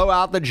blow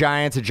out the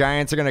Giants. The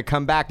Giants are going to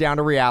come back down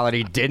to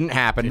reality. Didn't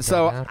happen.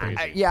 So,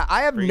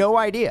 I have no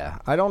idea.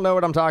 I don't know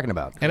what I'm talking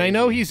about. And I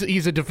know he's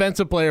a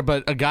defensive player,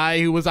 but a guy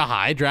who was a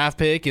high draft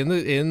pick in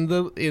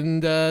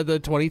the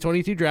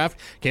 2022 draft.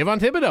 Kayvon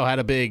Thibodeau had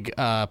a big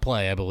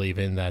play, I believe,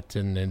 in that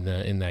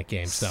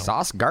game. So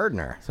Sauce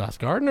Gardner. Sauce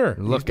Gardner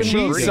Looking He's been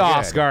pretty Cheese really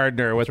sauce good.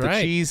 Gardner with That's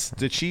right.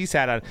 the cheese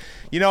hat on.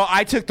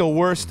 I took the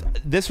worst.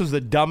 This was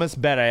the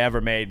dumbest bet I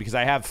ever made because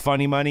I have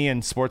funny money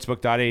in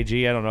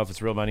sportsbook.ag. I don't know if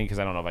it's real money because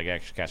I don't know if I can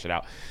actually cash it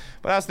out.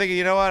 But I was thinking,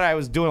 you know what? I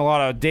was doing a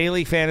lot of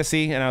daily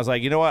fantasy, and I was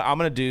like, you know what? I'm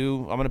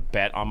gonna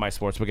bet on my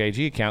sportsbook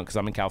AG account because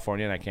I'm in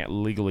California and I can't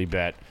legally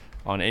bet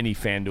on any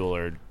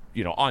FanDuel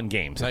or on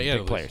games. Not yet,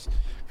 Big at players,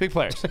 big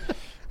players.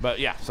 But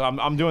yeah, so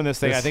I'm doing this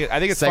thing. I think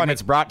it's funny.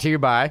 Segment's brought to you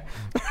by.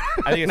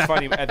 I think it's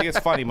funny. I think it's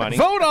funny money.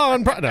 Vote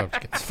on. No,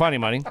 It's funny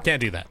money.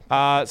 can't do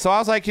that. So I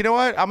was like, you know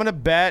what? I'm gonna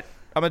bet.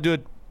 I'm gonna do a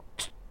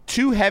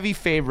two heavy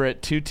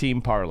favorite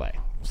 2-team parlay.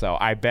 So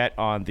I bet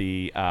on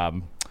the.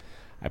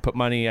 I put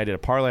money. I did a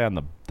parlay on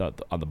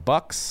the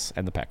Bucks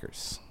and the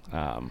Packers.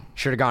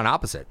 Should have gone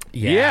opposite.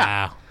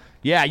 Yeah.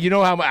 Yeah, you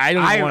know how much I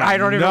don't. I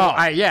don't even. know.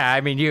 I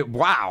mean, you.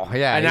 Wow.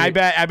 Yeah. And I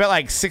bet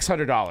like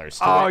 $600.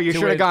 Oh, you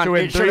should have gone. to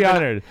win It should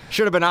have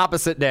 $300. been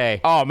opposite day.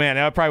 Oh man,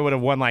 I probably would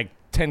have won like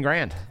 $10,000.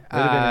 Would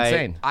have been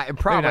insane.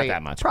 Probably Maybe not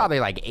that much. Probably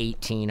like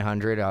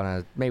 1,800 on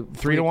a maybe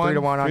 3 to 1, 3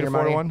 to 1 on 3 your to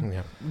 4 to money. 1.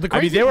 Yeah. The I mean,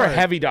 crazy they were part-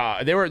 heavy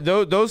dog. They were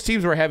those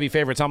teams were heavy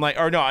favorites. I'm like,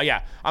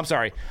 I'm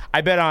sorry.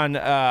 I bet on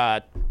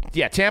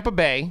Tampa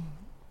Bay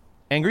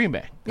and Green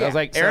Bay. I Yeah, was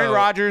like, Aaron so-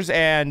 Rodgers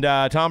and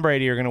Tom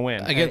Brady are going to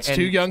win. against And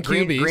two young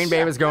Green, QBs. Green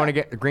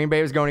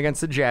Bay was going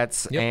against the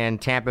Jets, Yep.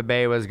 and Tampa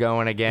Bay was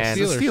going against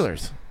Steelers.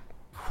 Steelers.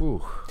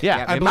 Whew.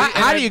 Yeah. I And believe-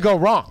 how and do you go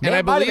wrong? and I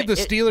It might have believe the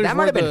been- Steelers that were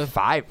might have been the-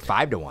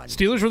 5 to 1.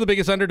 Steelers were the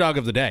biggest underdog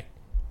of the day.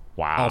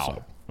 Wow.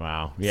 Also.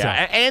 Wow. Yeah.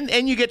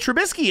 And you get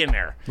Trubisky in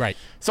there. Right.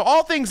 So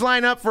all things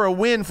line up for a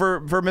win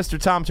for Mr.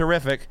 Tom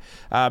Terrific.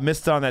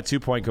 Missed on that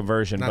 2-point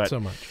conversion. Not but so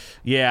much.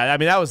 Yeah, I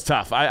mean, that was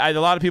tough. A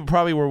lot of people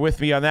probably were with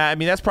me on that. I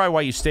mean, that's probably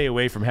why you stay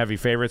away from heavy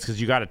favorites because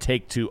you got to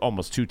take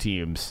almost two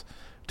teams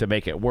to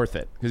make it worth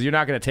it because you're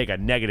not going to take a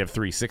negative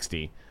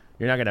 360.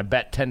 You're not going to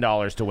bet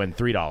 $10 to win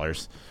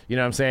 $3. You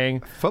know what I'm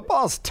saying?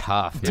 Football's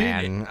tough,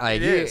 man. Like,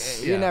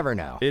 you never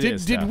know.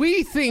 Did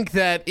we think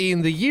that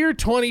in the year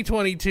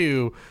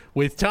 2022,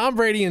 with Tom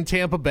Brady in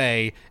Tampa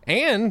Bay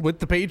and with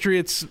the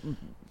Patriots'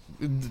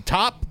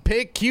 top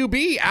pick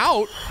QB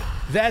out,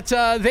 that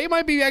they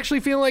might be actually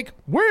feeling like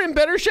we're in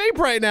better shape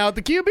right now at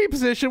the QB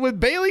position with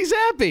Bailey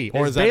Zappi?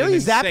 Or is that Bailey an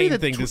Zappi insane the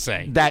thing to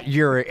say? That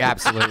you're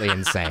absolutely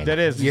insane. That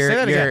is. Say You're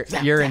that you're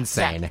again. you're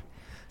insane.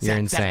 You're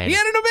insane. He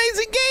had an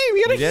amazing game.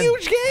 He had a did.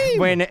 huge game.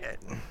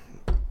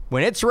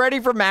 When it's ready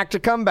for Mac to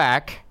come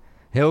back,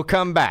 he'll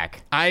come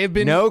back. I have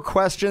been No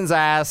questions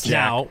asked.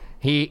 Now-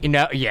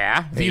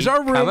 These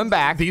are coming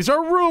back. These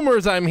are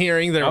rumors I'm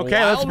hearing. They're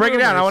Okay, let's wild break it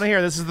down. I rumors. want to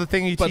hear. This is the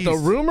thing you But teased. the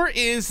rumor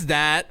is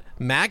that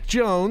Mac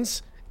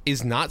Jones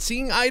is not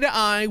seeing eye to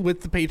eye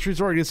with the Patriots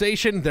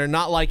organization. They're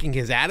not liking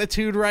his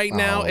attitude right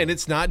now, and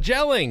it's not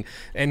gelling.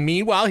 And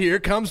meanwhile, here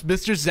comes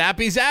Mr.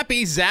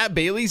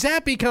 Bailey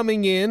Zappi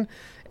coming in.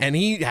 And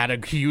he had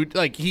a huge,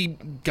 he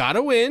got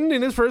a win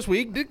in his first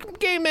week.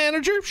 Game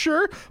manager,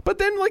 sure. But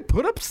then,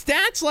 put up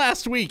stats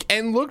last week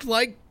and looked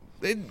like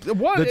the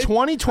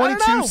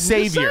 2022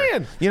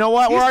 savior. You know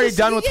what? We're already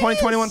done with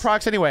 2021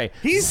 products anyway.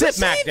 He's Sit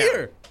the Mac down.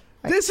 savior.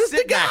 This is the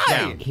Sit Mac guy.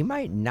 down. He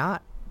might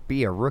not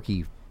be a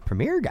rookie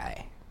premier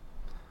guy.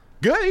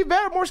 Good. He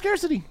better more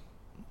scarcity.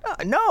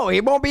 No,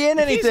 he won't be in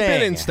anything. He's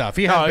been in stuff.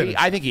 He has No, been in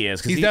I think he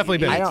is. 'Cause He's definitely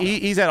been.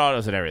 He's had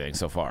autos and everything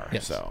so far.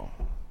 Yes. So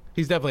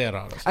He's definitely at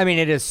autos. I mean,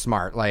 it is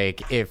smart.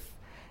 If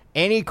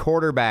any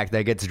quarterback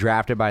that gets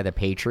drafted by the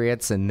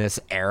Patriots in this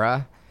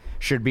era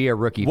should be a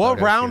rookie. what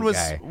photo round shoot was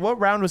guy. what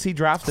round was he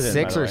drafted in?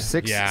 Six by the or way?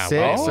 six, Yeah,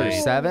 six or well,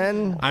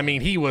 seven? I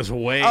mean, he was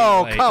way.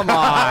 Oh, late. come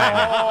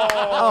on!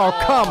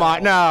 Oh, come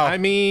on! No, I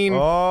mean,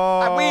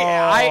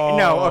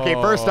 no. Okay,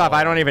 first off,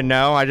 I don't even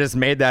know. I just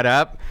made that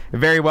up. It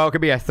very well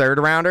could be a third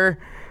rounder,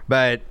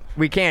 but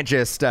we can't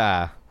just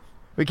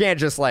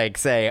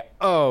say,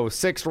 oh,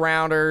 sixth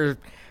rounder,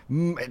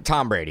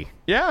 Tom Brady.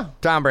 Yeah.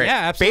 Tom Brady. Yeah,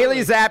 absolutely.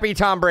 Bailey Zappi,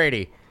 Tom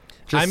Brady.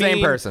 Just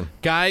same person.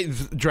 Guy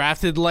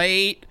drafted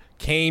late,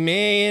 came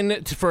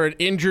in for an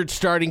injured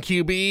starting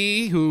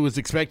QB who was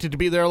expected to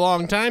be there a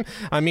long time.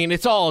 I mean,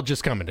 it's all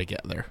just coming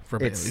together for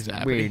Bailey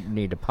Zappi. We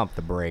need to pump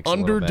the brakes. a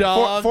little bit.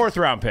 Underdog. Fourth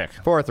round pick.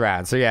 Fourth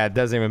round. So yeah, it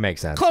doesn't even make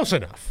sense. Close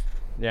enough.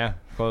 Yeah.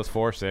 Close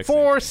 4, 6.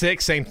 4,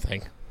 6, same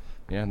thing.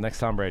 Yeah. Next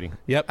Tom Brady.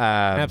 Yep.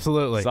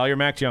 Absolutely. Sell your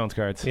Mac Jones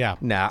cards. Yeah.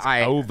 No,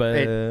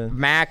 over.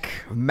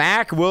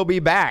 Mac will be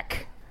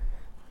back.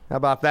 How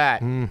about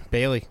that?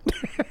 Bailey.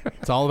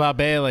 It's all about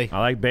Bailey. I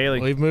like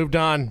Bailey. We've moved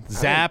on.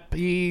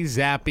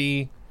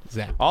 Zappy.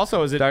 Zap.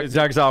 Also, is it?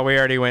 Doug's all. We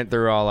already went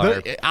through all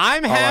our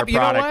I'm all our happy. You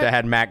know product what? that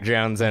had Mac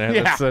Jones in it.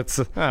 Yeah. It's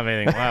I don't have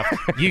anything left.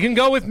 You can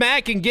go with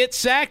Mac and get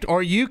sacked,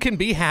 or you can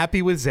be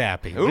happy with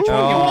Zappy. Which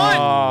one you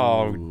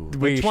want?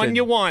 Which one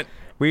you want?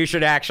 We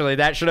should actually.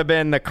 That should have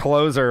been the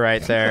closer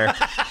right there.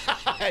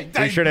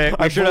 We should have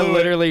blew it.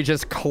 literally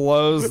just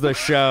closed the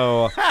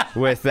show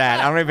with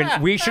that. I don't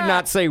even. We should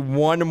not say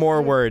one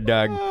more word,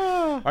 Doug.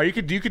 Or you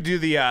could do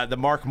the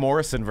Mark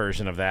Morrison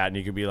version of that, and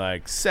you could be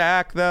like,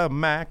 sack the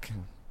Mac,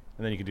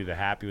 and then you could do the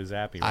happy with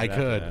Zappy. I Right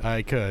after could. that.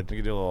 I could. You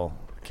could do a little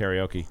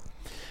karaoke.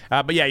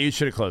 But yeah, you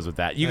should have closed with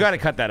that. You got to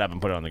cut that up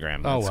and put it on the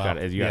gram. Oh, It's wow.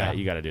 you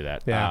got to do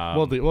that. Yeah,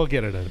 we'll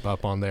get it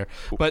up on there.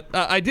 But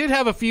I did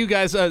have a few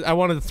guys I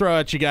wanted to throw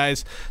at you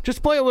guys.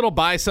 Just play a little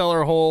buy, sell,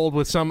 or hold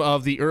with some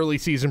of the early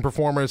season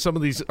performers. Some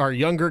of these are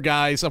younger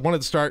guys. I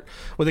wanted to start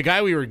with a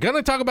guy we were going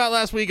to talk about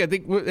last week. I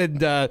think and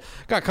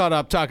got caught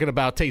up talking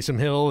about Taysom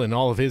Hill and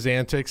all of his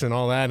antics and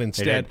all that.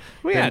 Instead,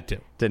 we had to.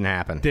 Didn't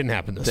happen. Didn't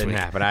happen this week. Didn't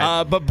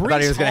happen. But Brees I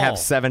thought he was going to Hall- have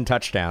 7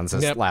 touchdowns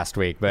this Yep. last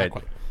week, but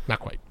Not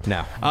quite.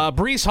 no.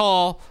 Brees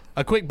Hall,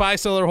 a quick buy,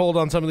 sell, or hold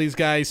on some of these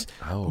guys.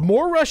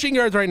 More rushing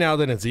yards right now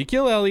than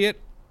Ezekiel Elliott,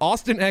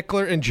 Austin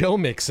Eckler, and Joe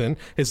Mixon.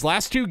 His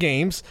last 2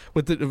 games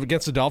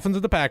against the Dolphins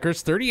and the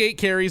Packers, 38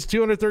 carries,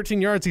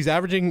 213 yards. He's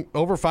averaging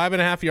over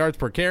 5.5 yards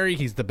per carry.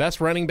 He's the best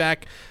running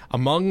back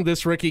among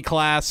this rookie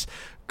class.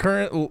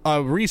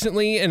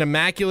 Recently, an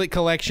Immaculate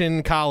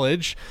Collection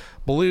College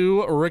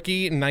blue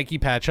rookie Nike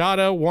patch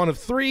auto, one of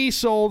 3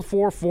 sold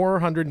for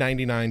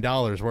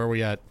 $499. Where are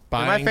we at?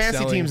 My Buying, fantasy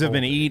selling, teams have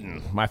been holding?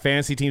 eaten. My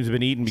fantasy teams have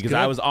been eaten because good.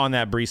 I was on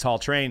that Brees Hall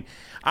train.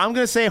 I'm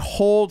going to say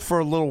hold for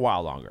a little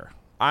while longer.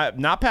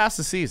 Not past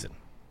the season.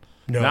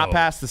 No, Not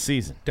past the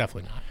season.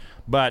 definitely not.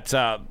 But,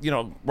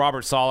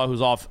 Robert Saleh,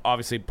 who's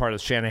obviously part of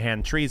the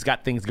Shanahan tree, has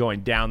got things going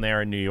down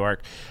there in New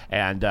York,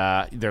 and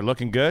they're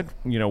looking good.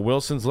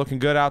 Wilson's looking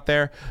good out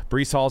there.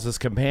 Brees Hall's his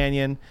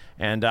companion,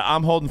 and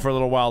I'm holding for a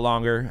little while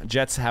longer.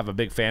 Jets have a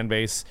big fan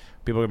base.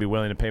 People are going to be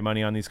willing to pay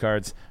money on these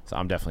cards, so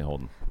I'm definitely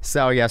holding.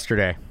 Sell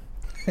yesterday.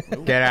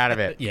 Get out of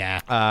it. Yeah.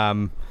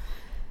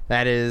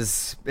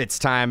 It's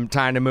time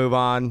to move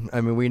on.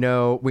 I mean, we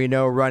know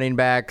running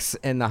backs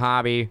in the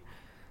hobby.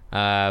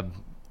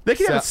 They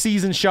can have a So-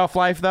 season shelf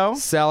life, though.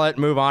 Sell it,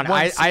 move on.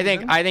 One I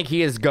think season?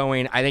 he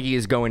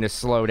is going to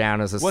slow down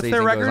as the What's season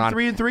their goes record? on.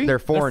 3-3? They're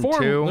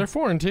 4-2. They're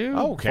 4-2.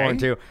 Oh, okay.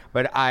 4-2.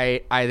 But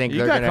I think You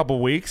they're got gonna a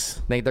couple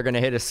weeks. think they're gonna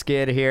hit a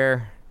skid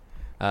here.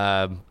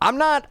 I'm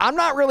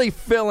not really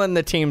feeling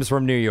the teams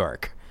from New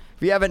York.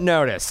 If you haven't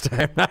noticed,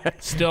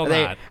 Still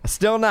They- not.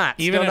 Still not.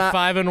 Even Still at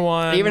not.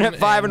 5-1. Even at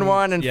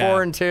 5-1 and yeah.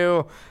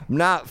 4-2, I'm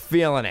not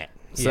feeling it.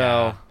 So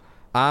Yeah.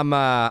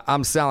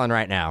 I'm selling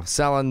right now.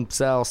 Selling,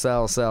 sell.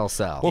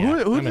 Well,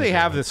 Yeah, who I'm do they in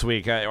have agreement. this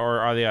week, or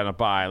are they on a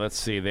bye? Let's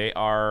see. They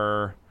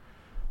are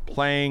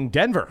playing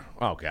Denver.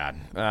 Oh God,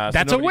 so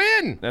That's a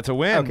win. That's a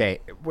win. Okay.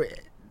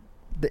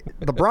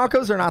 The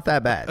Broncos are not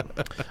that bad.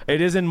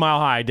 It is in Mile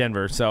High,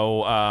 Denver.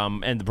 So,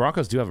 and the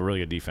Broncos do have a really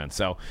good defense.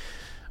 So,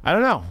 I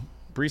don't know.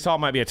 Brees Hall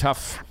might be a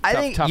tough. I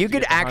tough- think tough you to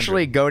could get to 100.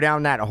 actually go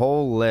down that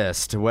whole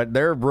list, what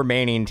their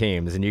remaining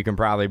teams, and you can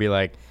probably be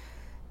like,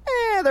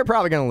 they're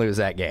probably going to lose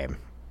that game.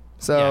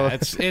 So Yeah,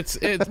 it's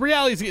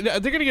reality. They're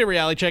going to get a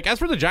reality check. As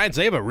for the Giants,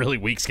 they have a really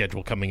weak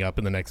schedule coming up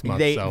in the next month.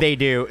 they so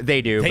do.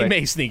 They but,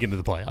 may sneak into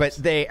the playoffs.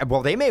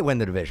 but they may win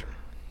the division.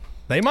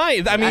 They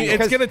might. I mean, it's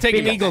Because- going to take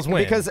an because- Eagles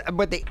win.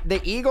 But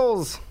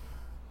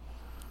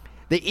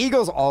the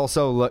Eagles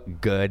also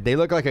look good. They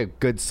look like a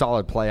good,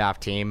 solid playoff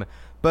team,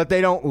 but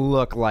they don't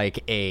look like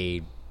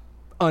a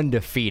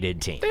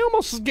undefeated team. they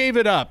almost gave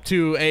it up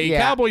to a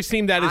Yeah. Cowboys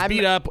team that is I'm-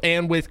 beat up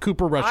and with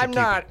Cooper Rush. at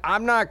keeper.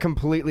 I'm not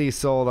completely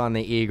sold on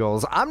the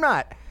Eagles.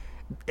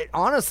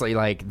 Honestly,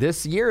 like,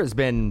 this year has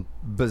been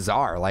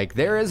bizarre. Like,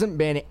 there hasn't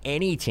been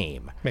any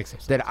team Makes no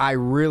sense. that I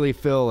really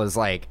feel is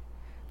like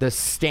the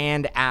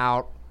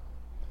standout,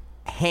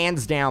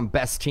 hands down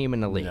best team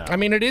in the league. I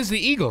mean, it is the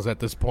Eagles at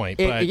this point.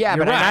 It- But yeah,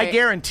 you're but right. I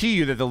guarantee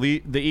you that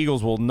the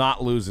Eagles will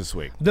not lose this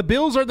week. The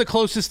Bills are the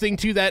closest thing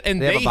to that,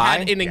 and They have they a bye?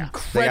 had an They got a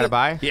incredible.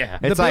 bye? Yeah.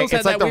 It's The like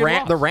Bills had that weird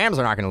loss. the Rams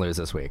are not going to lose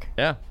this week.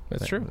 Yeah,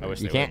 That's true. I wish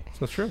You they can't. would.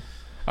 That's true.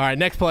 All right,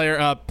 next player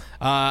up.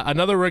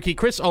 Another rookie,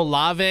 Chris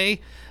Olave,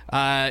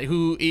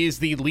 who is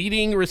the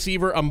leading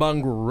receiver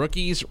among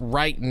rookies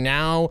right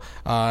now.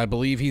 I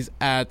believe he's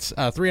at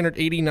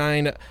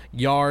 389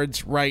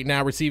 yards right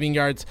now, receiving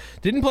yards.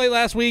 Didn't play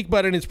last week,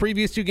 but in his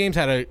previous 2 games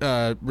had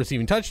a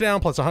receiving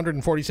touchdown, plus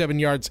 147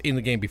 yards in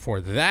the game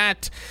before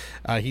that.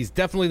 He's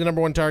definitely the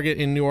number 1 target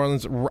in New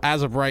Orleans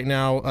as of right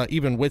now,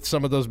 even with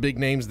some of those big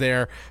names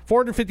there.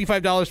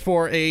 $455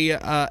 for a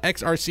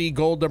XRC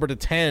gold number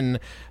 /10,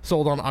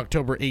 sold on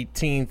October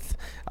 18th.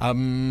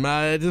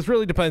 This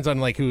really depends on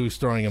like who's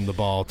throwing him the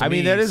ball. To I mean,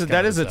 me, that it's is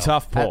kind a of a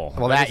tough pull.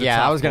 Well, is a I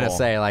tough was going to pull.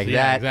 say like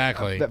Yeah, that.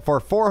 exactly. that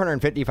for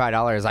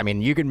 $455, I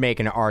mean, you could make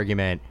an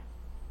argument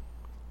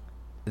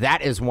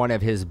that is one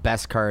of his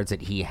best cards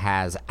that he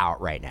has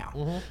out right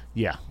now.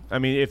 Yeah, I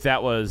mean, if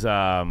that was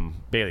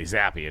Bailey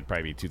Zappi, it'd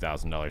probably be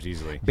 $2,000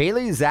 easily.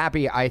 Bailey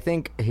Zappi, I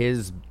think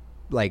his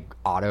like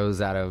autos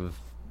out of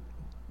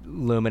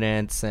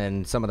luminance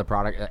and some of the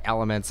product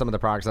elements, some of the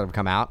products that have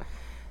come out,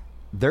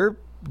 they're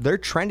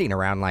trending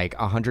around like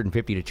 $150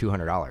 to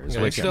 $200.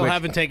 They still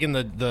haven't taken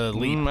the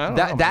leap. I don't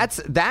know.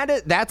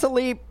 That's a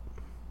leap.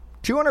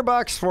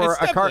 $200 for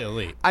It's a definitely card. a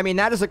leap. I mean,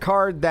 that is a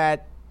card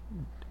that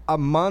a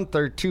month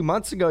or 2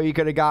 months ago you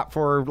could have got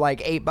for like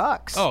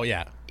 $8. Oh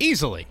yeah,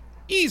 easily.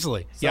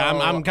 Yeah,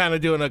 I'm kind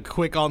of doing a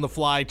quick on the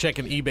fly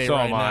checking eBay So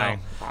right am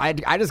I.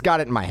 now. I just got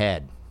it in my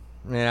head.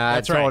 Yeah,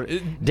 That's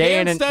right.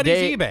 Dan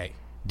studies eBay.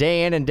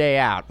 Day in and day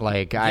out.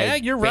 Like Yeah,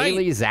 you're right.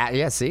 Bailey's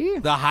yeah, see?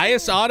 The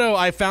highest auto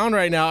I found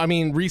right now, I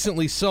mean,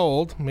 recently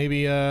sold,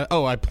 maybe,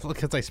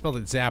 because I spelled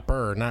it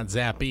Zapper, not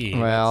Zappy.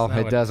 Well, That's not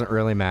it what- doesn't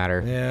really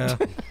matter. Yeah.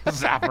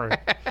 Zapper.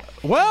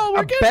 Well,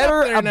 we're getting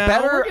up there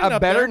now. We're getting a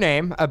up better there.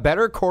 name, a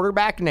better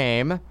quarterback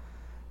name,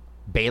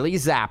 Bailey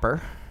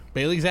Zapper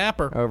Bailey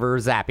Zapper. over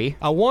Zappy.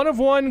 A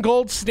 1-of-1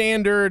 gold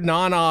standard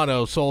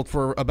non-auto sold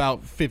for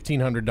about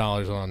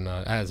 $1,500 on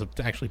as of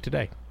actually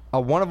today.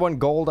 A 1-of-1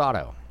 gold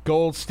auto,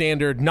 Gold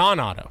standard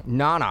non-auto,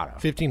 non-auto.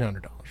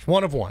 $1,500.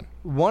 1-of-1.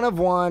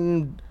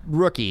 1-of-1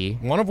 rookie.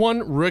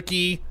 1-of-1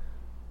 rookie.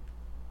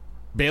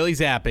 Bailey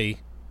Zappi.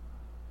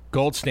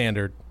 Gold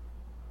standard.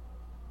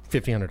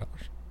 $1,500.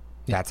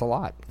 That's a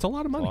lot. It's a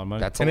lot of money. A lot of money.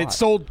 That's a And lot. it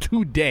sold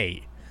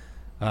today.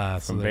 So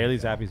From there- Bailey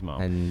Zappi's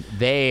mom. And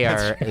they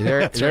are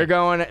they're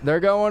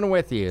going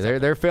with you.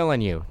 They're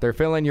filling you. They're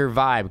filling your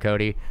vibe,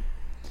 Cody.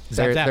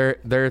 Zap, zap.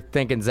 They're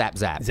thinking zap.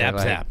 Zap, They're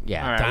like, zap.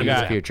 Yeah, All right, time we is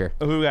got the future.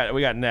 Who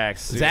we got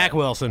next? Zach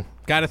Wilson.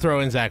 Got to throw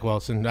in Zach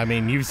Wilson. I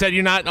mean, you said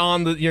you're not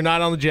on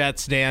the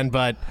Jets, Dan,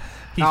 but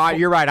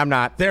You're right. I'm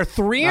not. they're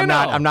 3-0.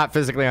 I'm not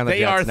physically on the They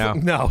Jets. are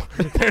No.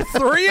 They're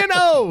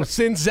 3-0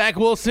 since Zach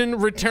Wilson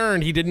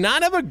returned. He did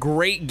not have a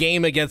great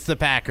game against the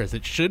Packers.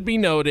 It should be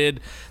noted.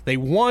 They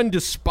won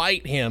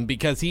despite him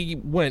because he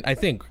went, I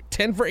think,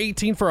 10 for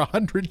 18 for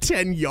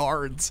 110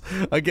 yards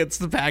against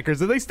the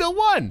Packers, and they still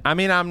won. I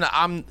mean,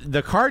 I'm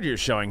the card you're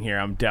showing here.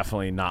 I'm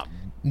definitely not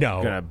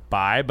gonna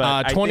buy, but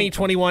I think-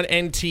 2021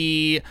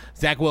 NT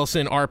Zach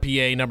Wilson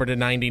RPA number to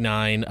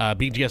 99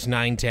 BGS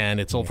 910.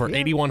 It sold for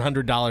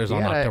 $8,100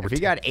 on October. If you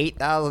 10th. got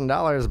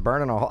 $8,000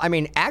 burning a hole,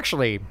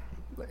 actually,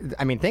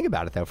 think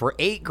about it though. For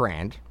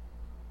 $8,000,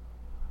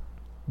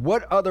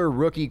 what other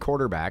rookie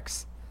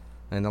quarterbacks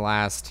in the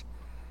last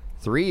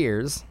 3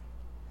 years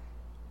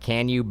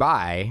can you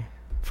buy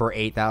for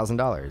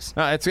 $8,000?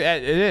 No, it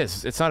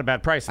is. It's not a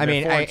bad price. I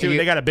mean,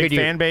 they got a big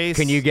fan base.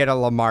 Can you get a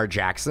Lamar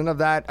Jackson of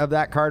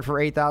that card for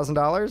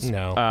 $8,000?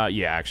 No.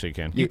 Yeah, actually, you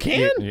can. You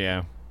can?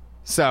 Yeah.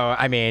 So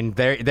I mean,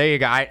 there you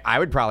go. I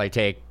would probably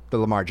take the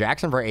Lamar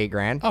Jackson for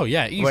 $8,000. Oh,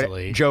 yeah,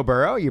 easily. Joe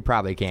Burrow, you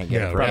probably can't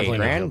get No, for definitely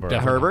not Joe $8,000. Burrow.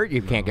 Herbert,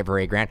 you can't get for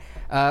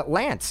 $8,000.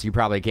 Lance, you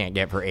probably can't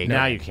get for $8,000.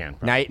 Now you can.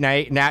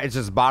 Now it's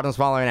just bottoms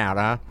falling out,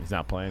 huh? He's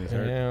not playing. He's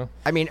hurt. Yeah.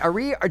 I mean,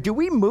 do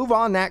we move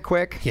on that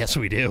quick? Yes,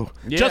 we do.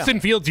 Yeah. Justin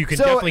Fields, you can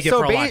definitely get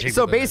for a lot cheaper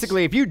so than this.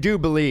 basically, if you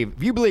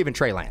believe in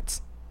Trey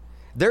Lance,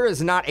 there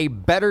is not a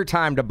better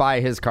time to buy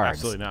his cards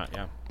Absolutely not.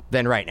 Yeah.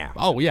 than right now.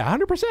 Oh, yeah,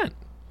 100%.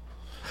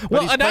 But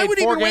Well, he's and I played would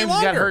 4 even wait games.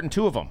 He got hurt longer. in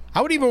 2 of them.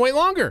 I would even wait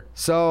longer.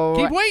 So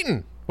Keep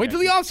waiting. Wait till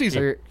the So, offseason.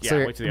 you're- Yeah, so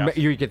wait till the offseason.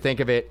 you could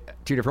think of it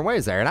 2 different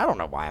ways there, and I don't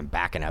know why I'm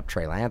backing up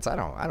Trey Lance. I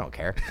don't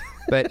care,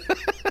 but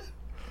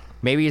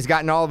maybe he's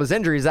gotten all of his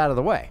injuries out of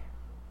the way.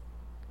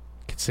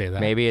 Could say that.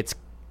 Maybe it's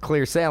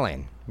clear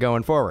sailing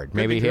going forward.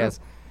 Maybe he true.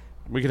 has.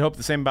 We could hope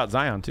the same about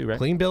Zion too, right?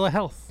 Clean bill of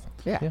health.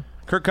 Yeah.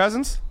 Kirk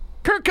Cousins.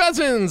 Kirk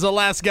Cousins, the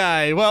last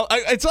guy. Well,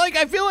 it's like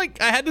I feel like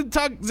I had to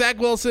talk Zach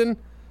Wilson,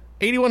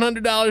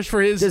 $8,100 for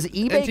his Does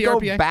eBay go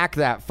NTRPA. back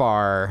that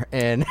far?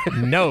 And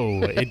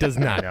No, it does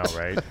not. I know,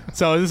 right?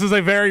 So this is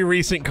a very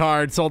recent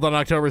card sold on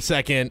October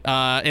 2nd,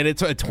 and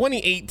it's a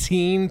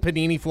 2018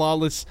 Panini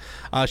Flawless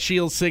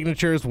Shield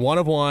Signatures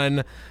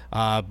 1-of-1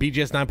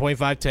 BGS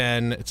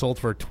 9.510. It sold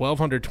for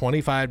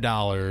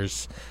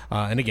 $1,225,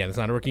 and again, it's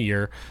not a rookie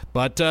year.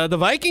 But the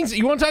Vikings.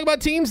 You want to talk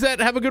about teams that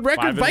have a good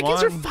record? 5-1.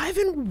 Vikings are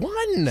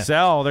 5-1.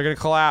 Sell. They're going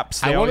to collapse.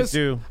 They always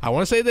do. I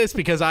want to say this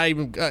because I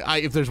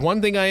if there's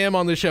one thing I am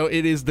on the show,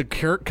 it is the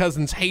Kirk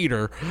Cousins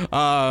hater.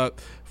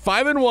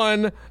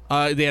 5-1.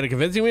 They had a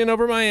convincing win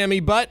over Miami,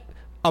 but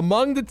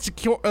among the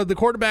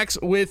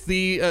quarterbacks with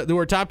who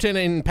are top 10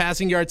 in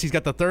passing yards, he's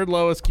got the 3rd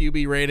lowest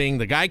QB rating.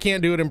 The guy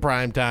can't do it in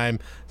prime time.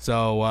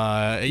 So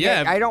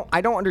yeah, I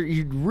don't.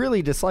 You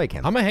really dislike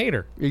him. I'm a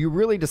hater. You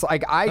really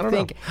dislike. I don't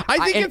think. know.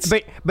 I think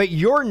it's- But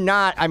you're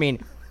not. I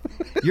mean.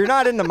 You're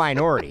not in the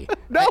minority.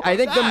 No, I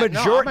think the I'm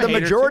not. No, I'm a hater,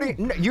 majority.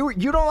 No,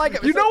 you don't like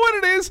it. You know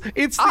what it is?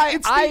 It's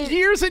the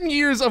years and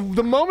years of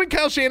the moment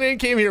Kyle Shanahan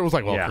came here. It was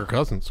like, well, Yeah. Kirk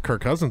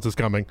Cousins is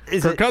coming.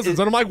 Is Kirk it- Cousins,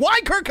 and I'm like, why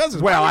Kirk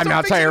Cousins? Well, Why I mean,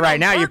 I'll tell you right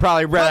now, you'd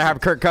probably rather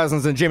have Kirk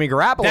Cousins than Jimmy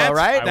Garoppolo, That's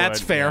right?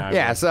 That's would, fair. yeah.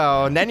 Yeah.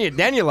 So then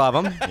you love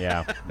him.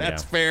 Yeah.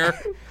 That's yeah. fair.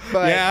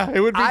 But yeah, it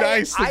would be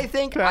nice. I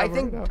think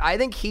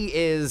he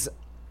is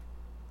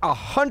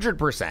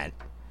 100%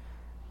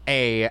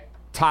 a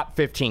top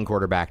 15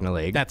 quarterback in the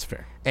league. That's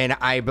fair. And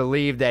I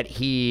believe that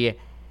he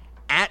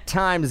at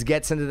times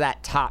gets into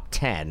that top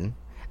 10.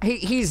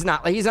 He's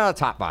not a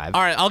top 5.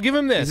 All right, I'll give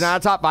him this. He's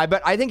not a top 5,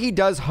 but I think he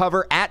does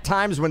hover at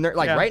times when they're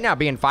like Yeah. right now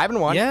being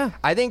 5-1. Yeah.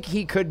 I think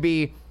he could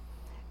be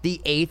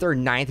the 8th or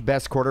 9th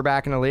best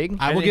quarterback in the league?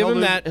 I will And give he'll him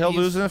lose- that. He'll He's-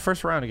 lose in the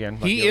first round again.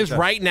 like He he always is does.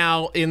 right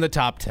now in the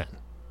top 10.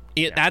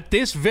 At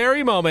this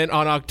very moment,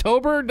 on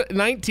October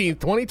 19th,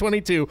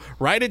 2022,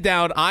 write it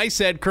down. I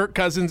said Kirk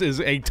Cousins is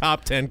a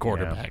top 10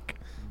 quarterback.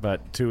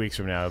 But 2 weeks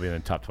from now, he'll be in the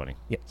top 20.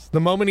 Yes. The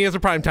moment he has a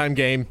primetime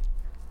game,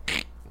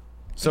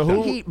 So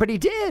who? But he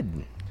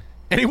did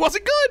and he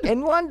wasn't good.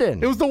 in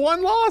London. It was the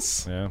one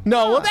loss. Yeah.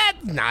 No, well,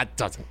 that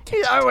doesn't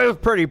count. It was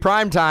pretty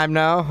prime time,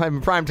 no. I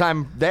mean, prime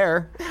time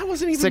there. That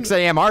wasn't even 6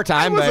 a.m. our I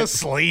time, was but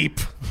asleep.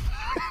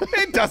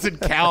 It doesn't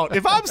count.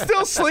 If I'm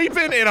still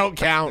sleeping, it don't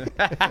count.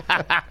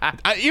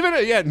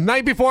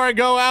 Night before I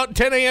go out,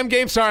 10 a.m.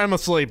 game. Sorry, I'm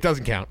asleep.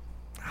 Doesn't count.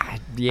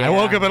 yeah. I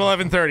woke up at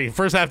 11:30.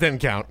 First half didn't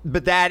count.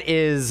 But that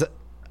is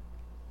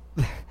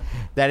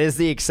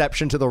the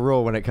exception to the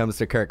rule when it comes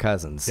to Kirk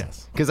Cousins.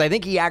 Yes. Because I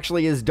think he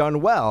actually has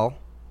done well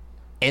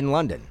in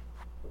London.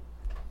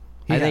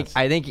 I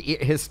think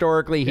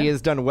historically he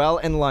has done well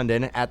in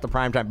London at the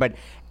primetime, but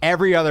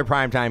every other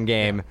primetime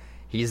game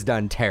he's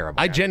done terrible.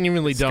 I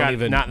genuinely don't Scott,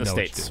 even not in the know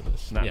what you States. do with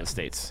this. Not in Yeah. the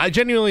States. I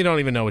genuinely don't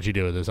even know what you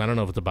do with this. I don't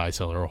know if it's a buy,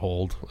 sell, or a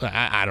hold.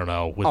 I don't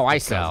know. With I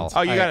with sell. Cousins.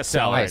 Oh, you got to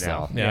sell I right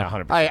sell. now. Yeah. Yeah,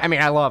 100%. I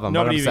mean, I love him.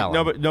 Nobody, but I'm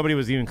selling. nobody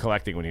was even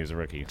collecting when he was a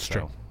rookie. It's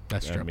true.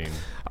 That's true. I mean,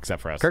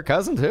 except for us. Kirk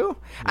Cousins, who?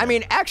 I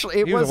mean, actually,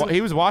 it he was, wasn't.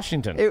 he was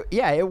Washington.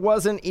 It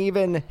wasn't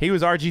even. he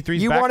was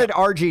RG3's You backup. wanted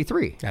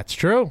RG3. That's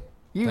true.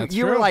 You That's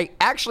were true. like,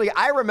 actually,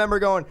 I remember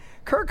going,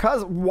 Kirk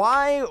Cousins,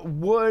 why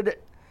would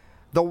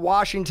the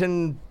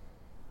Washington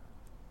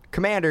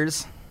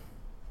Commanders,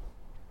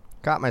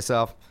 got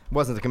myself,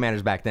 wasn't the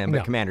Commanders back then, but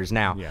No. Commanders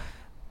now. Yeah.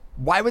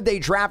 Why would they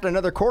draft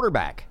another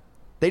quarterback?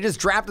 They just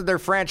drafted their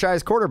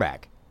franchise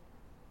quarterback.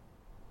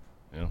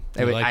 Yeah.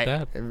 You was, like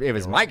that? It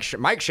was Mike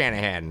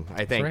Shanahan,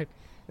 I think. right.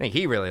 I think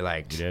he really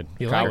liked. He did.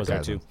 You Kyle like was there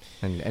Cousins.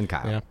 too. And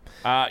Kyle.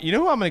 Yeah. You know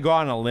who I'm going to go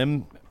out on a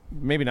limb?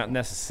 Maybe not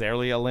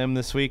necessarily a limb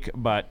this week,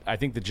 but I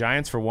think the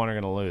Giants, for one, are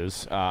going to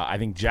lose. I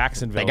think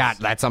Jacksonville. They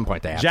got, at some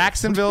point they have to.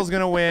 Jacksonville's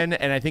going to win,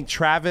 and I think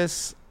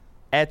Travis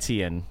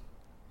Etienne,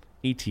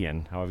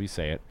 however you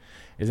say it,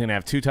 is going to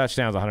have 2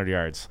 touchdowns, 100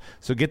 yards.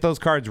 So get those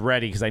cards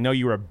ready, because I know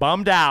you were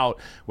bummed out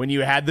when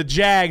you had the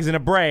Jags in a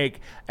break,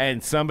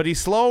 and somebody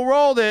slow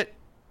rolled it,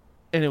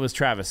 and it was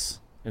Travis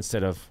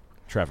instead of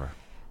Trevor.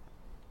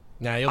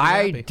 Now you'll be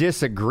I happy.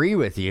 disagree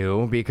with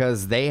you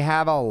because they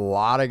have a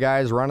lot of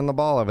guys running the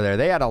ball over there.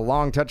 They had a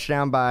long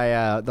touchdown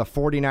by the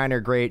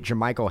 49er great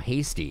JaMychal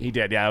Hasty. He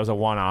did, yeah, that was a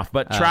one-off.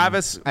 But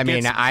Travis,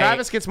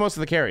 Travis gets most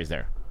of the carries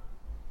there.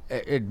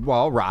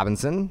 Well,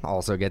 Robinson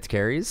also gets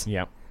carries.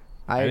 Yeah.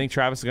 I think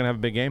Travis is going to have a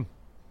big game.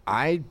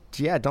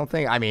 Don't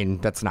think. I mean,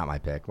 that's not my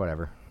pick.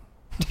 Whatever.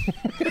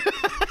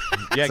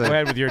 Yeah, go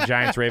ahead with your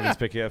Giants-Ravens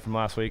pick from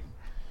last week.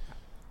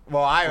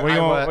 Well,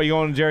 Are you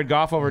going Jared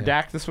Goff over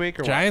Dak this week?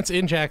 Or Giants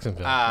in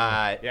Jacksonville.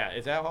 what? Yeah,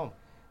 it's at home.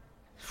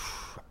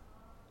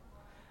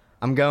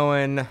 I'm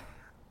going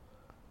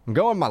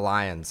my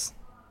Lions.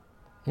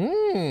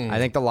 I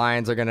think the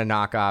Lions are going to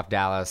knock off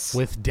Dallas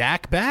with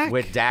Dak back?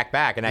 with Dak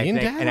back, and I In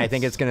think Dallas.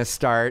 it's going to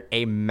start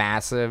a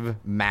massive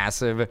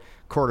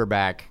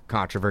quarterback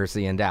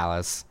controversy in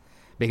Dallas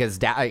because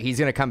he's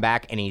going to come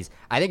back and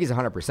I think he's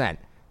 100%,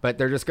 but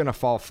they're just going to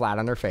fall flat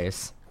on their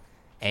face,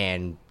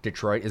 and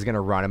Detroit is going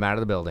to run him out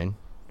of the building,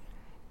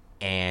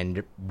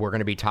 and we're going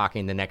to be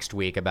talking the next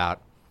week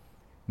about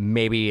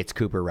maybe it's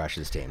Cooper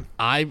Rush's team.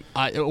 we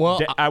got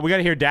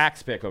to hear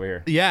Dak's pick over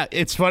here. Yeah,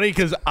 it's funny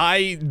because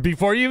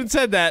before you even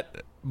said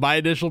that, my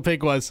initial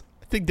pick was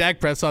I think Dak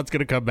Prescott's going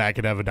to come back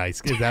and have a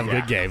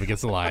good game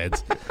against the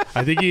Lions.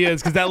 I think he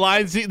is because that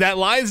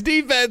Lions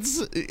defense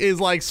is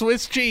like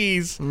Swiss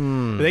cheese.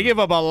 They give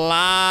up a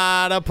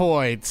lot of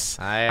points.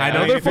 I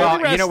know they're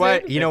fully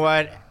rested. You know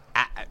what?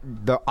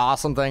 The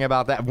awesome thing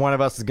about that, one of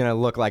us is going to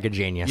look like a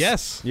genius.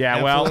 Yes. Yeah,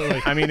 absolutely.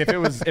 well, I mean, if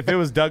it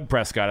was Doug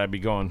Prescott, I'd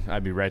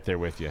be right there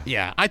with you.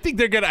 Yeah, I think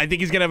I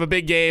think he's gonna have a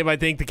big game. I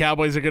think the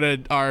Cowboys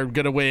are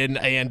gonna win,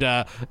 and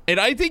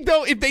I think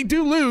though if they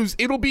do lose,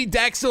 it'll be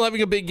Dak still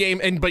having a big game.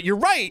 But you're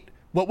right.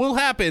 What will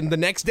happen the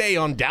next day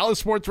on Dallas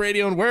Sports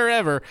Radio and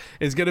wherever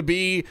is gonna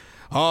be.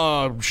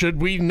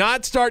 Should we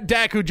not start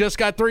Dak, who just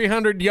got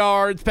 300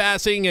 yards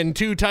passing and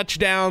 2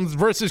 touchdowns,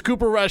 versus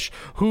Cooper Rush,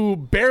 who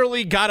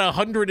barely got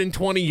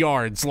 120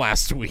 yards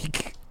last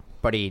week?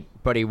 But he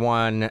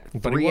won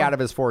three out of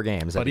his 4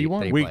 games. But he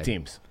won. Weak played.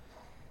 teams.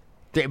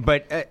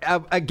 But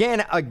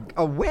again,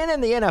 a win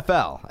in the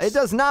NFL. It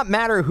does not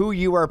matter who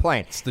you are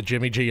playing. It's the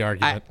Jimmy G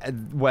argument.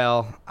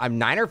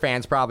 Niner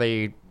fans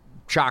probably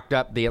chalked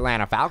up the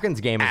Atlanta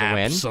Falcons game as a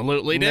win.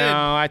 Absolutely did.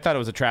 No, I thought it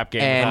was a trap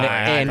game.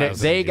 And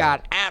they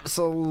got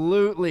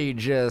absolutely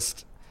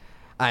just,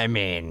 I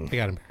mean, They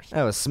got embarrassed.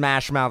 that was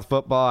smash mouth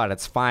football at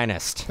its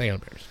finest. They got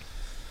embarrassed.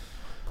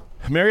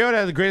 Mariota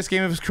had the greatest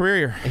game of his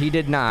career. He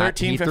did not.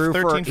 13 he for- threw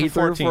 13 for he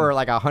threw 14. for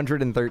like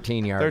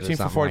 113 yards 13 or for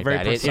something 40, like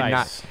very that.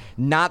 precise.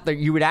 Not that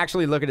you would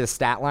actually look at his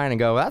stat line and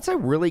go, that's a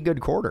really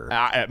good quarter.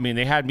 I mean,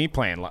 they had me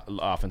playing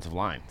offensive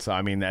line, so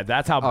I mean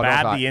that's how don't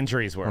bad talk- the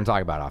injuries were. I'm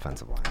talking about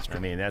offensive line. I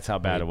mean, that's how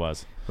bad it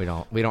was. We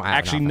don't have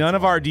Actually, an none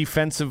offensive of our line.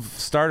 defensive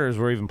starters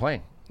were even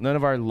playing. None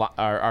of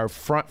our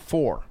front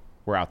 4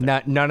 were out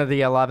there. None of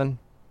the 11.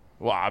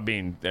 Well, I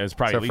mean, there's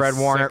probably So at least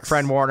 6.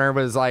 Fred Warner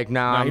was like,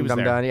 No, I'm he was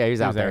there. done. Yeah,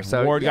 he's out there.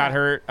 So Ward yeah. got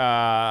hurt.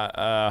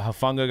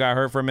 Hafunga got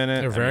hurt for a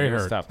minute. They're very it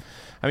was hurt. tough.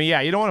 I mean,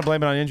 yeah, you don't want to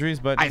blame it on injuries,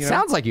 but It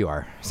sounds like you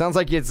are. Sounds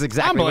like it's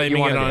exactly I'm what you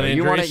blaming want it to on do.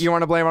 injuries. You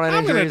want to blame it on I'm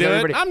injuries. going to do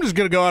everybody. it. I'm just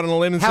going to go out on a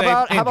limb and say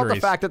How about the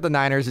injuries. fact that the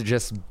Niners are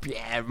just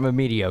a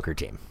mediocre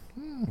team?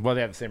 well,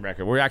 they have the same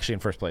record. We're actually in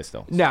first place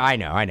still. No, I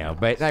know,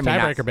 but I mean,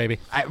 Tiebreaker, baby.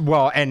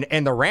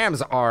 And the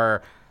Rams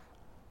are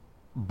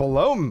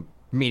below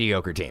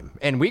mediocre team,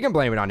 and we can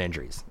blame it on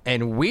injuries,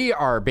 and we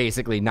are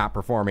basically not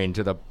performing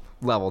to the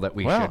level that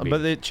we Well, should be.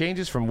 but it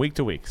changes from week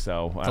to week,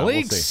 so The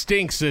league we'll see.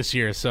 stinks this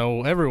year,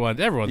 so everyone's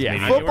Yeah,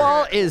 mediocre.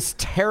 Football is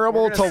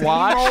terrible to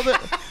watch,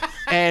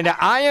 and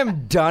I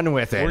am done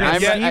with it. We're gonna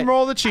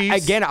steamroll the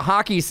Chiefs. Again,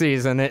 hockey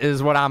season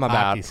is what I'm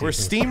about. Hockey season. We're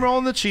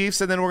steamrolling the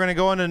Chiefs, and then we're going to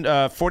go into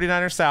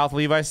 49ers South,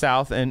 Levi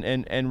South,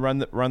 and run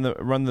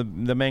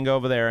the mango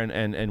over there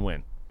and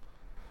win.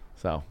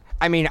 So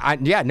I mean,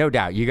 no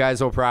doubt. You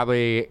guys will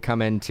probably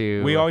come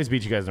into. we always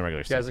beat you guys in the regular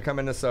You guys season. will come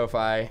into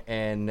SoFi,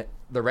 and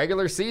the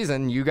regular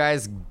season, you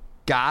guys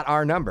got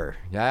our number.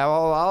 Yeah,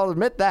 I'll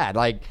admit that.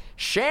 Like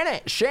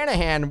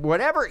Shanahan,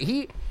 whatever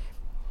he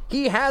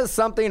has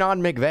something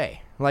on McVay.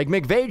 Like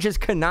McVay just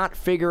cannot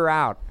figure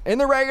out in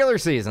the regular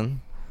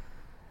season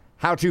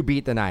how to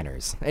beat the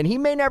Niners, and he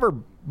may never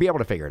be able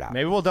to figure it out.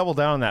 Maybe we'll double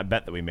down on that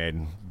bet that we made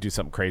and do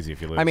something crazy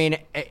if you lose. I mean,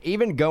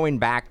 even going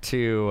back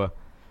to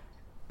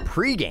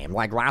pregame,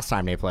 like last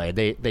time they played,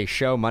 they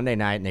show Monday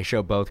night and they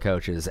show both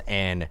coaches,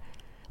 and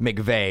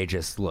McVay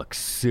just looks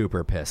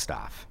super pissed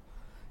off.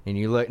 And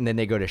you look, and then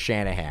they go to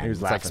Shanahan. He was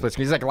It's like laughing. split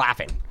screen. He's like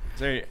laughing.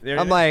 There-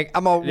 I'm like,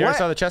 you ever what?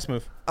 saw the chess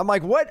move? I'm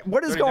like, what is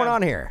already going done.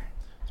 on here?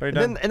 It's already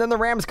And done. then the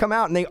Rams come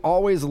out and they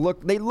always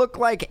look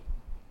like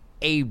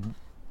a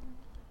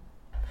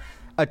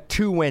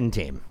 2-win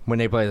team when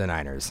they play the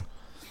Niners.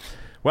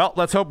 Well,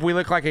 let's hope we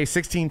look like a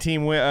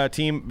 16 win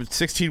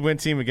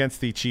team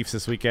against the Chiefs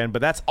this weekend.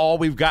 But that's all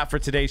we've got for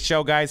today's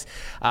show, guys.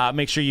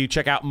 Make sure you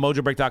check out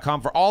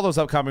MojoBreak.com for all those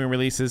upcoming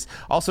releases.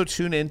 Also,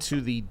 tune into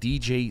the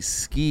DJ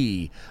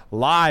Ski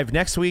live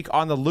next week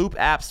on the Loop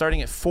app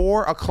starting at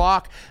 4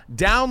 o'clock.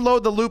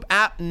 Download the Loop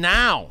app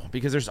now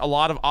because there's a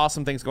lot of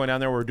awesome things going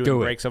down there. We're doing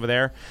Do it. breaks over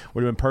there.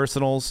 We're doing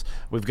personals.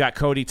 We've got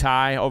Cody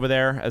Ty over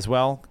there as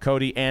well.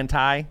 Cody and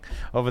Ty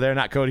over there.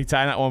 Not Cody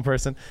Ty, not one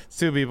person. It's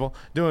 2 people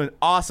doing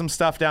awesome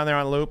stuff down there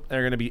on Loop.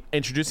 They're going to be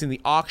introducing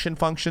the auction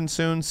function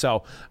soon,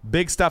 so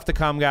big stuff to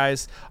come,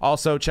 guys.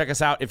 Also, check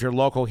us out if you're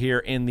local here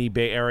in the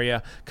Bay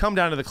Area. Come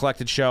down to the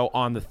Collected Show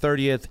on the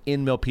 30th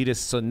in Milpitas,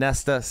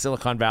 Sonesta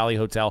Silicon Valley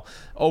Hotel.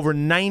 Over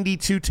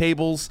 92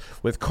 tables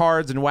with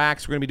cards and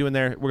wax. We're going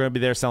to be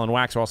there selling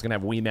wax. We're also going to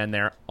have Wee Men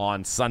there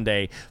on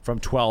Sunday from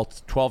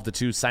 12 to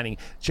 2 signing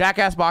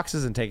Jackass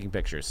boxes and taking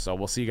pictures. So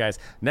we'll see you guys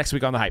next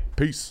week on The Hype.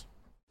 Peace.